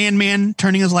 Sandman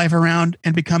turning his life around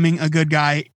and becoming a good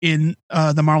guy in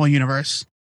the Marvel Universe.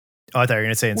 Oh, I thought you were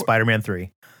going to say in Spider-Man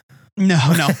 3. No.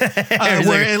 I'm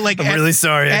really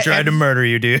sorry. I tried to murder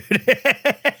you, dude.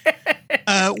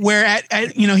 Where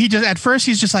at you know, he just at first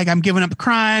he's just like, I'm giving up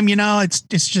crime. You know, it's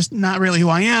just not really who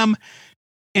I am.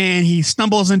 And he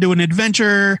stumbles into an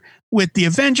adventure with the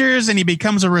Avengers and he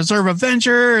becomes a reserve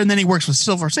Avenger and then he works with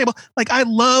Silver Sable. Like, I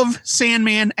love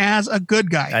Sandman as a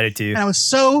good guy. I did too. And I was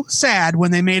so sad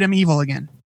when they made him evil again.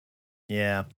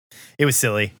 Yeah, it was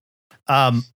silly.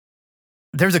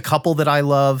 There's a couple that I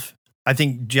love. I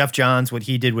think Jeff Johns, what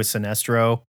he did with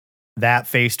Sinestro, that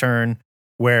face turn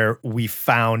where we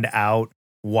found out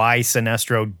why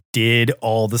Sinestro did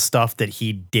all the stuff that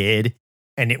he did,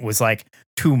 and it was like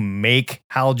to make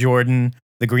Hal Jordan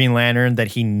the Green Lantern that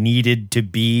he needed to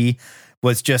be,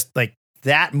 was just like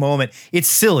that moment. It's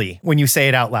silly when you say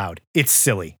it out loud. It's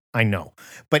silly, I know,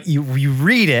 but you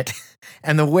read it,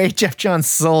 and the way Jeff Johns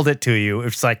sold it to you,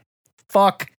 it's like,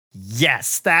 fuck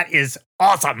yes, that is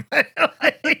awesome.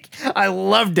 I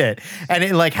loved it. And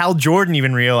it, like, Hal Jordan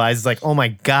even realized, like, oh my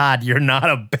God, you're not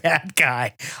a bad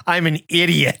guy. I'm an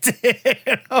idiot.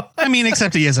 You know? I mean,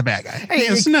 except he is a bad guy.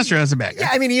 Sinestro is a bad guy. Yeah,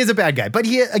 I mean, he is a bad guy, but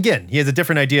he has a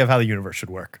different idea of how the universe should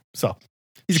work. So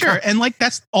sure. And like,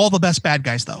 that's all the best bad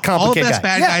guys, though. All the best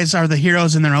bad Yeah. guys are the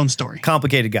heroes in their own story.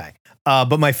 Complicated guy.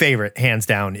 But my favorite, hands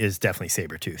down, is definitely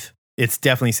Sabretooth. It's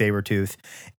definitely Sabretooth.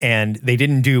 And they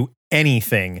didn't do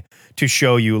anything to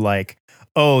show you, like,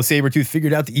 oh, Sabretooth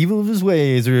figured out the evil of his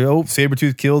ways, or oh,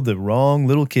 Sabretooth killed the wrong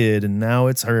little kid and now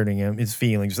it's hurting him, his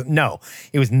feelings. No,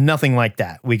 it was nothing like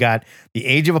that. We got the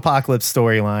Age of Apocalypse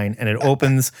storyline, and it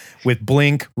opens with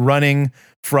Blink running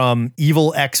from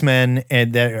evil X-Men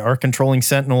and that are controlling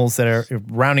Sentinels that are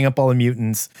rounding up all the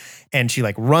mutants. And she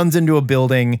like runs into a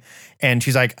building, and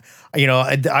she's like, you know,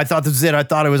 I thought this was it. I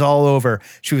thought it was all over.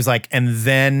 She was like, and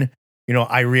then, you know,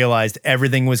 I realized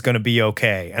everything was going to be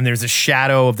okay. And there's a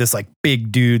shadow of this like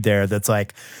big dude there that's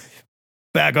like,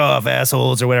 back off,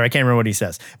 assholes, or whatever. I can't remember what he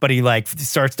says, but he like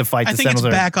starts to fight the Sentinels. I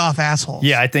think it's back off, assholes.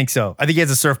 Yeah, I think so. I think he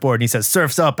has a surfboard and he says,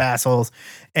 surf's up, assholes.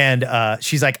 And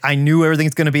she's like, I knew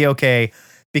everything's going to be okay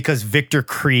because Victor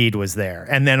Creed was there.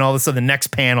 And then all of a sudden, the next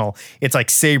panel, it's like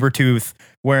Sabretooth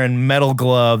wearing metal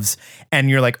gloves. And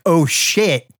you're like, oh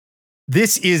shit,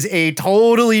 this is a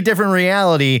totally different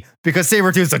reality because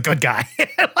Sabretooth's a good guy.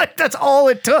 Like, that's all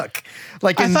it took.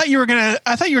 Like, I thought you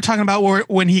were talking about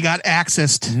when he got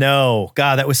accessed. No,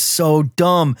 God, that was so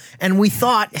dumb. And we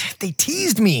thought they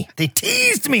teased me.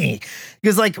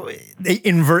 Because like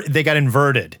they got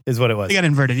inverted is what it was. They got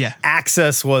inverted. Yeah.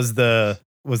 Access was the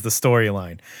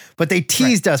storyline, but they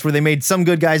teased us where they made some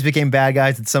good guys became bad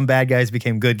guys and some bad guys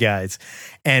became good guys.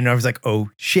 And I was like, oh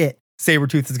shit,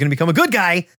 Sabretooth is going to become a good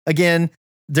guy again.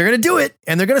 They're going to do it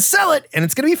and they're going to sell it and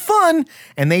it's going to be fun.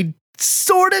 And they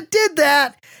sort of did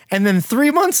that. And then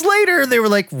 3 months later, they were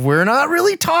like, we're not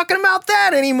really talking about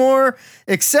that anymore,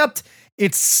 except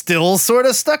it's still sort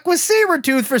of stuck with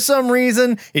Sabretooth for some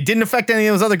reason. It didn't affect any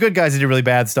of those other good guys that did really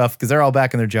bad stuff because they're all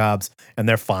back in their jobs and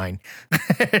they're fine.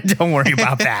 Don't worry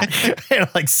about that.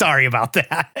 Like, sorry about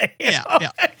that. Yeah.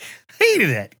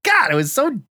 Hated it. God, it was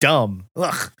so dumb.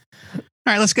 Ugh.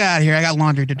 All right, let's get out of here. I got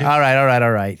laundry to do. All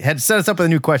right. Had to set us up with a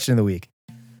new question of the week.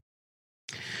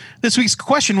 This week's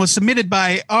question was submitted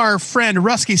by our friend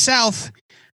Rusky South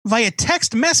via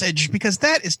text message because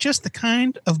that is just the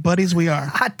kind of buddies we are.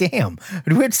 Hot damn.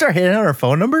 Do we have to start hitting out our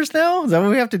phone numbers now? Is that what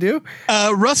we have to do?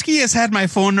 Rusky has had my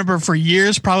phone number for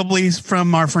years, probably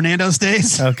from our Fernando's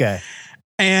days. Okay.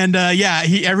 And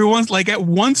everyone's like at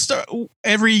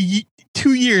every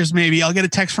 2 years, maybe I'll get a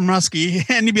text from Rusky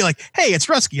and he'd be like, hey, it's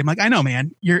Rusky. I'm like, I know,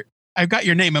 man. I've got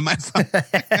your name in my phone.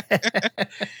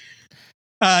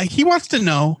 He wants to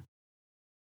know,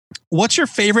 what's your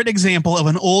favorite example of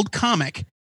an old comic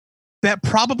that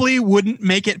probably wouldn't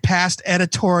make it past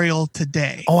editorial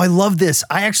today? Oh, I love this.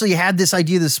 I actually had this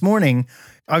idea this morning.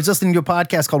 I was listening to a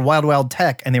podcast called Wild Wild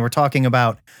Tech, and they were talking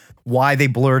about why they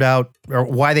blurred out or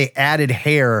why they added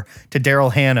hair to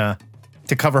Daryl Hannah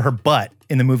to cover her butt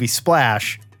in the movie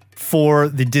Splash for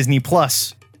the Disney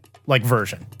Plus like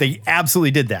version. They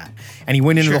absolutely did that. And he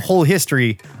went into the whole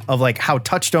history of like how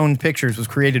Touchstone Pictures was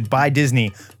created by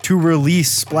Disney to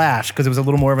release Splash because it was a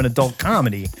little more of an adult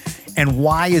comedy. And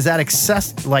why is that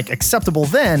acceptable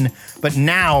then, but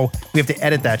now we have to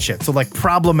edit that shit. So like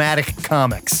problematic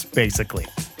comics, basically.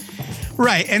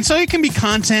 Right. And so it can be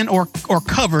content or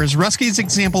covers. Rusky's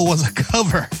example was a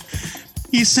cover.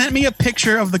 He sent me a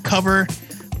picture of the cover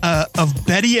of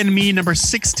Betty and Me number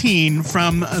 16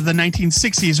 from the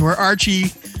 1960s, where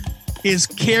Archie is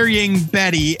carrying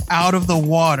Betty out of the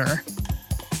water.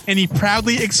 And he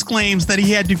proudly exclaims that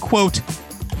he had to, quote,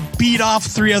 beat off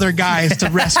 3 other guys to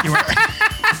rescue her.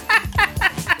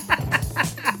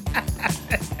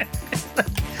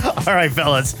 All right,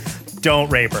 fellas, don't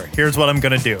rape her. Here's what I'm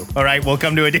going to do. All right, we'll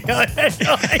come to a deal.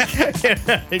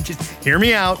 Just hear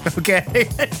me out, okay?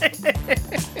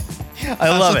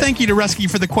 I love it. Thank you to Rusky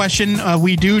for the question.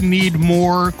 We do need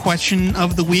more question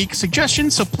of the week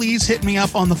suggestions, so please hit me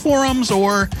up on the forums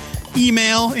or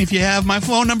email. If you have my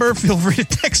phone number, feel free to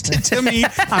text it to me.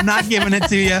 I'm not giving it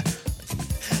to you.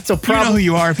 So you know who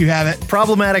you are if you have it.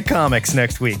 Problematic comics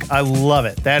next week. I love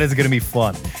it. That is going to be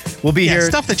fun. We'll be here.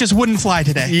 Stuff that just wouldn't fly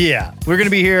today. Yeah, we're going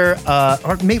to be here,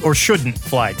 or shouldn't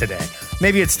fly today.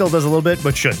 Maybe it still does a little bit,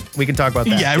 but shouldn't. We can talk about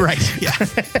that. Yeah, right. Yeah.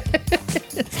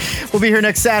 We'll be here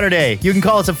next Saturday. You can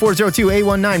call us at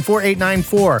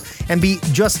 402-819-4894 and be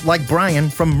just like Brian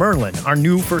from Merlin, our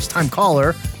new first-time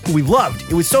caller, who we loved.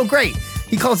 It was so great.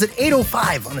 He calls at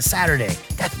 8:05 on a Saturday.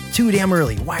 That's too damn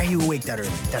early. Why are you awake that early?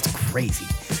 That's crazy.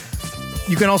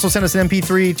 You can also send us an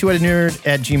MP3,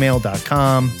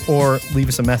 twoheadednerd@gmail.com, or leave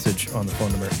us a message on the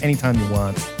phone number anytime you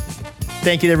want.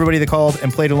 Thank you to everybody that called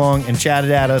and played along and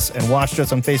chatted at us and watched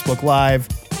us on Facebook Live.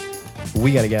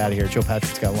 We got to get out of here. Joe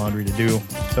Patrick's got laundry to do.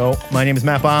 So, my name is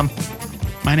Matt Baum.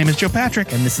 My name is Joe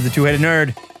Patrick. And this is the Two-Headed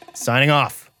Nerd, signing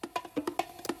off.